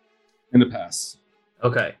 Nice. And a pass.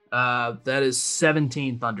 Okay. That is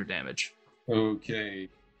 17 thunder damage, Okay.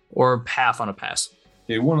 or half on a pass.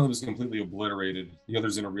 Okay, one of them is completely obliterated. The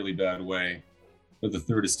other's in a really bad way. But the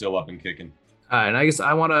third is still up and kicking. All right, and I guess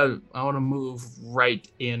I want to move right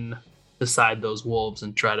in beside those wolves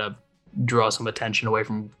and try to draw some attention away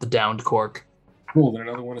from the downed Cork. Cool, then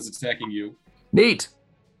another one is attacking you. Neat.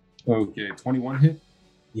 Okay, 21 hit.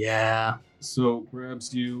 Yeah. So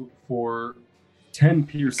grabs you for 10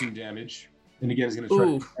 piercing damage. And again, is going to try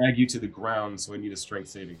to drag you to the ground, so I need a strength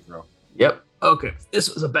saving throw. Yep. Okay.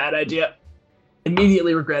 This was a bad idea.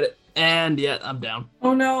 Immediately regret it. And yeah, I'm down.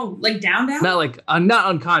 Oh no! Like down? Not like I'm not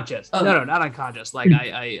unconscious. Oh. No, not unconscious. Like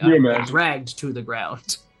I dragged to the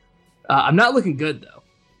ground. I'm not looking good though.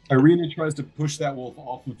 Irina tries to push that wolf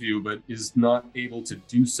off of you, but is not able to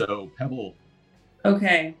do so. Pebble.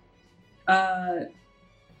 Okay.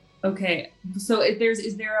 Okay. So if there's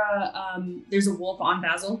a wolf on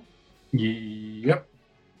Basil? Yep.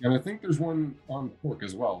 And I think there's one on Pork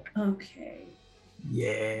as well. Okay.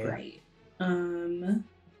 Yeah. Right.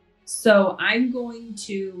 So I'm going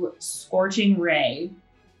to Scorching Ray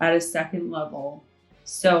at a second level.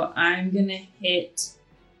 So I'm gonna hit.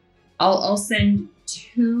 I'll send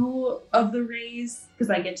 2 of the rays because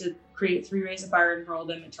I get to create 3 rays of fire and hurl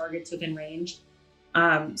them at targets within range.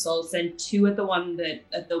 So I'll send 2 at the one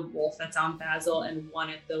at the wolf that's on Basil and 1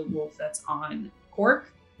 at the wolf that's on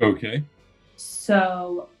Cork. Okay.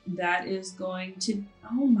 So that is going to.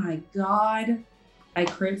 Oh my god! I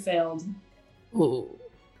crit failed. Ooh.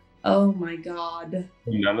 Oh my god.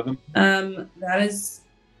 None of them? That is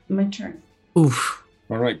my turn. Oof.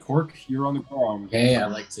 All right, Cork, you're on the ground. Okay,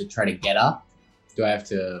 I'd like to try to get up. Do I have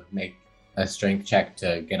to make a strength check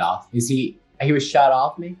to get off? He was shot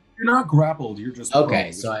off me? You're not grappled, you're just Okay,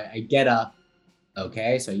 prone. so I get up.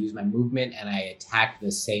 Okay, so I use my movement and I attack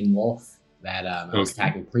the same wolf that I was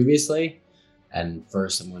attacking previously. And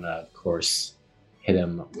first I'm going to, of course, hit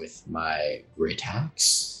him with my great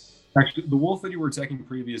axe. Actually, the wolf that you were attacking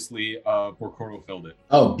previously, Porcoro felled it.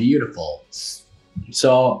 Oh, beautiful.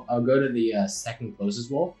 So I'll go to the second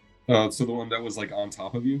closest wolf. So the one that was like on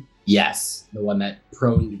top of you? Yes, the one that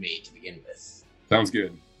proned me to begin with. Sounds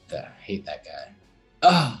good. I hate that guy.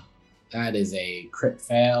 Oh, that is a crit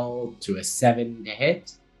fail to a 7 to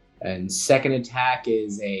hit. And second attack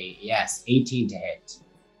is 18 to hit.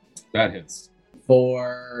 That hits.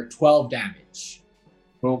 For 12 damage.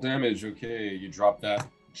 12 damage, okay. You drop that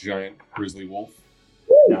giant grizzly wolf.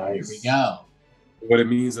 Here we go. What it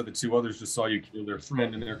means that the 2 others just saw you kill their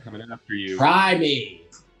friend and they're coming after you. Try me.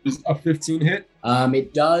 Is a 15 hit?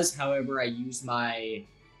 It does, however, I use my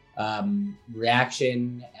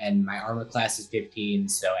reaction and my armor class is 15,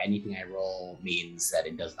 so anything I roll means that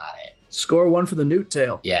it does not hit. Score 1 for the newt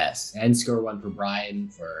tail. Yes, and score 1 for Brian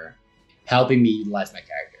for helping me utilize my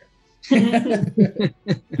character.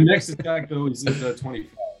 The next attack, though, is 25.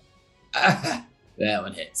 That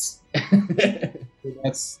one hits. So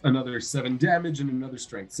that's another 7 damage and another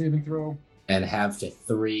strength saving throw. And have to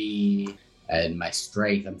 3 and my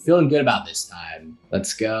strength. I'm feeling good about this time.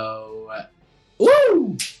 Let's go.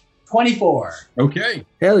 Woo! 24. Okay.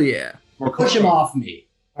 Hell yeah. Push him off me.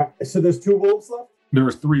 So there's 2 wolves left? There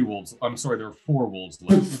were 3 wolves. I'm sorry, there were 4 wolves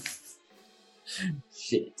left.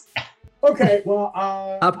 Shit. Okay, well,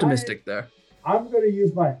 Optimistic there. I'm going to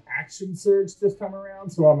use my action surge this time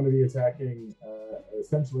around, so I'm going to be attacking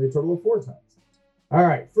essentially a total of 4 times. All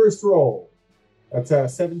right, first roll. That's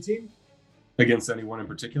 17. Against anyone in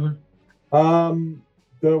particular?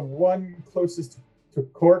 The one closest to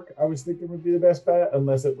Cork, I was thinking would be the best bet,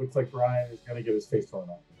 unless it looks like Brian is going to get his face torn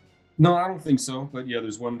off. No, I don't think so. But yeah,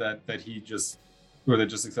 there's one that just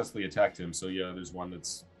successfully attacked him. So yeah, there's one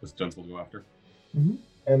that's gentle to go after. Mm-hmm.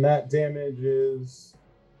 And that damage is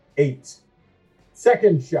 8.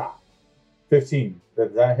 Second shot, 15.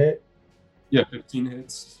 Does that hit? Yeah, 15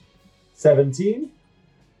 hits. 17.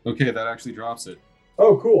 Okay, that actually drops it.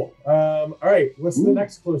 Oh, cool. All right, what's the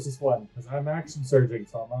next closest one? Because I'm action surging,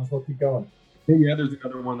 so I might as well keep going. Yeah, there's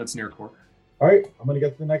another one that's near Cork. All right, I'm going to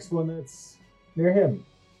get the next one that's near him.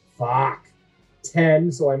 Fuck.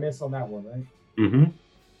 10, so I miss on that one, right? Mm-hmm.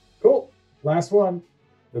 Cool. Last one.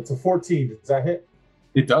 That's a 14. Does that hit?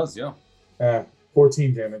 It does, yeah.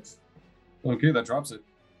 14 damage. Okay, that drops it.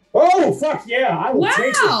 Oh, fuck yeah. I will take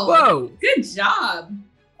it. Whoa. Good job.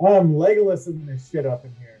 I'm Legolasing this shit up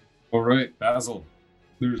in here. All right, Basil.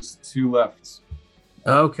 There's 2 left.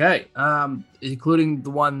 Okay. Including the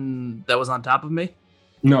one that was on top of me?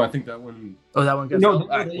 No, I think that one. Oh, that one gets No, up? All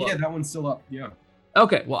right, well. yeah, that one's still up. Yeah.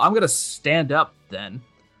 Okay, well, I'm going to stand up then.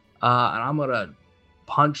 And I'm going to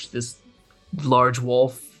punch this large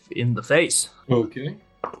wolf in the face. Okay.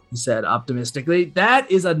 He said optimistically. That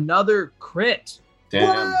is another crit.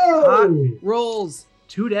 Damn. Hot rolls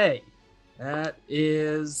today. That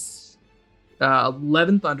is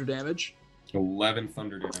 11 thunder damage. 11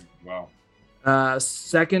 thunder damage. Wow.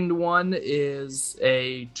 Second one is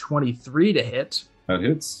a 23 to hit. That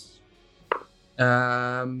hits.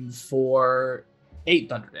 For 8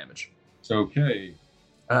 thunder damage. Okay.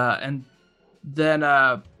 And then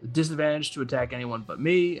disadvantage to attack anyone but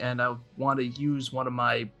me, and I want to use one of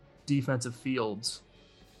my defensive fields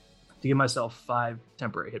to give myself 5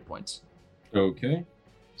 temporary hit points. Okay.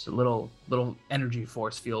 So little energy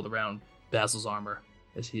force field around Basil's armor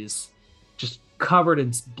as he's just covered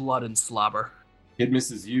in blood and slobber. It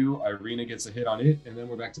misses you. Irina gets a hit on it, and then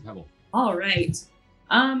we're back to Pebble. All right.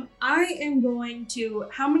 I am going to.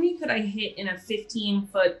 How many could I hit in a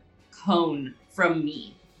 15-foot cone from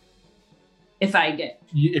me? If I get.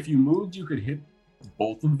 If you moved, you could hit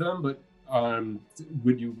both of them, but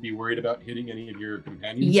would you be worried about hitting any of your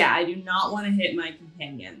companions? Yeah, I do not want to hit my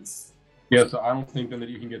companions. Yeah, so I don't think then that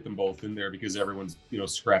you can get them both in there because everyone's,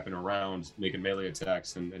 scrapping around, making melee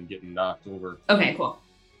attacks and getting knocked over. Okay, cool.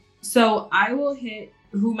 So I will hit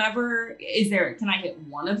whomever is there, can I hit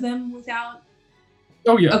one of them without?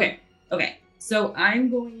 Oh yeah. Okay. So I'm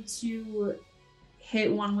going to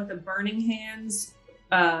hit one with a burning hands.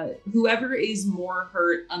 Whoever is more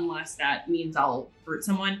hurt, unless that means I'll hurt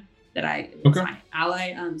someone that's my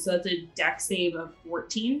ally. So that's a dex save of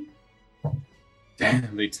 14.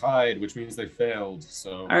 Damn, they tied, which means they failed.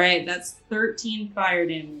 So all right, that's 13 fire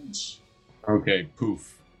damage. Okay,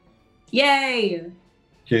 poof. Yay!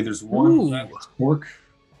 Okay, there's one left. Orc.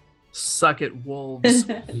 Suck it, wolves.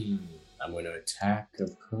 I'm going to attack,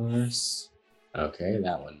 of course. Okay,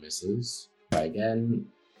 that one misses. Try again.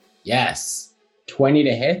 Yes. 20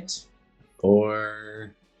 to hit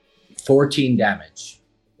for 14 damage.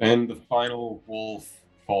 And the final wolf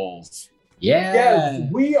falls. Yeah.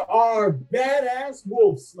 Yes, we are badass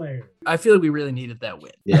wolf slayers. I feel like we really needed that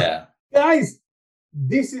win. Yeah. Guys,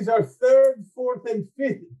 this is our 3rd, 4th, and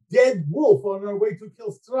 5th dead wolf on our way to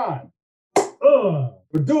kill Strahd.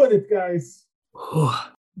 We're doing it, guys.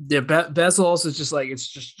 Yeah, Basil also is just like, it's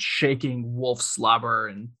just shaking wolf slobber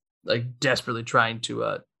and like desperately trying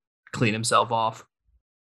to clean himself off.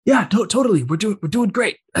 Yeah, totally. We're doing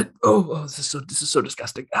great. This is so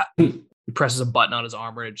disgusting. He presses a button on his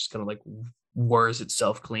armor and it just kind of like whirs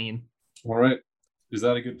itself clean. All right. Is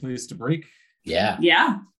that a good place to break? Yeah.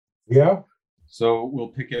 Yeah. So we'll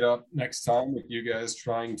pick it up next time with you guys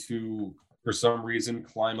trying to, for some reason,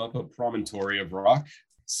 climb up a promontory of rock.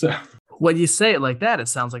 So when you say it like that, it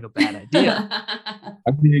sounds like a bad idea.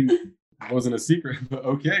 I mean, it wasn't a secret, but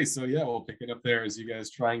okay. So yeah, we'll pick it up there as you guys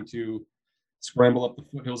trying to scramble up the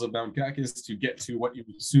foothills of Mount Kakis to get to what you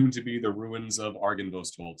soon to be the ruins of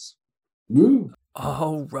Argynvostholtz. Woo.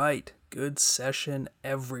 All right. Good session,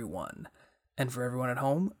 everyone. And for everyone at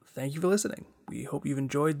home, thank you for listening. We hope you've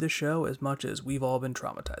enjoyed this show as much as we've all been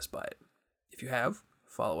traumatized by it. If you have,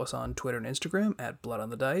 follow us on Twitter and Instagram at Blood on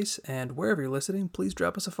the Dice, and wherever you're listening, please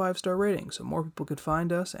drop us a 5-star rating so more people could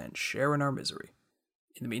find us and share in our misery.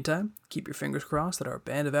 In the meantime, keep your fingers crossed that our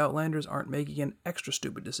band of Outlanders aren't making an extra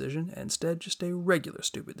stupid decision, and instead just a regular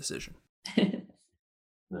stupid decision. All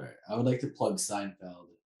right. I would like to plug Seinfeld.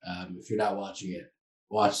 If you're not watching it,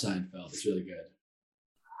 watch Seinfeld. It's really good.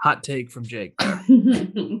 Hot take from Jake. All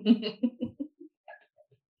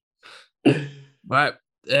right.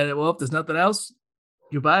 Well, if there's nothing else,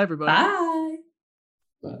 goodbye, everybody. Bye.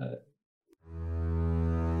 But